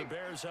brings the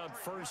Bears up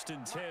 1st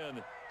and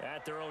 10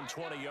 at their own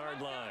 20-yard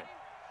line.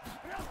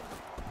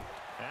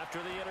 After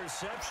the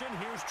interception,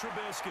 here's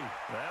Trubisky.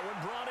 That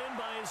one brought in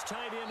by his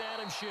tight end,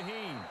 Adam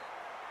Shaheen.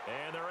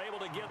 And they're able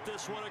to get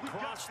this one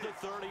across the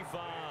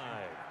 35.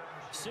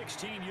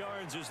 16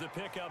 yards is the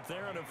pickup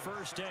there and a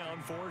first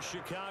down for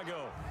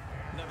Chicago.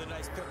 Another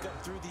nice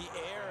pickup through the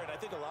air, and I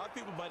think a lot of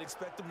people might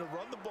expect them to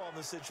run the ball in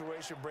this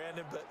situation,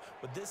 Brandon, but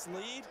with this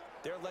lead,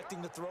 they're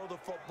electing to throw the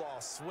football.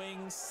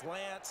 Swings,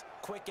 slants,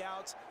 quick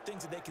outs,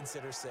 things that they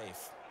consider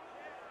safe.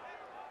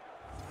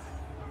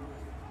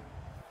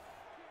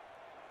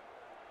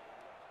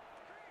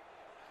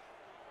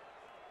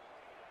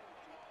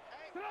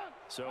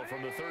 So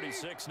from the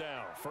 36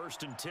 now,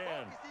 1st and 10.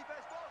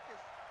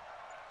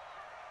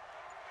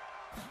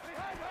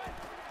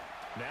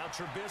 Now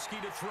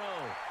Trubisky to throw.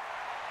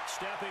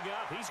 Stepping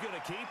up, he's going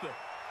to keep it.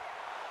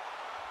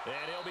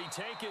 And he'll be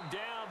taken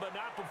down, but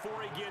not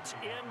before he gets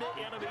into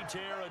enemy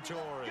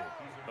territory.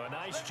 A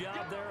nice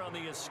job there on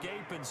the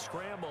escape and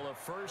scramble. A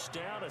first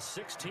down, a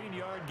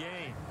 16-yard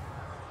gain.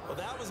 Well,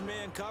 that was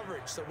man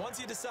coverage. So once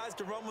he decides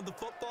to run with the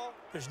football,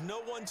 there's no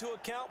one to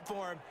account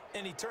for him,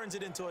 and he turns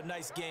it into a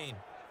nice gain.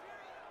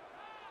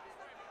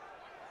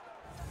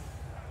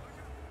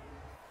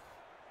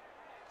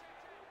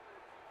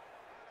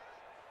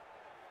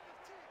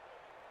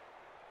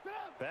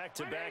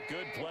 Back-to-back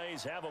good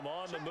plays have him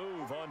on the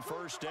move on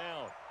first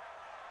down.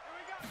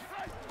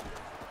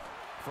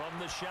 From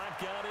the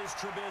shotgun is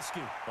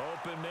Trubisky.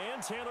 Open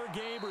man, Taylor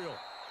Gabriel.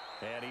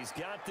 And he's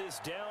got this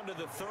down to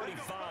the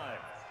 35.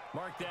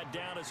 Mark that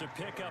down as a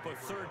pickup of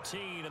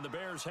 13, and the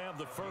Bears have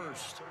the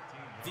first.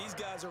 These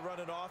guys are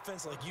running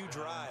offense like you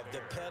drive.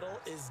 The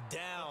pedal is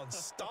down,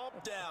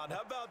 stomp down.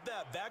 How about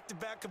that?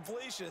 Back-to-back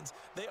completions.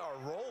 They are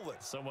rolling.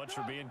 So much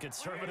for being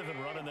conservative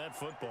and running that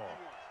football.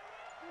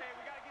 Hey,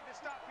 we got to get this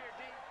stop here,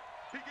 D.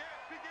 Begin.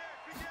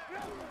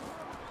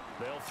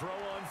 They'll throw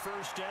on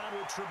first down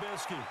with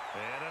Trubisky.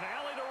 And an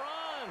alley to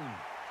run.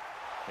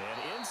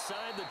 And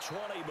inside the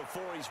 20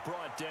 before he's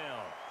brought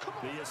down.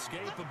 The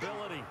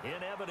escapability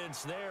in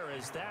evidence there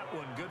as that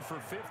one good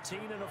for 15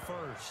 and a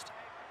first.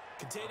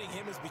 Containing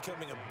him is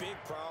becoming a big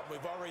problem.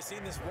 We've already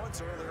seen this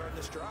once earlier in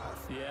this drive.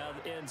 Yeah,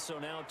 and so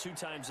now 2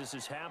 times this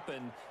has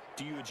happened.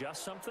 Do you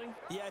adjust something?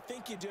 Yeah, I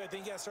think you do. I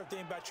think you got to start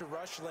thinking about your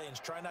rush lanes.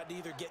 Try not to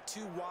either get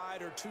too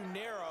wide or too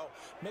narrow.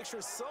 Make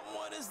sure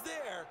someone is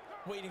there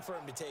waiting for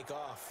him to take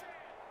off.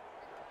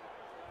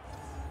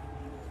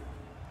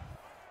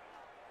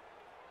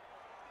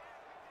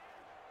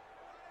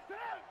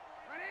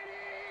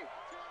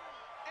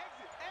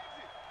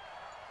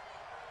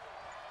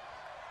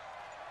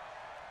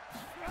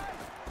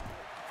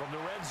 From the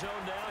red zone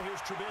now,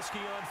 here's Trubisky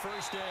on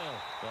first down.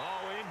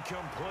 Oh,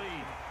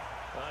 incomplete.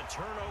 A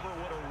turnover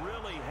would have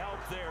really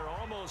helped there.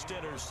 Almost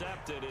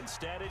intercepted.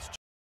 Instead, it's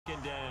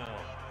taken down.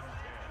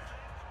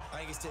 I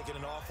think he's taking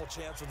an awful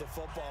chance with the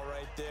football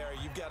right there.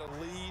 You've got to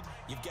lead.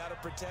 You've got to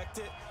protect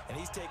it. And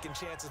he's taking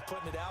chances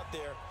putting it out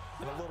there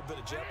in a little bit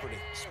of jeopardy.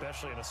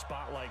 Especially in a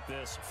spot like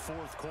this.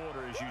 4th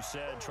quarter, as you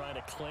said, trying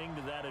to cling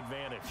to that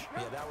advantage.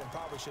 Yeah, that one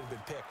probably should have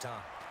been picked, huh?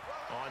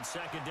 On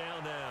second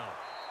down now.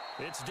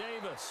 It's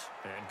Davis.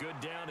 And good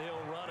downhill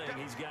running.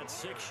 He's got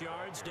 6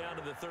 yards down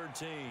to the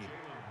 13.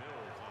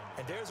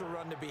 And there's a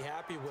run to be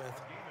happy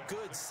with.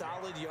 Good,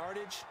 solid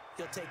yardage.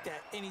 He'll take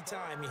that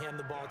anytime you hand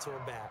the ball to a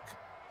back.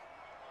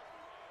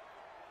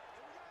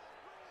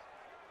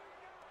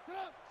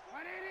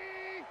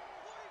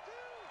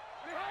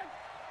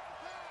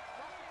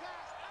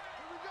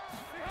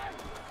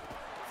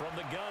 From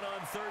the gun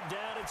on third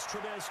down, it's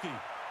Trubisky.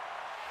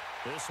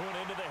 This one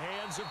into the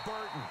hands of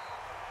Burton.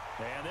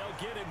 And they'll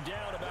get him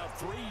down about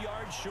 3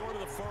 yards short of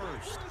the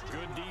first.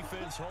 Good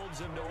defense holds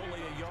him to only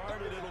a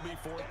yard, and it'll be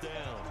 4th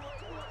down.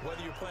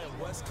 Whether you're playing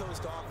West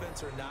Coast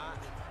offense or not,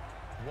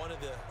 one of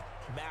the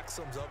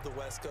maxims of the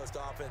West Coast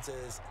offense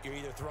is you're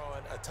either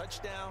throwing a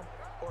touchdown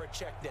or a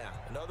check down.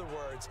 In other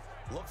words,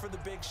 look for the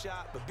big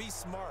shot, but be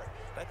smart.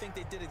 And I think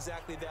they did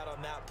exactly that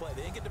on that play.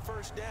 They didn't get the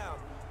first down,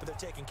 but they're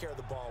taking care of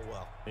the ball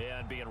well. Yeah,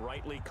 and being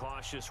rightly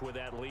cautious with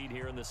that lead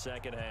here in the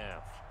second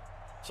half.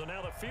 So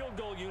now the field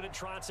goal unit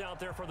trots out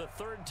there for the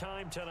 3rd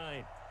time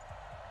tonight.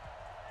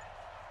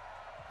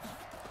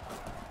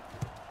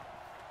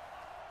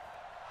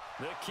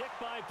 The kick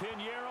by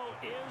Pinheiro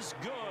is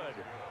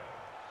good.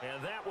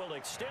 And that will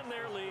extend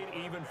their lead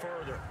even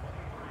further.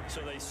 So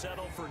they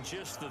settle for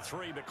just the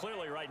 3, but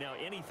clearly right now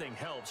anything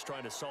helps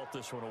trying to salt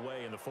this one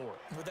away in the 4th.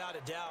 Without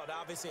a doubt,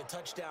 obviously a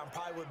touchdown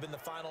probably would have been the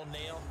final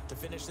nail to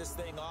finish this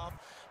thing off,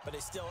 but they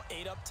still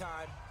ate up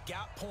time,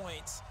 got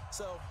points.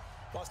 So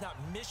while it's not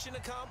mission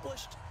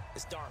accomplished,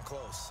 it's darn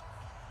close.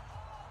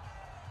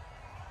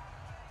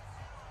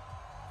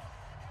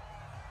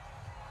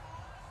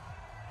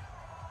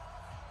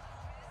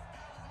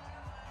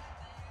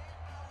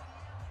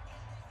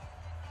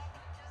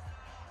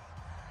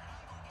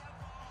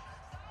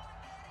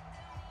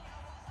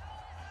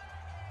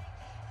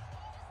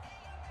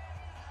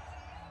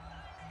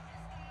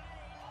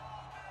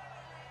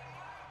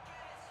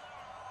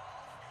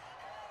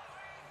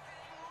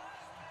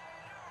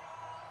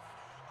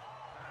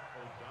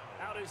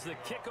 Out is the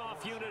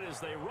kickoff unit as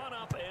they run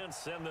up and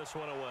send this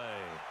one away.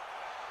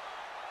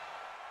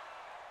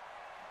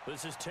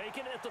 This is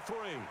taken at the 3.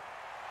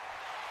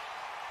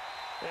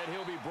 And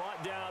he'll be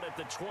brought down at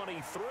the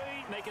 23,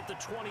 make it the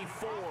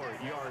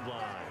 24-yard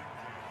line.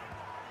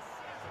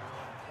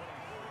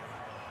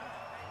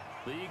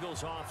 The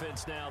Eagles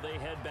offense now, they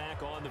head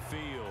back on the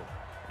field.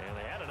 And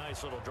they had a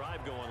nice little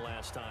drive going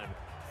last time.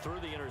 Threw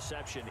the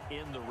interception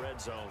in the red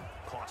zone.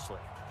 Costly.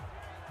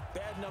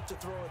 Bad enough to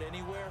throw it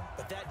anywhere,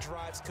 but that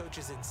drives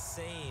coaches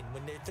insane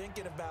when they're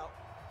thinking about,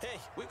 hey,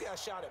 we've got a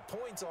shot at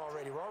points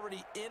already. We're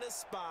already in a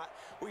spot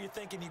where you're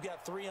thinking you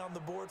got 3 on the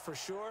board for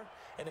sure,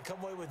 and to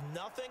come away with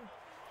nothing,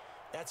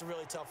 that's a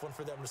really tough one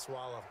for them to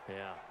swallow.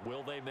 Yeah,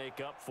 will they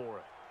make up for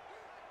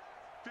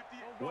it?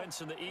 Wentz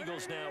and the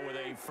Eagles now with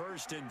a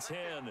 1st and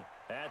 10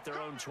 at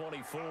their own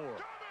 24.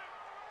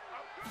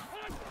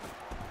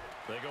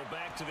 They go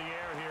back to the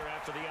air here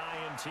after the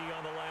INT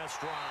on the last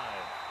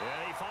drive.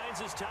 And he finds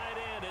his tight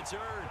end. It's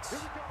Ertz.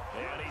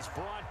 And he's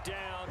brought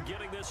down,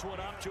 getting this one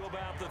up to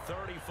about the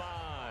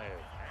 35.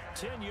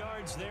 10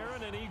 yards there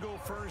and an Eagle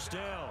 1st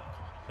down.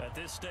 At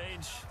this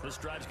stage, this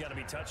drive's got to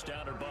be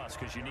touchdown or bust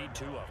because you need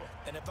 2 of them.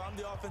 And if I'm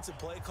the offensive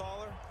play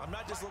caller, I'm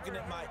not just looking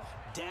at my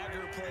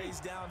dagger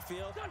plays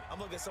downfield. I'm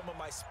looking at some of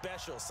my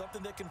specials,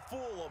 something that can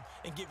fool them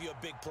and give you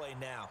a big play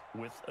now.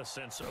 With a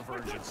sense of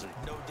urgency.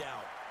 No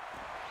doubt.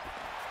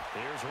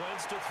 Here's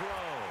Wentz to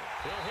throw.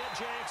 He'll hit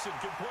Jackson,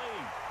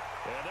 complete.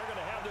 And they're going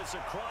to have this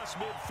across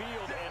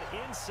midfield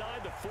and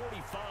inside the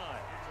 45.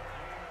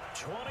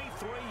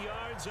 23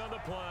 yards on the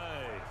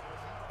play.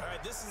 All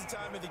right, this is the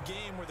time of the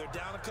game where they're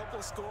down a couple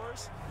of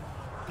scores,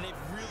 and they've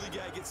really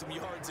got to get some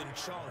yards in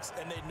chunks,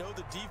 and they know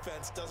the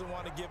defense doesn't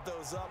want to give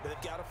those up, but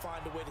they've got to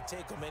find a way to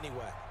take them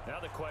anyway. Now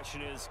the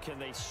question is, can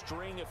they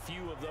string a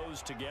few of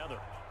those together?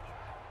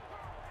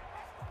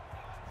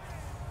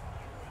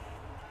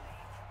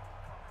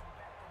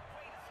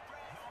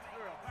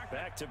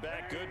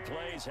 Back-to-back good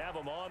plays have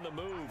them on the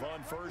move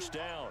on 1st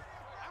down.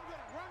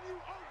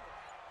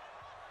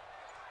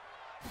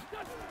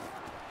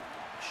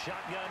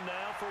 Shotgun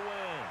now for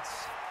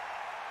Wentz.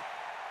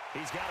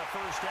 He's got a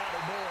 1st down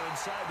or more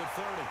inside the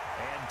 30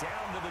 and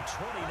down to the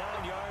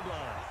 29-yard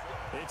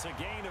line. It's a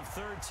gain of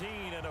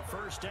 13 and a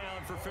 1st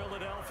down for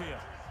Philadelphia.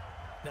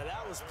 Now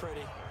that was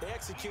pretty. They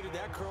executed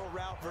that curl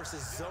route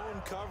versus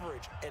zone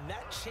coverage, and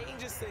that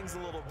changes things a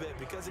little bit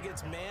because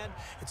against man,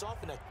 it's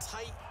often a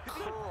tight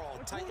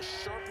curl, tight,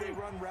 sharply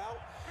run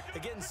route.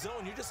 Against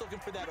zone, you're just looking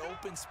for that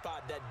open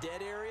spot, that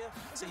dead area,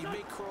 so you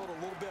may curl it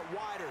a little bit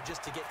wider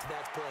just to get to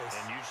that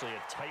place. And usually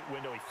a tight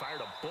window. He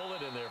fired a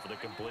bullet in there for the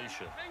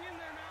completion.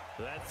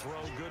 That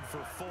throw good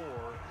for 4.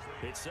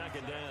 It's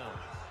 2nd down.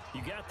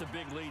 You got the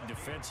big lead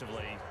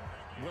defensively.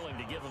 Willing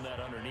to give them that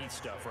underneath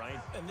stuff, right?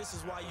 And this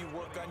is why you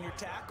work on your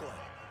tackling.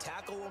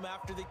 Tackle them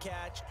after the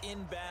catch,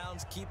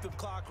 inbounds, keep the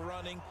clock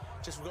running.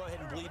 Just go ahead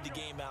and bleed the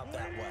game out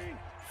that way.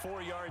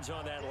 4 yards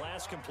on that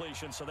last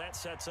completion, so that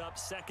sets up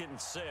 2nd and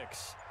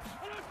 6.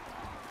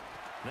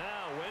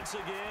 Now Wentz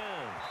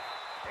again.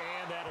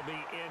 And that'll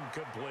be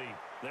incomplete.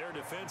 There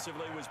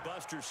defensively was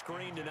Buster's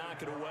screen to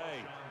knock it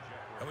away.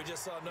 And we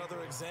just saw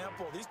another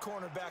example. These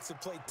cornerbacks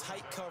have played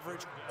tight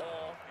coverage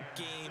all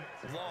game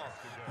long.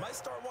 Might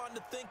start wanting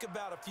to think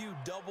about a few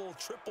double,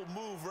 triple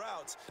move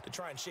routes to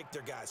try and shake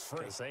their guys free.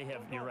 Because they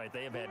have, you're right,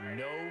 they have had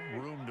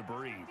no room to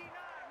breathe.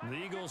 The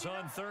Eagles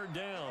on 3rd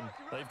down.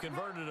 They've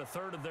converted a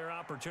 1/3 of their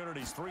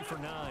opportunities, 3 for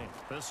 9.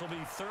 This will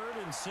be 3rd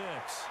and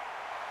 6.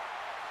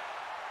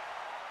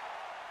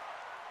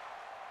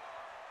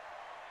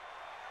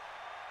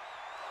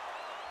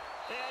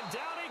 And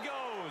down he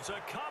goes. goes.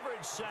 A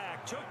coverage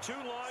sack. Took too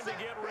long to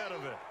get rid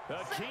of it.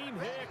 Akeem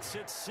Hicks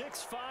at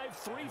 6'5",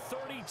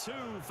 332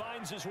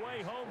 finds his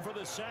way home for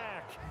the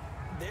sack.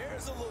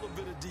 There's a little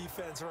bit of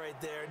defense right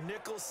there.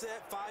 Nickel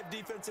set, 5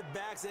 defensive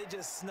backs. They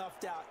just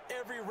snuffed out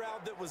every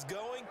route that was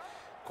going.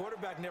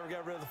 Quarterback never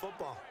got rid of the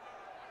football.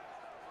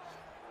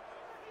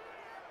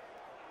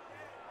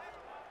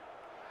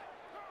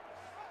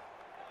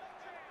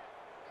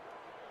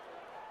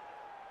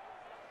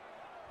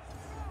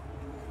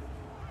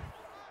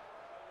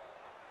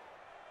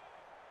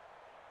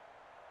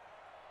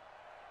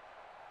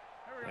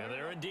 And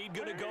they're indeed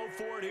going to go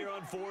for it here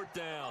on 4th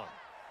down.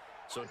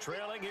 So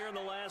trailing here in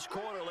the last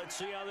quarter. Let's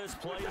see how this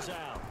plays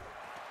out.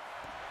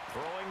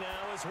 Throwing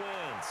now is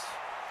Wentz.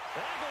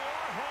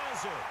 Aguilar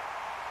has it.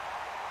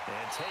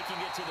 And taking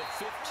it to the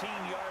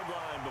 15-yard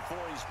line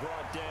before he's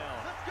brought down.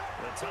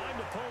 The time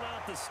to pull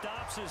out the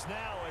stops is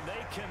now, and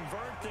they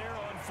convert there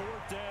on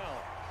 4th down.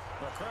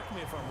 Well, correct me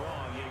if I'm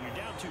wrong. You're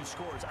down 2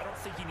 scores. I don't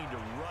think you need to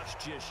rush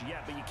just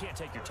yet, but you can't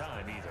take your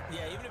time either.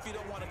 Yeah, even if you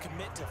don't want to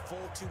commit to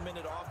full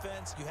 2-minute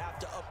offense, you have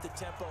to up the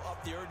tempo,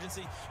 up the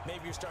urgency.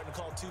 Maybe you're starting to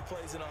call 2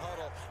 plays in a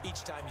huddle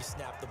each time you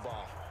snap the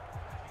ball.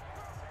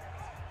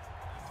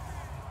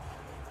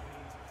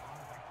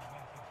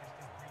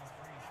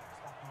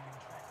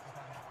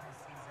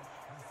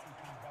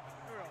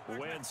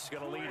 Wentz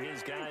going to lead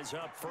his guys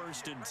up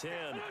 1st and 10.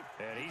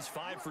 And he's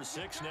 5 for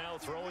 6 now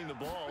throwing the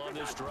ball on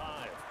this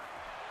drive.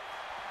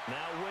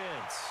 Now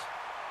Wentz.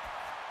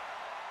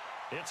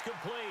 It's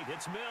complete.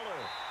 It's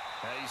Miller.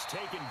 And he's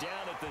taken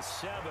down at the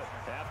 7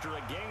 after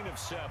a gain of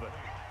 7.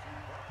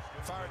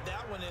 Fired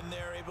that one in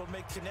there, able to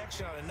make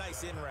connection on a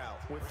nice in route.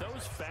 With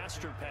those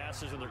faster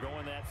passes and they're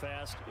going that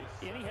fast,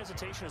 any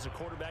hesitation as a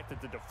quarterback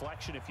that the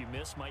deflection, if you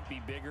miss, might be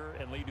bigger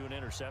and lead to an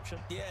interception?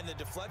 Yeah, and the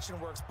deflection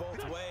works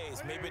both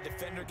ways. Maybe a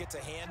defender gets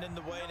a hand in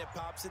the way and it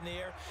pops in the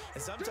air.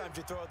 And sometimes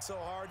you throw it so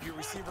hard your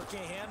receiver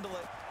can't handle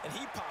it, and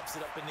he pops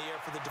it up in the air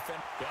for the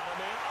defender. Got him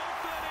in.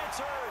 Open, it's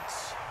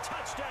Hurts.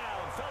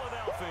 Touchdown,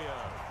 Philadelphia.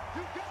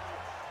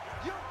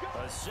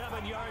 A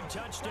 7-yard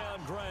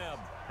touchdown grab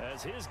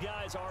as his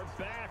guys are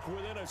back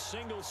within a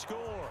single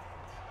score.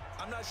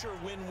 I'm not sure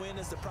win-win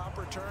is the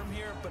proper term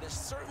here, but it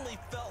certainly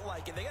felt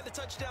like it. They got the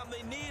touchdown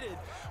they needed,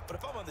 but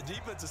if I'm on the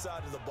defensive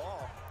side of the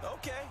ball,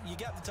 okay, you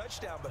got the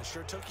touchdown, but it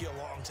sure took you a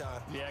long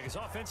time. Yeah, because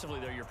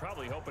offensively there, you're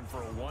probably hoping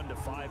for a 1 to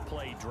 5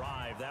 play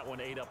drive. That one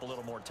ate up a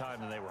little more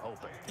time than they were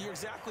hoping. You're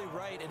exactly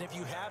right, and if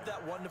you have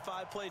that 1 to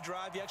 5 play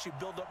drive, you actually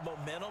build up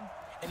momentum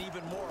and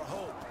even more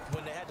hope.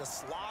 When they had to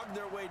slog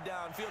their way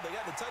downfield, they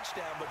got the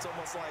touchdown, but it's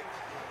almost like,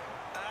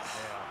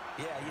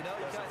 yeah, you know,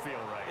 doesn't feel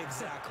right.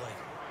 Exactly.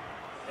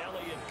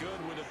 Elliott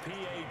good with a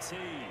PAT.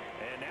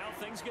 And now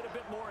things get a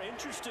bit more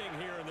interesting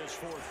here in this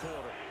 4th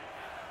quarter.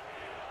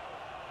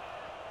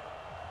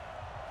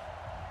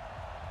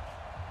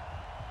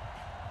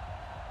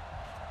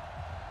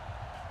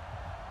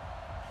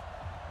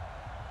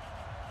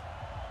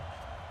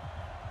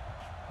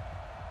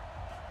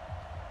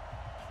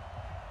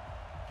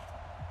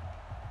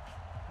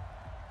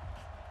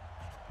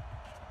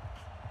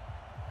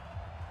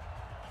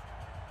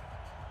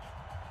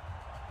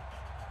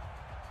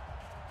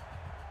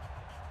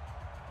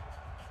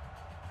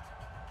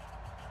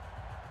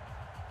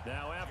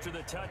 Now after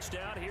the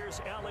touchdown, here's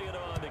Elliott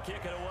on to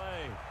kick it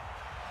away.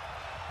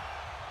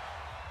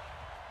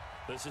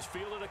 This is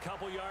fielded a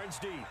couple yards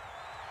deep.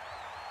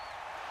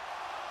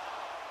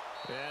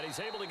 And he's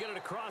able to get it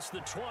across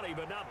the 20,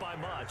 but not by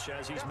much,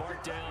 as he's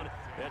marked down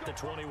at the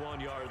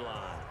 21-yard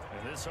line.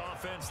 And this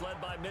offense led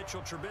by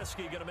Mitchell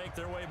Trubisky going to make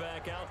their way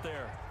back out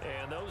there.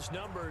 And those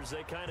numbers,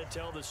 they kind of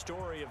tell the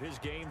story of his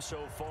game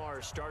so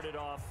far. Started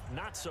off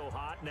not so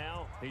hot.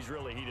 Now he's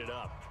really heated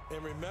up.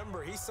 And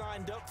remember, he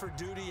signed up for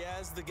duty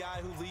as the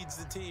guy who leads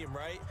the team,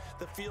 right?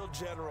 The field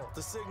general,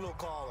 the signal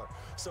caller.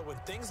 So when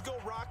things go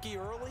rocky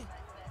early,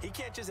 he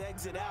can't just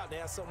exit out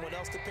and ask someone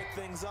else to pick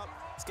things up.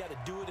 He's got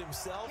to do it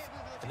himself,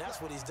 and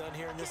that's what he's done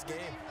here in this game.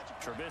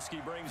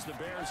 Trubisky brings the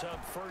Bears up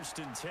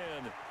 1st and 10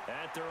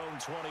 at their own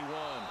 21.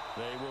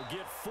 They will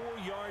get 4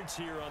 yards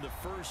here on the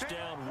 1st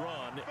down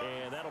run,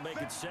 and that'll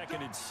make it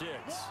 2nd and 6.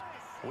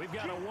 We've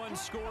got a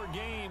 1-score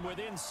game with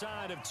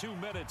inside of 2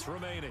 minutes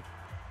remaining.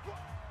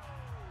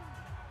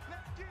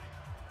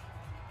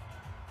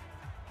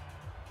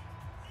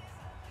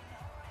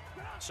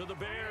 So the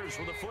Bears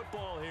with the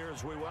football here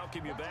as we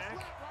welcome you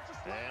back.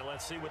 And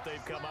let's see what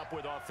they've come up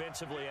with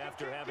offensively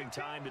after having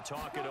time to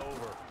talk it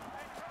over.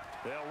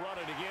 They'll run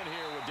it again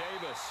here with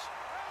Davis.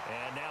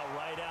 And now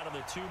right out of the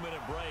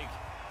 2-minute break,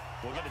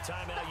 we'll get a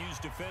timeout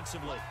used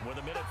defensively with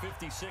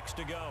 1:56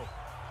 to go.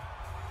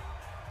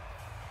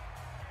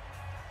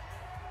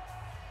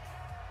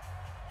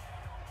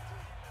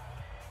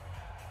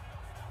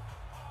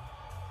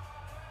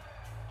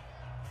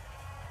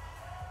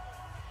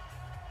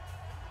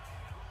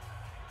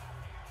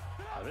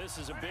 This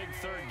is a big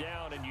 3rd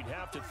down, and you'd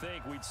have to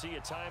think we'd see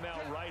a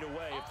timeout right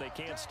away if they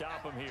can't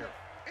stop him here.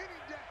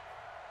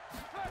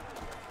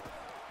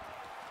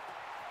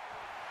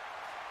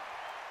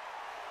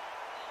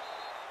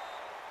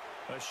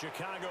 A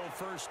Chicago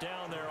 1st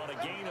down there on a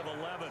gain of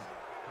 11.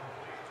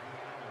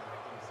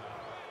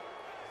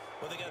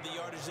 Well, they got the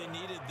yardage they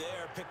needed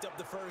there, picked up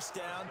the first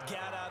down,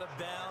 got out of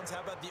bounds.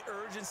 How about the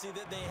urgency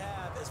that they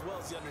have, as well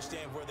as they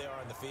understand where they are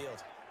on the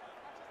field?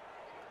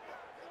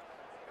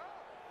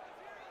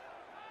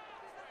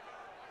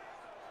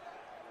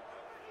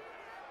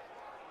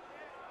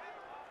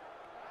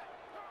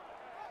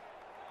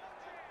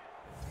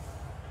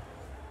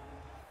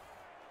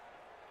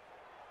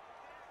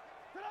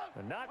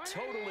 And not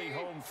totally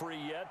home free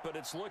yet, but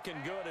it's looking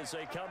good as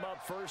they come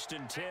up 1st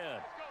and 10.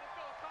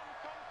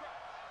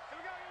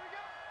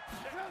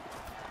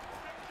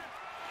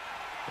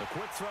 A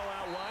quick throw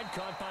out wide,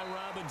 caught by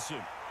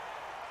Robinson.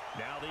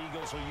 Now the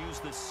Eagles will use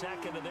the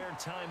second of their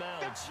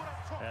timeouts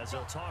as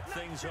they'll talk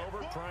things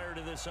over prior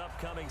to this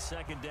upcoming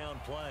second down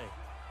play.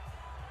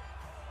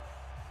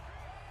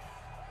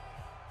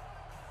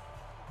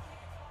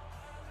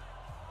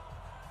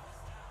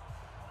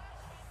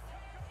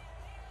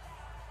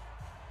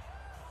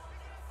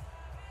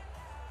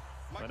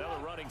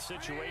 Another running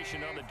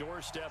situation on the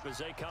doorstep as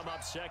they come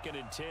up 2nd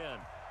and 10.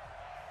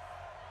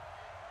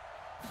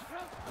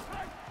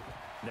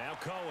 Now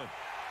Cohen.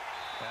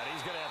 And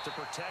he's going to have to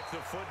protect the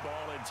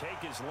football and take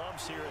his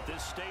lumps here at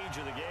this stage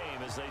of the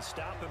game as they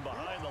stop him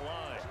behind the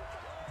line.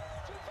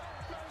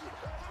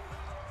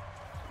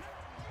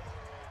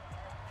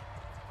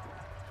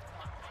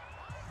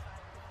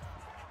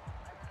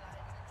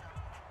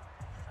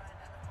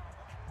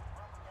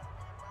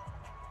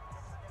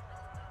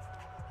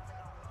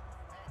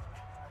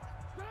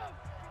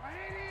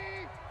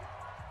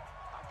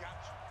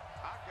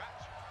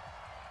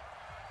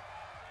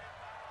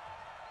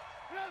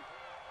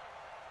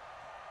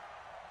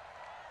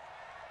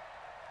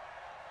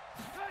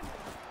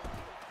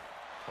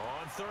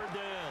 On 3rd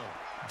down,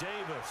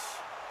 Davis.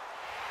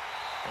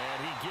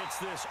 And he gets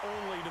this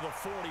only to the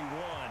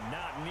 41.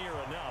 Not near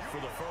enough for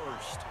the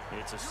first.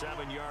 It's a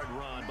 7-yard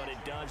run, but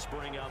it does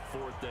bring up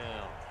 4th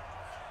down.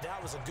 That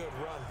was a good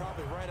run,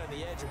 probably right on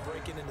the edge of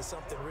breaking into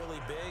something really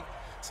big.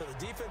 So the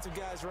defensive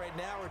guys right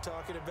now are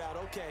talking about,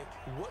 okay,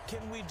 what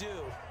can we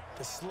do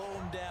to slow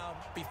him down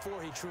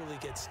before he truly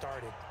gets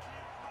started?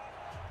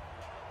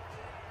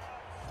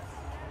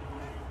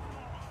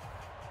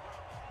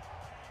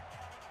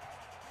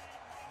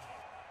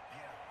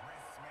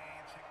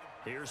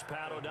 Here's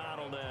Pat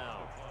O'Donnell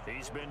now.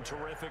 He's been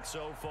terrific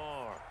so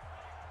far.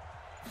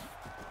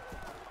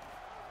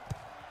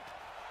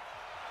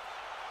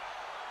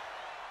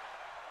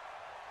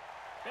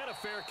 And a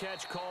fair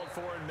catch called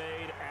for and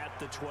made at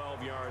the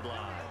 12-yard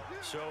line.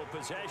 So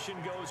possession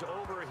goes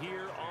over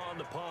here on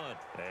the punt.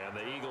 And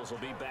the Eagles will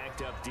be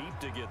backed up deep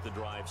to get the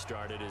drive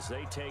started as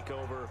they take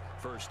over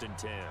 1st and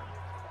 10.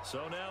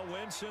 So now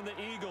Wentz and the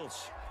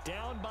Eagles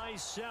down by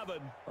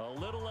 7, a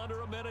little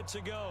under a minute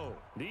to go.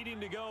 Needing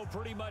to go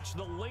pretty much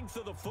the length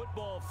of the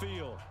football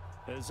field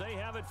as they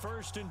have it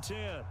 1st and 10.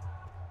 Here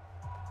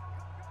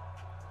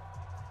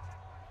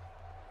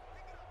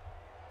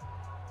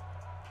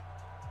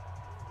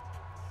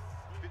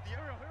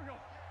we go.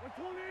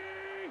 120.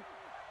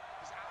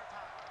 It's our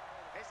time.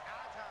 It's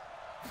our time.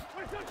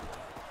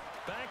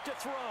 Back to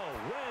throw.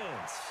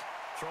 Wentz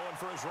throwing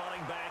for his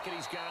running back, and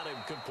he's got him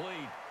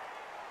complete.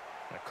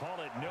 I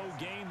call it no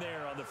gain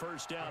there on the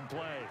 1st down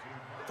play.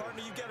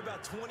 Partner, you've got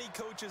about 20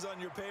 coaches on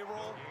your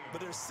payroll,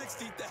 but there's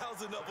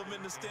 60,000 of them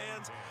in the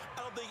stands.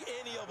 I don't think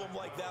any of them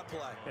like that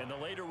play. And the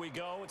later we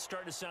go, it's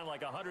starting to sound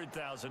like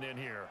 100,000 in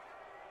here.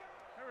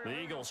 The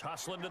Eagles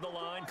hustling to the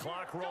line,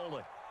 clock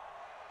rolling.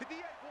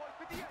 58, boys,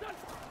 58.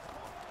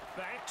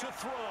 Back to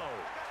throw.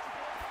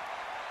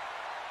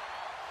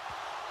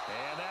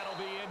 And that'll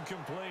be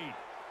incomplete.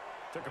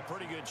 Took a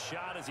pretty good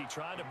shot as he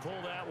tried to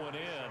pull that one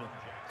in.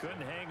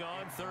 Couldn't hang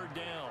on 3rd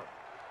down.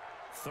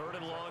 3rd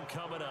and long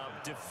coming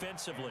up.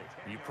 Defensively,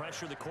 you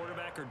pressure the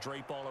quarterback or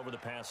drape all over the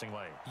passing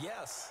lane?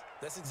 Yes,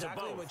 that's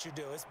exactly what you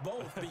do. It's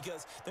both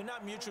because they're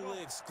not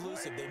mutually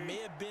exclusive. They may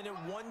have been at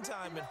one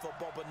time in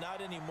football, but not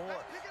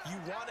anymore.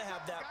 You want to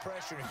have that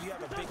pressure. If you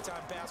have a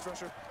big-time pass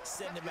rusher,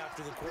 send him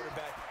after the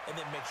quarterback and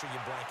then make sure you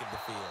blanket the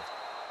field.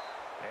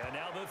 And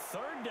now the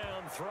 3rd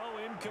down throw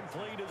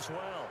incomplete as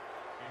well.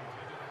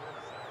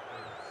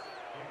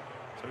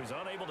 So he's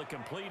unable to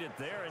complete it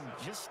there, and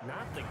just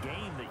not the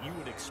game that you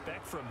would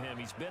expect from him.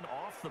 He's been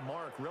off the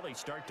mark really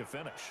start to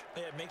finish.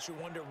 Yeah, it makes you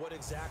wonder what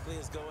exactly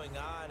is going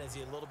on. Is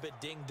he a little bit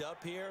dinged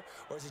up here,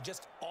 or is he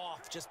just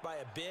off just by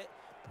a bit?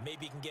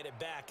 Maybe he can get it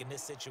back in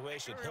this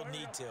situation. He'll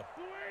need to.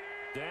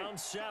 Down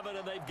 7,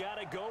 and they've got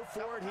to go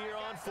for it here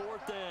on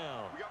 4th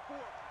down. We got 4.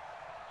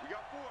 We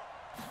got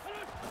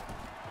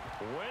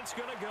 4. Wentz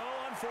going to go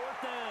on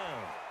 4th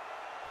down.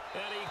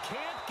 And he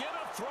can't get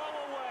a throw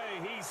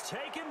away. He's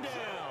taken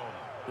down.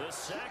 The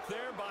sack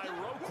there by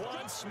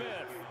Roquan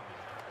Smith.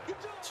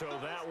 So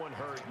that one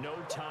hurt. No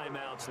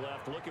timeouts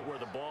left. Look at where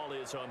the ball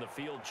is on the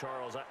field,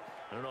 Charles. I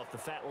don't know if the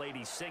fat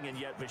lady's singing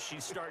yet, but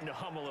she's starting to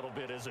hum a little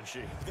bit, isn't she?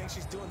 You think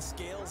she's doing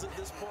scales at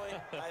this point?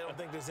 I don't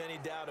think there's any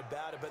doubt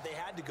about it, but they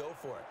had to go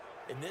for it.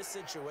 In this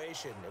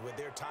situation, with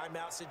their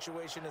timeout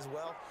situation as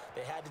well,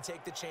 they had to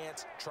take the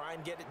chance, try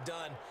and get it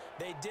done.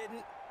 They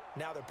didn't.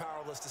 Now they're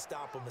powerless to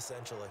stop them,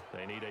 essentially.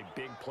 They need a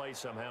big play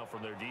somehow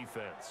from their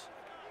defense.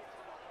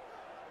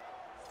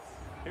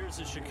 Here's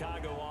the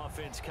Chicago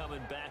offense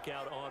coming back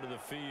out onto the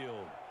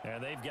field.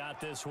 And they've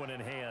got this one in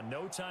hand.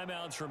 No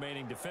timeouts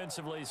remaining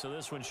defensively, so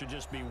this one should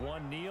just be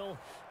one kneel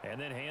and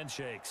then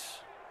handshakes.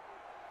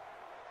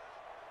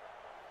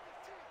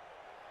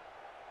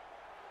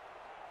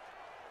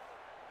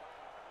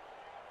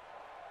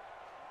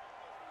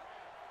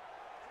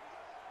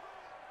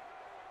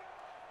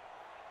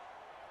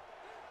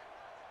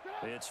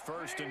 It's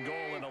first and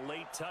goal, and a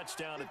late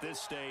touchdown at this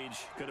stage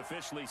could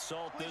officially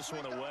salt this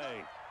one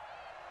away.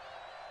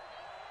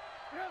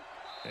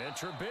 And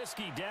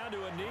Trubisky down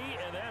to a knee,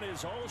 and that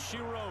is all she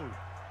wrote.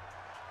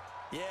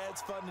 Yeah,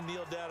 it's fun to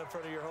kneel down in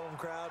front of your home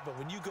crowd, but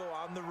when you go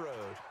on the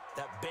road,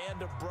 that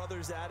band of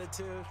brothers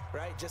attitude,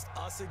 right, just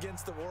us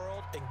against the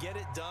world, and get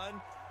it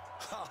done,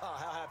 how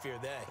happy are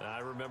they? I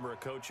remember a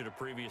coach at a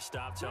previous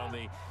stop telling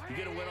me, you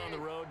get a win on the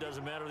road,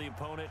 doesn't matter the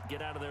opponent,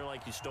 get out of there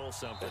like you stole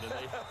something.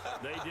 And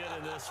they did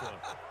in this one.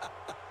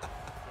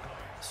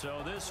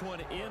 So this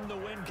one in the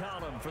win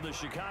column for the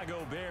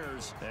Chicago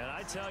Bears. And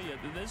I tell you,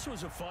 this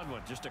was a fun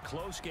one. Just a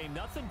close game.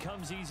 Nothing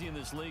comes easy in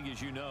this league,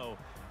 as you know.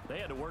 They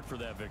had to work for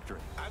that victory.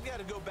 I've got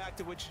to go back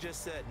to what you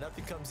just said.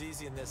 Nothing comes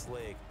easy in this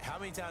league. How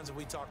many times have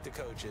we talked to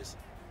coaches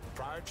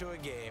prior to a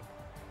game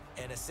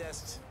and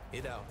assessed,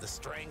 you know, the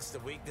strengths, the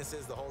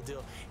weaknesses, the whole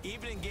deal?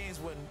 Even in games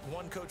when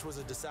one coach was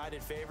a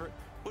decided favorite,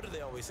 what do they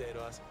always say to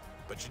us?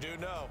 But you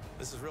do know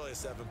this is really a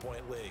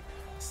 7-point league.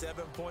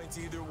 7 points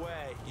either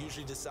way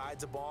usually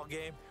decides a ball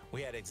game.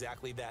 We had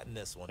exactly that in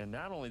this one. And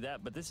not only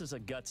that, but this is a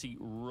gutsy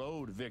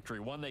road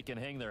victory, one they can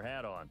hang their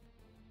hat on.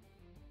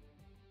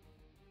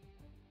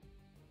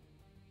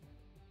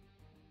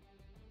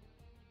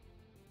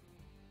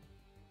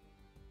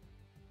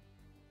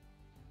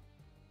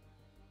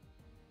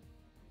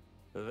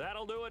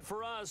 That'll do it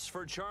for us.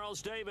 For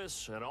Charles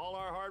Davis and all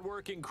our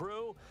hardworking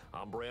crew,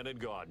 I'm Brandon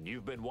Gaudin.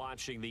 You've been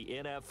watching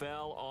the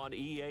NFL on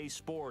EA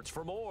Sports.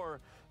 For more,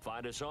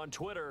 find us on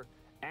Twitter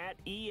at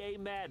EA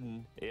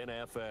Madden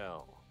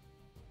NFL.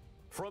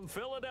 From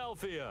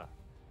Philadelphia,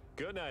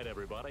 good night,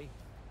 everybody.